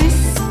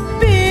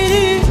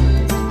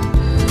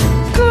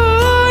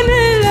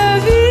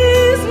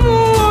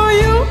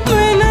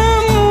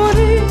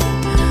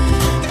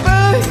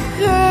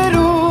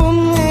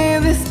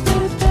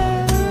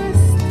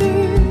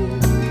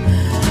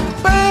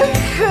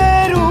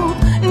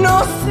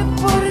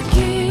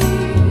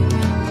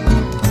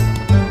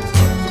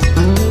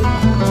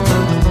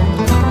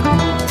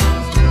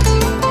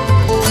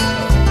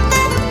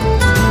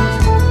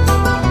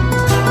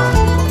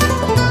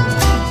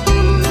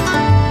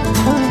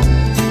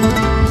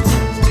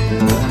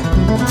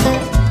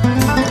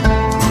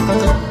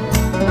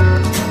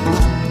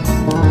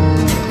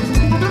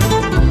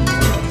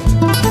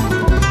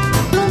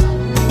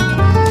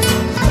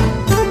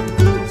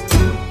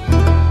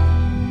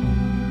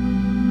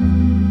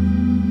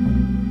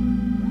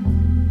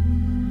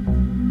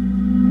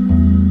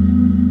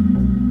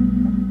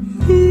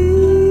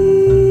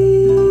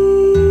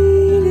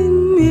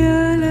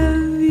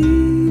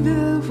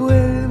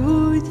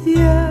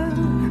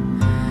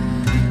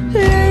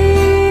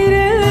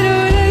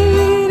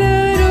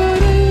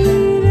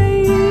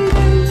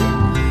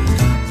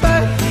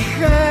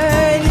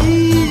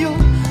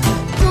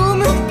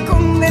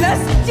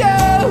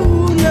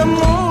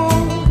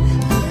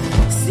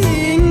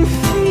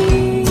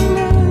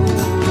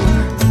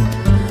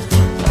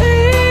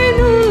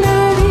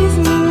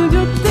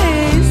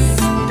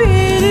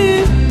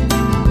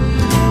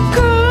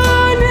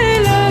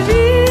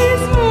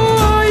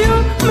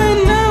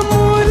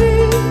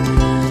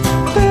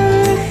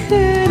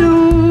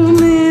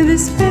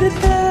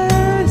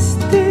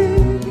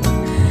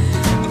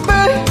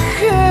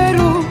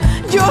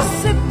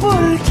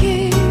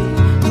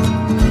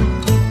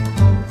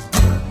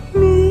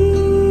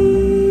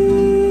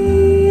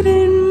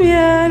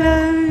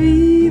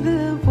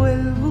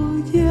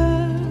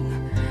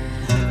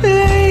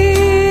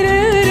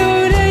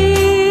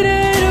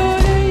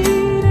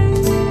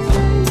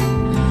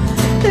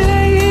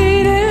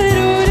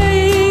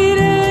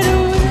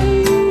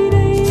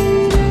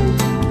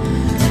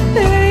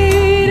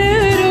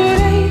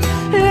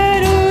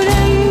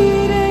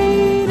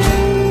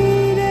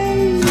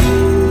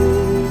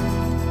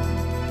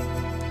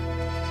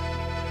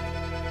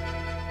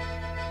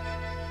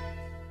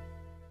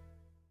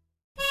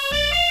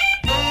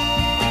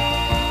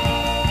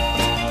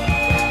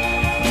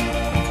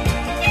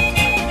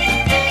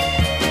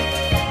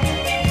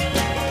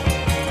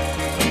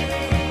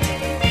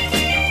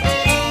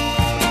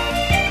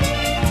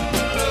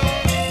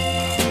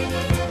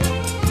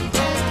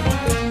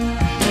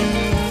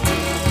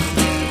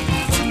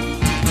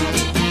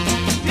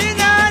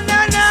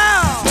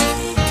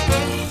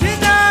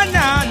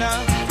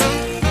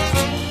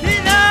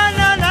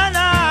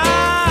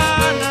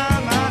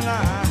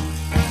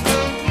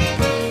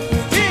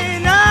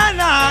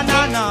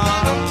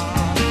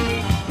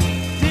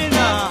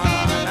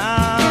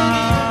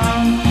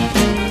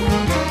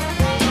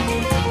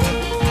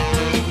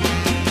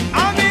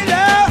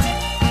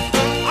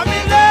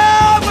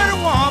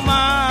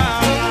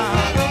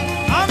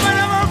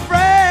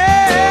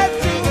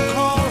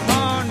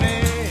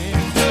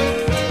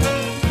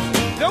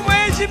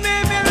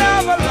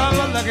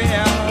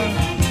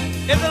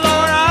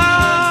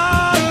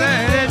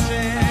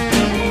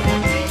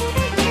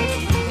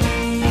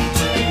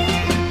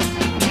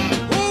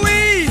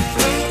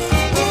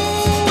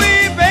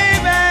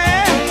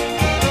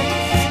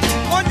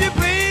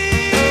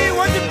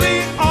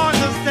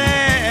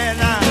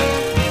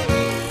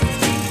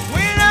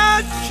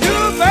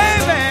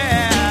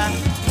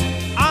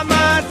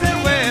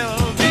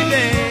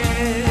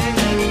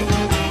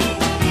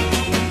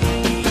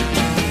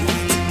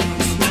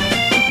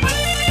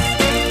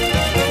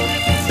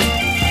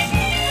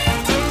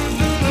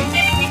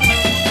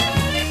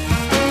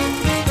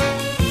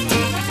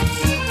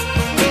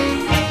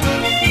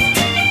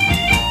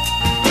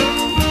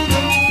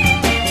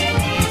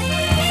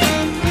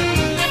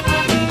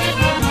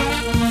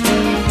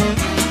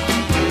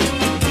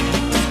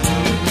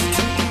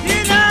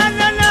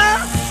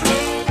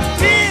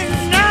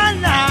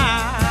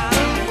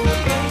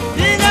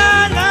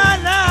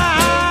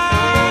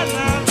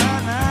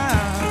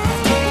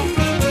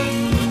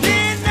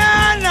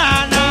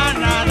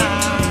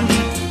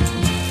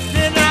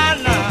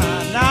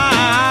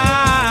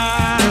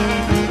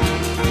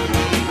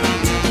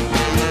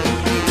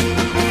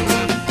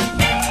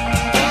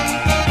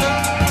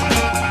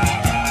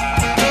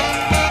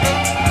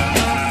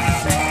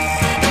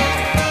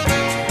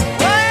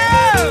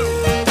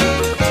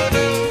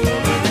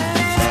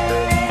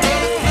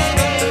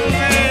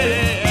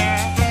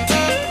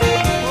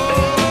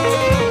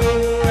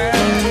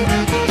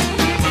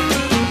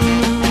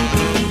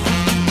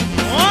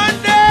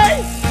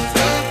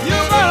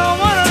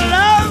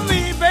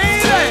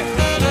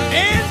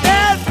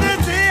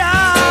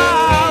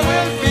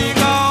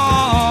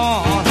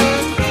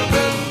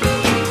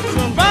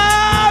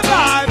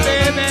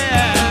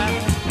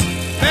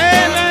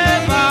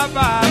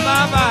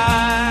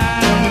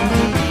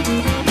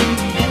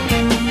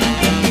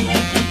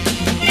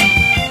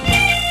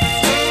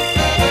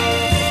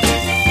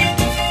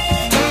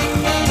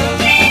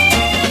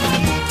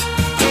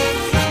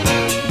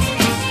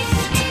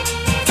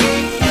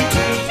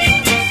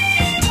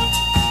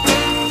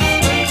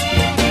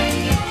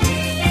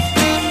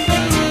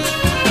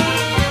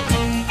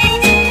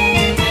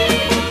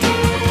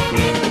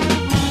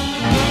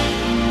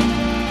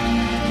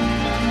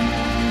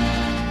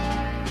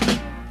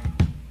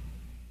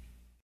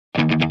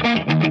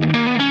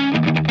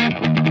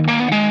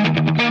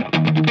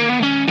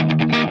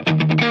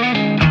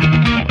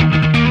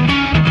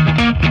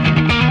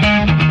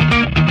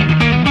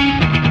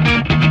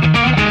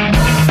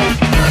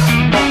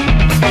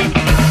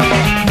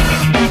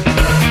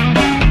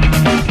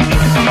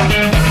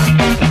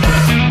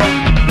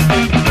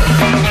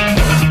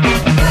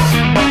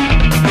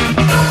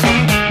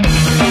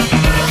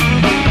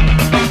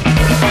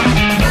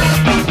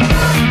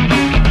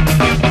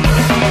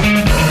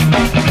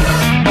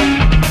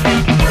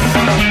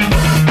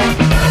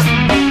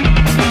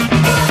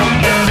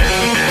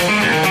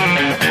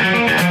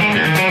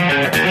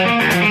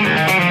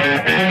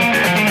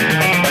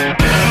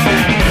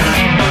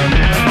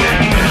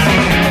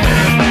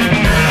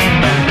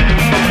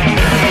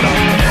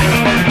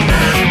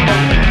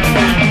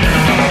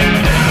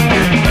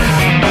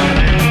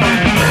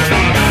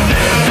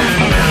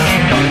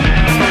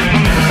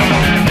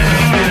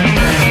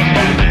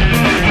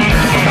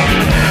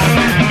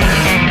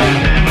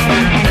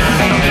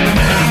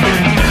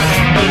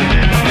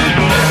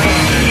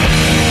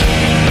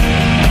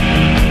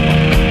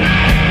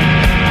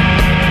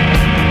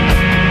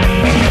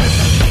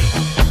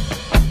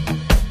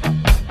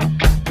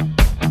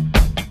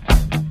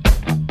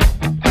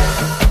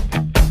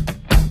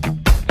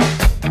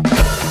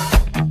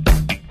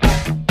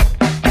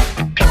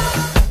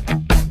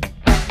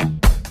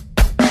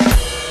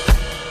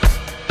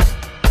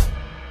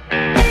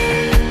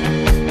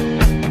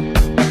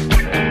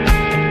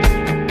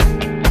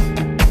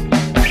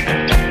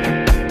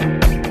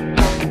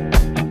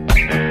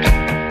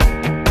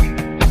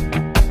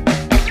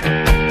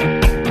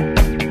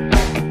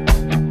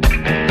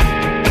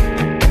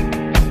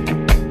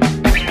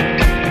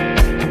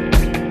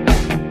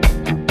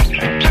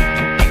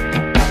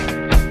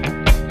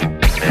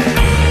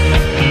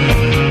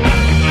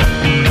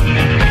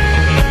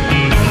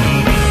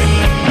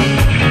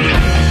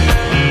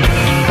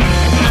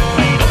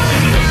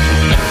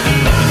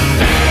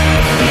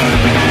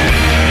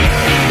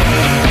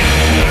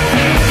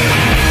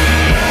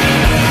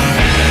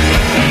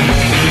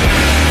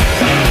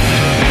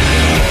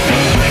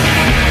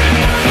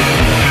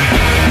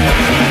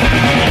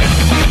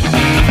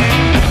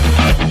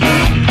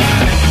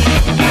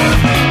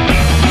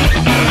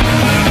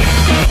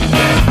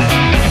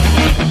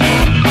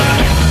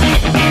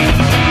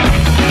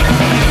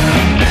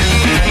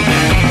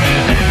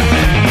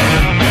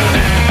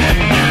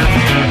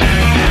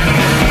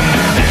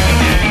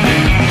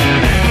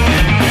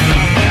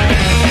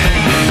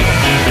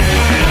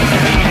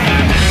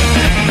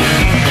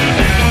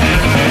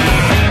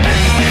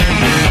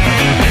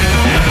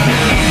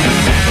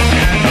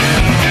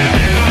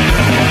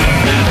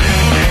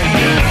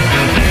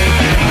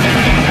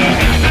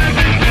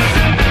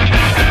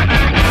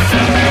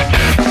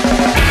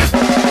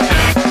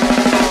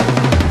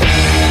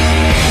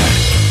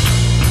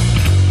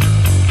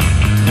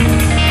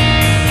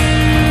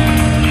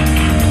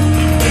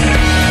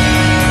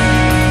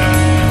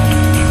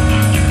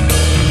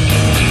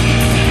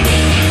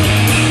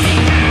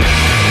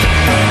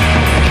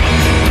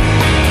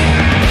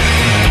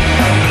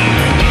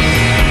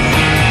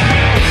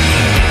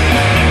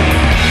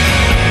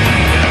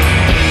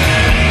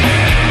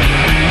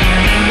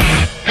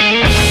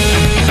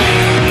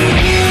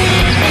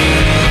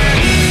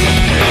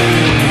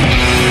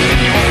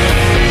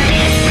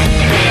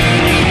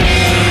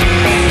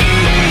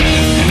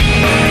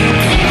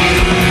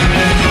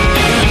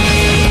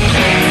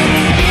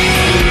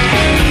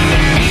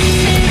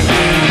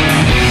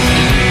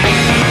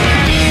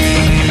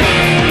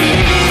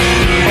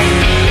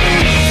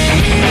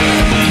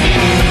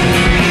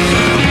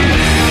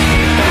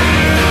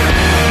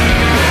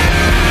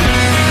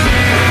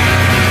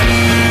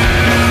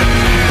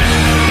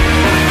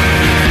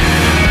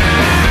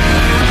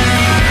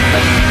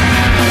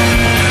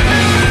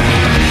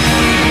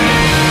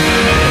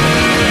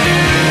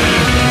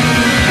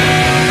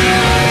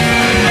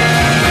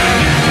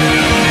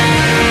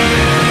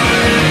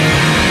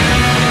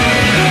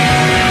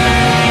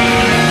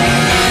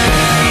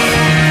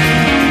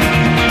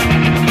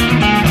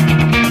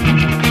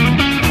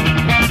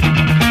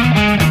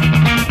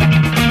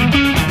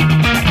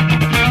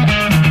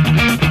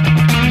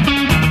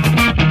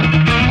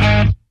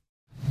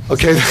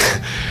Okay,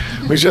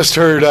 we just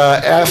heard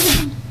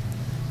F.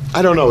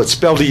 I don't know, it's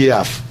spelled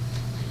EF.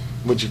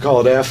 Would you call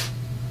it F?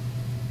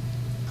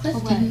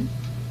 Clifton.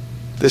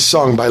 This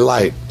song by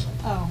Lite.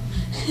 Oh.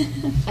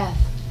 F.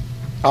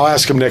 I'll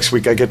ask him next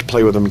week. I get to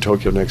play with him in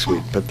Tokyo next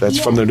week, but that's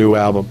from their new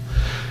album.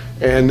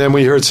 And then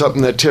we heard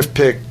something that Tiff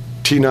picked,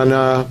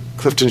 Tinana,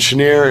 Clifton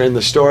Chenier, in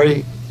the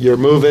story. You're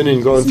moving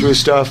and going through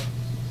stuff.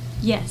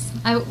 Yes.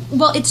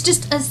 Well, it's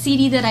just a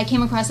CD that I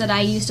came across that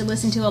I used to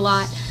listen to a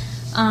lot,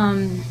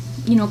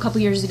 a couple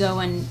years ago,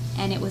 and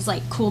it was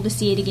like cool to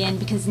see it again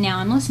because now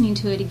I'm listening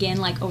to it again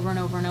like over and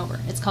over and over.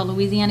 It's called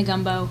Louisiana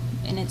Gumbo,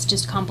 and it's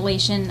just a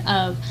compilation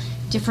of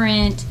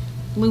different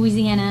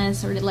Louisiana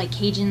sort of like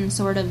Cajun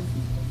sort of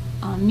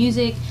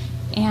music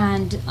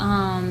and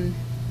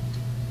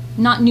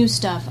not new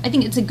stuff. I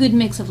think it's a good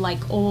mix of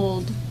like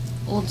old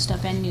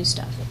stuff and new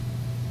stuff.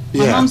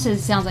 My mom says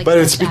it sounds like. But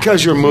it's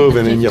because you're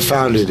moving and you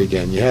found it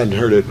again. You hadn't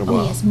heard it in a while.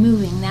 Oh yes,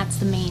 moving. That's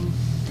the main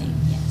thing.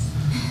 Yes.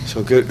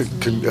 So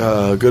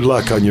good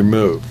luck on your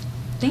move.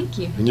 Thank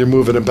you. And you're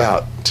moving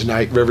about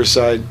tonight,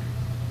 Riverside.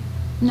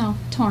 No,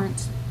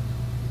 Torrance.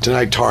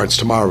 Tonight, Torrance.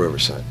 Tomorrow,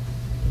 Riverside.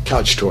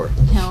 Couch tour.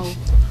 No,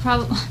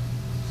 probably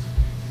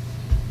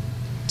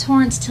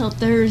Torrance till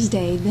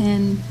Thursday,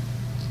 then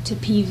to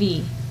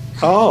PV.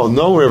 Oh,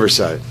 no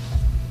Riverside.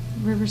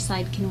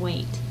 Riverside can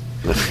wait.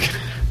 Okay.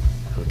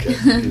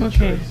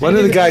 Okay. One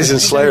of the guys in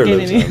Slayer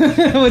lives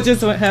there. Well,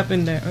 just what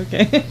happened there.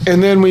 Okay.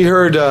 And then we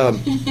heard I'm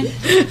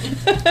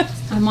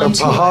on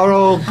tour.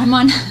 Pajaro.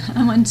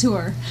 I'm on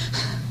tour.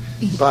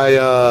 By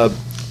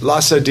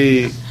Lhasa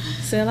di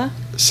Sela.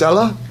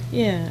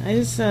 Yeah, I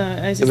just.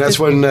 And that's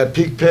when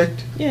Peak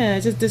picked. Yeah, I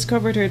just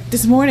discovered her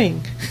this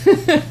morning.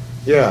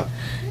 Yeah.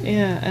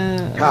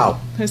 Yeah. How?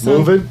 Her song.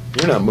 Moving?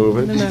 You're not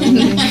moving. No,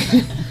 moving.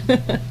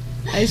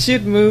 I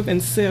should move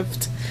and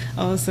sift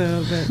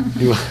also, but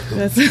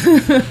that's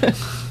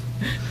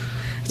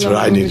what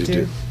I need to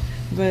do.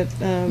 But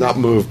not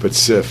move, but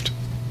sift,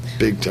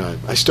 big time.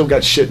 I still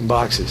got shit in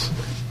boxes.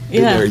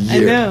 Been yeah, there a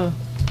year. I know.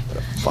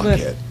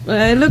 Fuckhead.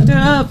 But I looked her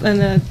up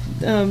and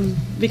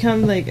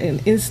become like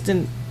an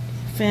instant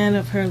fan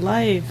of her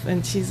life,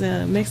 and she's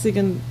a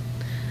Mexican,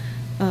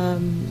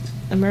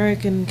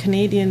 American,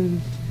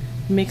 Canadian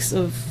mix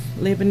of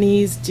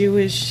Lebanese,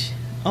 Jewish,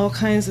 all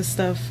kinds of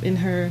stuff in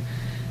her.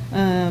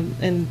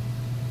 And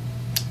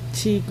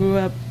she grew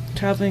up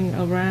traveling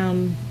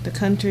around the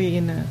country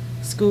in a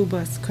school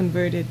bus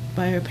converted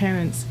by her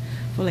parents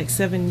for like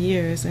 7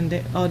 years, and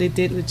all they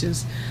did was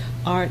just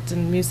art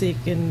and music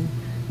and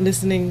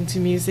listening to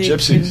music.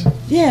 Gypsies. And,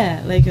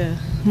 yeah, like a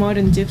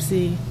modern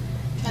gypsy.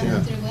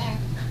 Traveling through where?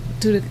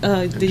 To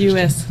the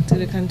U.S., to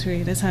the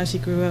country. That's how she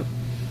grew up.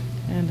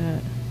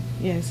 And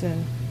it's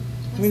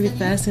really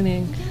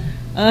fascinating.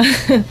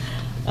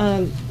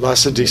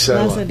 Lhasa di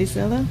Sela. Lhasa di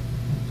Sela.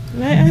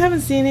 I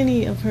haven't seen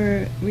any of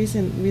her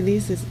recent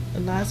releases.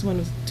 The last one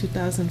was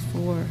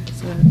 2004,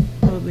 so I'll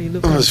probably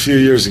look. It was a few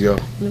years ago.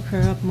 Look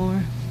her up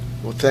more.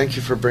 Well, thank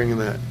you for bringing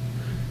that.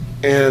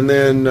 And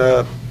then,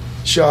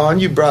 Sean,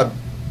 you brought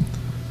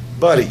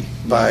Buddy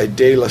by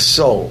De La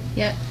Soul.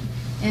 Yep,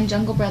 and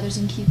Jungle Brothers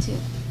and Q-Tip.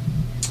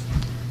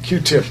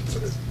 Q-Tip.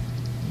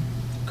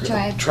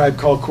 Tribe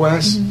Called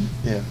Quest?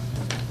 Mm-hmm. Yeah.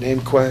 Name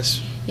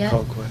Quest? Yep.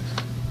 Called Quest.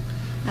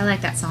 I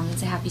like that song.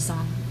 It's a happy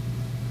song.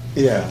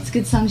 Yeah. It's a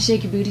good song to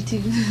shake your booty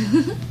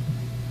to.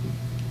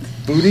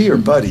 Booty or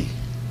buddy?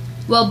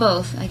 Well,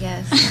 both, I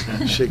guess.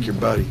 Shake your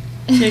buddy.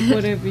 Shake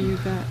whatever you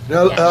got.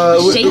 Now,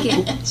 shake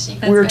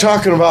it. We were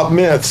talking about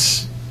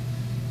myths.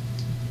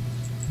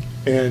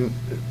 And,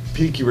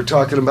 Peek, you were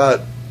talking about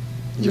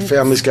your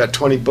family's got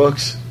 20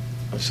 books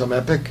of some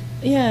epic?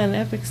 Yeah, an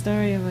epic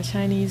story of a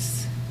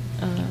Chinese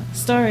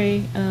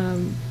story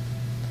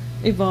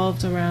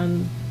evolved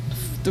around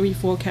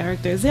 3-4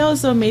 characters. They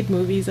also made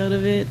movies out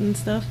of it and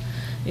stuff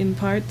in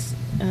parts.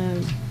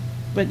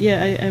 But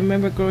yeah, I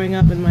remember growing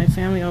up and my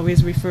family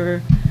always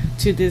refer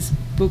to this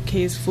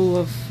bookcase full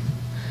of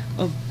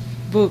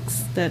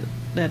books that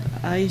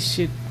I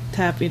should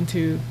tap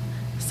into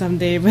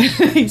someday. But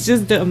it's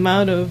just the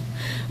amount of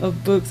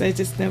books. I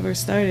just never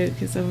started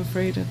because I'm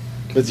afraid of.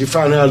 But you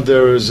found out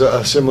there was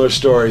similar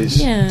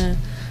stories. Yeah.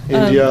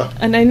 India.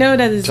 And I know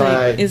that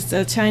Thai. it's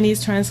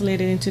Chinese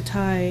translated into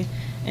Thai,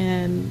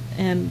 and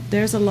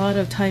there's a lot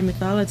of Thai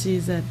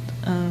mythologies that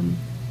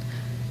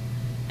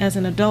as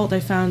an adult I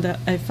find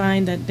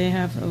that they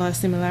have a lot of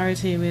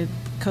similarity with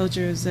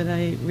cultures that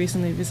I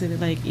recently visited,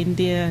 like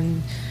India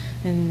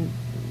and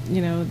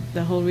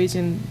the whole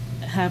region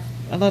have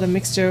a lot of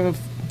mixture of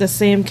the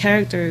same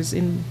characters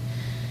in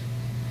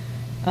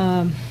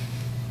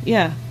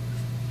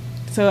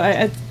So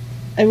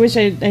I wish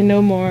I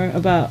know more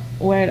about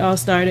where it all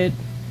started,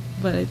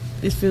 but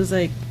it feels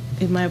like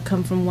it might have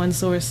come from one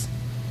source.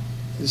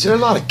 Is there a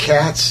lot of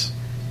cats?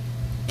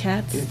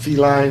 Cats? In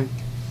feline?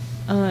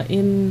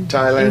 In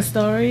Thailand? In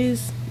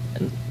stories?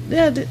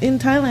 Yeah, in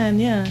Thailand,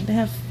 yeah.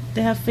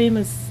 They have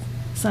famous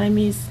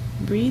Siamese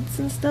breeds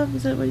and stuff.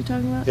 Is that what you're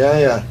talking about?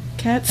 Yeah.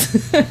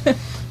 Cats?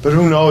 But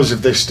who knows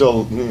if they're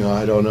still,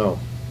 I don't know.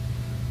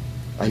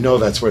 I know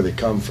that's where they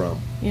come from.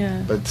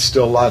 Yeah. But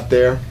still a lot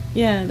there?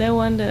 Yeah, that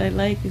one that I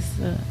like is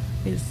the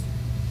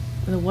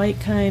white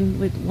kind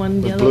with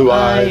one With yellow blue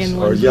eye eyes and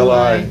or one yellow blue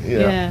eye,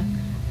 yeah.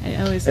 I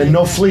always And like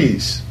no that.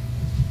 fleas,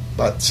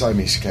 but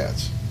Siamese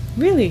cats.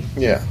 Really?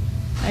 Yeah.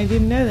 I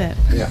didn't know that.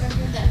 Yeah. I've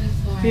heard that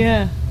before.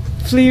 Yeah.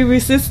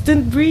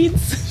 Flea-resistant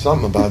breeds?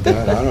 Something about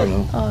that, I don't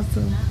know.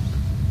 Awesome.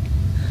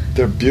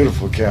 They're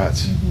beautiful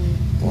cats.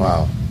 Mm-hmm.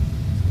 Wow.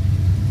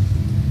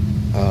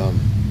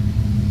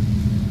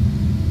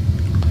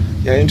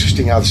 Yeah,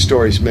 interesting how the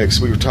stories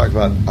mix. I was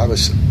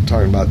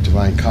talking about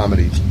Divine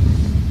Comedy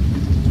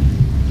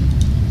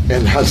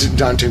and how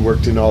Dante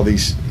worked in all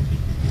these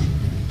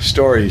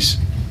stories,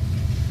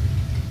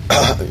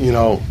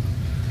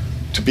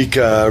 to be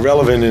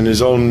relevant in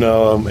his own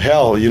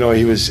hell.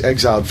 He was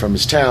exiled from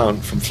his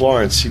town, from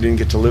Florence. He didn't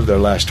get to live there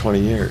the last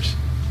 20 years.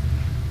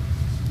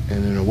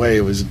 And in a way,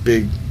 it was a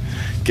big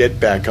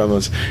get back on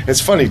those. It's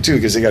funny, too,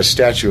 because they got a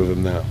statue of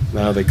him now.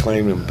 Now they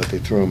claim him, but they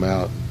threw him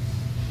out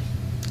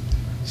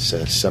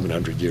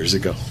 700 years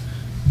ago.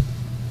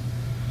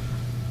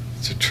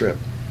 It's a trip.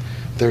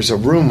 There's a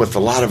room with a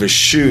lot of his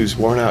shoes,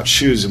 worn out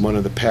shoes, in one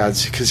of the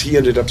pads, because he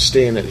ended up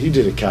staying he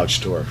did a couch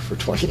tour for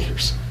 20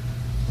 years.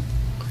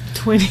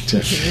 20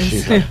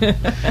 years.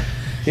 Yeah.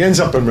 He ends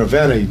up in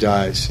Ravenna, he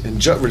dies.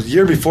 And the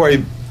year before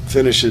he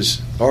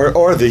finishes,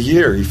 or the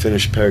year he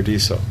finished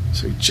Paradiso.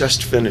 So he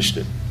just finished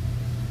it.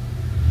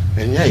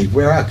 And yeah, he'd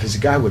wear out, because the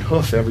guy would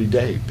hoof every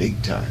day,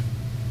 big time.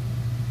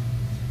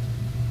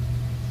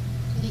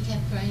 But he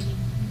kept writing.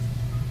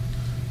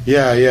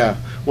 Yeah.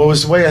 Well, it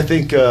was the way I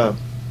think,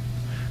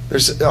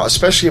 there's,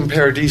 especially in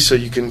Paradiso,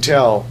 you can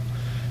tell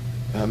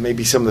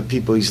maybe some of the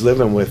people he's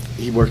living with,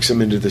 he works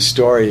them into the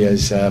story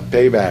as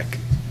payback.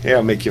 Yeah,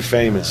 I'll make you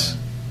famous.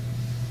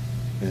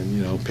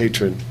 And,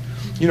 patron.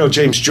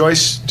 James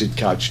Joyce did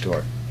couch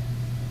tour.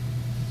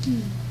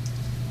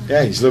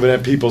 Yeah, he's living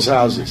at people's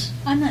houses.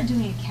 I'm not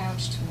doing a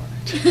couch tour,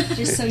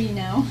 just so you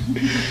know.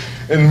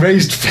 And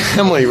raised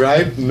family,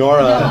 right?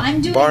 Nora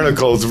I'm doing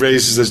Barnacle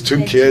raises his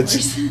 2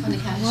 kids.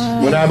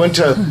 When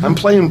I'm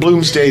playing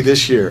Bloomsday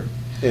this year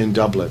in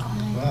Dublin.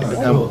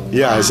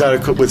 Yeah, is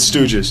that with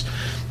Stooges?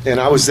 And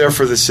I was there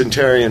for the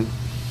Centenarian,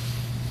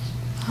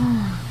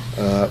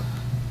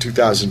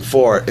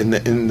 2004 in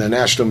the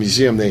National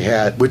Museum. They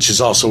had, which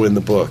is also in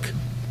the book.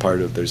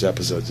 There's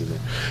episodes in there,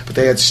 but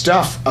they had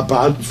stuff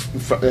about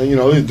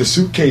the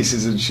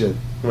suitcases and shit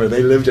where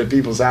they lived at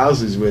people's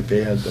houses with.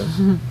 They had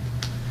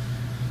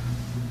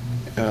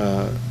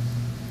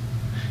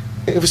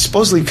it was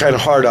supposedly kind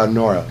of hard on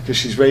Nora because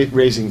she's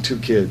raising 2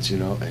 kids,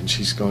 and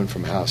she's going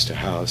from house to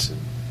house.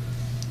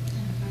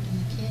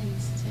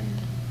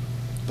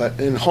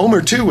 And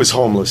Homer too was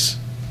homeless.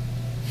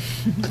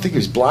 I think he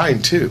was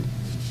blind too.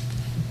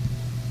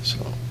 So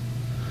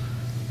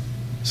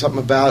something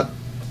about.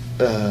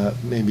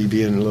 Maybe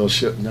being a little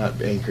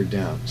not anchored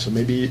down. So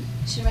maybe You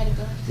should write a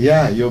book.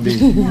 Yeah, you'll be.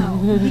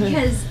 No,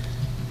 because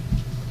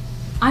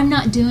I'm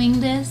not doing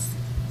this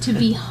to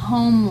be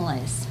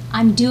homeless.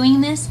 I'm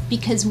doing this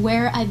because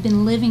where I've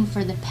been living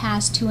for the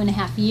past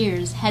 2.5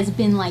 years has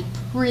been like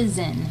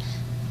prison.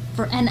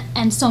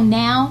 And so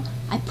now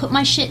I put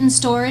my shit in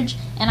storage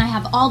and I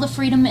have all the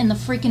freedom in the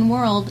freaking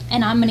world,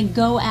 and I'm gonna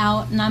go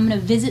out and I'm gonna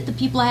visit the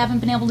people I haven't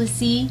been able to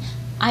see.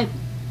 I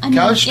mean,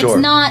 Couch tour.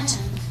 It's not.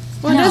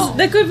 Well, No.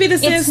 that could be the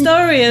same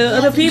story.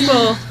 Other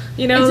people,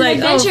 It's an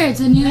adventure. It's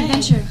a new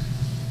adventure.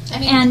 I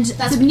mean, And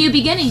that's it's a new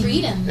beginning.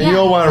 freedom. And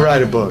you'll want to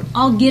write a book.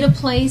 I'll get a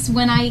place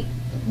when I'm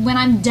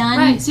done.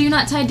 Right, so you're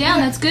not tied down.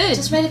 That's good.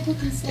 Just write a book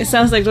instead. It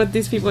sounds like what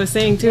these people are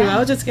saying too. Yeah.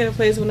 I'll just get a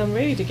place when I'm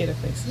ready to get a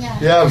place.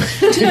 Yeah.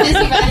 Too busy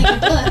writing a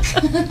book.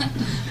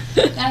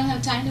 I don't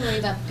have time to worry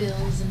about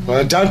bills and.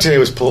 Well, Dante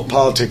was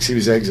politics. He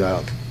was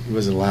exiled. He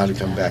wasn't allowed to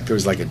come back. There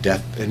was like a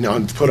death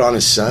and put on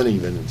his son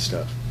even and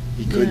stuff.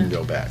 He couldn't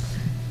go back.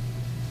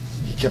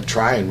 He kept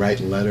trying,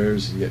 writing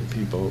letters and getting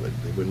people, but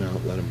they would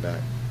not let him back.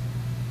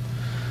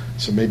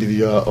 So maybe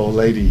the old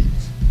lady,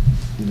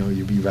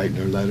 you'd be writing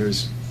her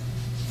letters.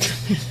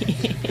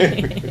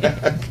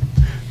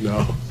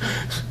 No.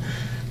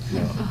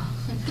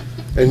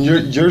 And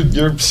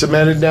you're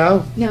cemented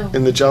now? No.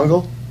 In the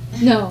jungle?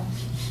 No.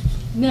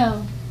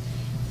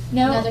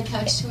 Another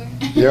couch tour.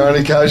 You're on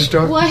a couch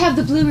tour? Well, I have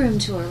the blue room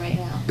tour right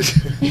now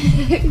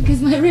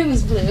because my room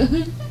is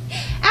blue.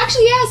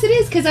 Actually, yes, it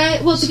is because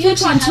it's a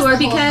futon tour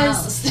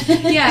because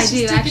yeah, I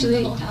do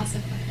actually.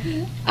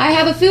 I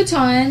have a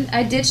futon.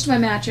 I ditched my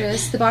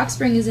mattress. The box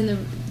spring is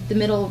in the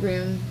middle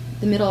room,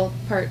 the middle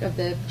part of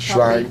the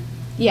shrine. Property.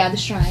 Yeah, the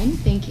shrine.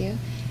 Thank you.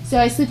 So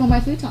I sleep on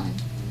my futon.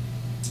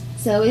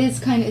 So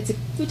it's a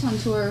futon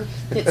tour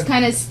that's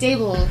kind of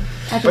stable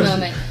at the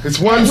moment. It's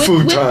one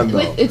futon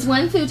though. It's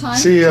one futon.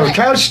 See, a right.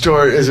 couch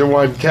tour isn't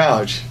one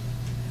couch.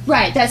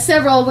 Right, that's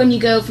several when you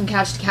go from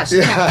couch to couch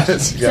to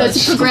couch. So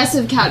it's a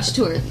progressive couch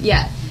tour.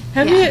 Yeah.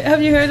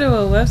 Have you heard of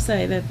a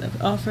website that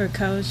offer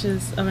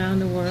couches around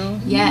the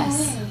world?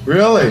 Yes.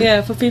 Really?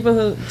 Yeah, for people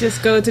who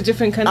just go to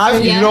different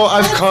countries.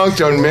 I've conked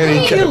on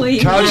many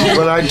couches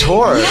when I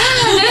tour.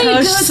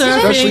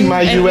 Especially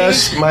my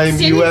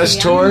U.S.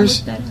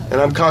 tours, and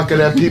I'm conking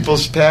at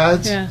people's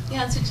pads. Yeah,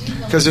 that's what you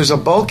because there's a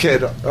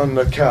bulkhead on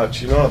the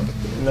couch, and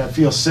I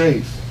feel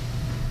safe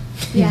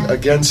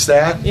against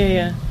that.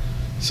 Yeah.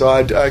 So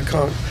I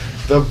can't.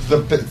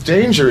 The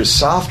danger is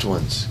soft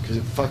ones because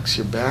it fucks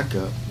your back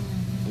up.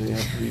 And you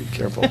have to be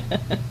careful.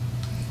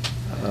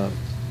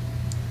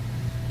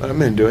 But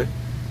I'm into it.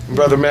 And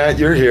Brother Matt,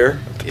 you're here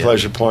at the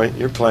Pleasure Point.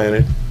 You're playing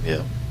it.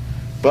 Yeah.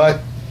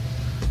 But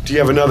do you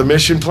have another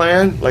mission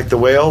plan, like the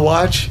whale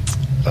watch?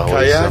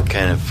 Always some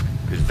kind of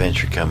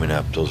adventure coming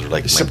up. Those are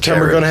like Is my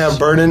September going to have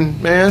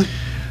Burning Man?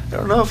 I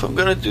don't know if I'm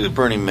going to do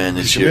Burning Man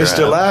this You year. missed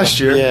it last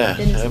year. Yeah,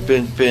 I've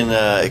been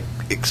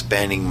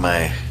expanding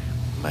my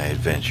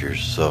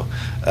adventures, so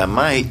I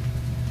might,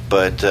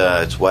 but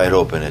it's wide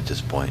open at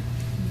this point.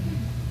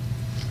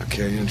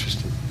 Okay,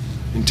 interesting.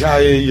 And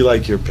Talia, you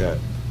like your pet.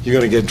 You're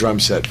going to get a drum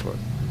set for it.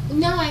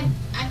 No, I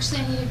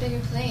need a bigger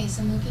place.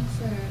 I'm looking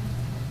for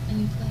a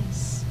new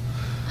place.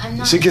 I'm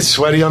not. Does it get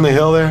sweaty on the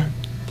hill there?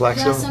 Black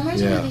Yeah, Hill?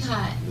 summer's really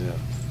hot. Yeah.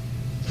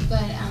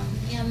 But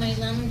my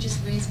landlord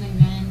just raised my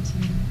rent.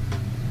 And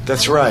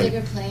That's I want right. A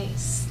bigger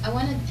place. I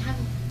want to have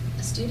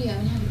a studio. I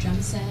want to have a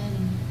drum set,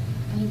 and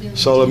I want to be able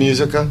to.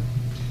 Solamusica?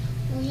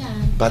 Well,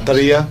 yeah.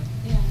 Bateria?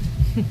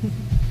 Yeah.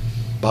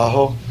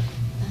 Bajo?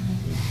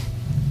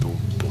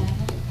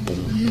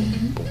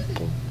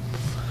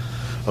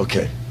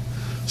 Okay.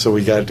 So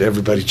we got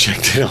everybody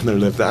checked in on their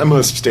lift. I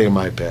must stay in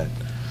my bed.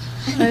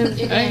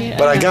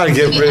 But I got to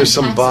get rid of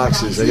some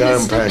boxes. I got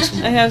to unpack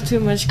some. I have too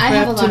much I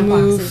have a crap lot to of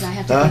move. boxes. I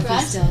have to go through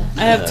still.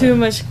 I have too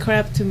much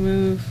crap to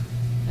move.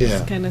 Yeah.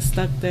 It's kind of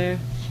stuck there.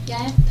 Yeah,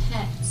 I have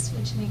pets,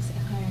 which makes it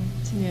hard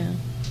to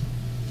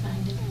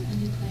find a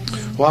new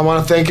place. Well, I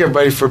want to thank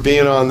everybody for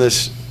being on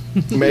this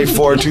May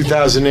 4,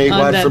 2008 On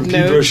Live that from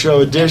Pedro note.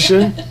 Show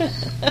edition.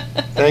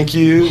 Thank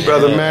you,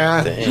 Brother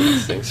Matt.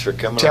 Thanks for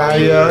coming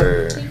Talia, on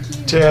here.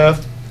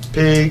 Tiff,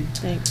 Pete,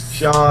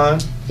 Sean.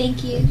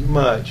 Thank you. Thank you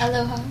much.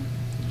 Aloha.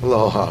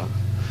 Aloha.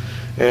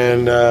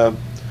 And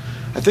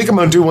I think I'm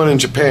going to do one in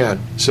Japan.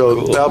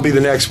 So that'll be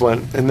the next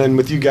one. And then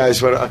with you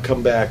guys, I'll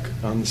come back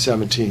on the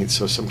 17th.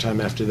 So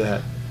sometime after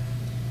that.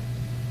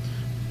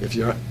 If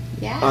you're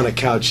on a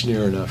couch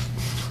near enough.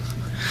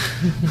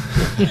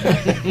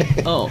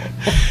 Oh.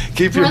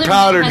 Keep your Brother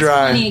powder has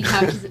dry. plenty of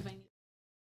couches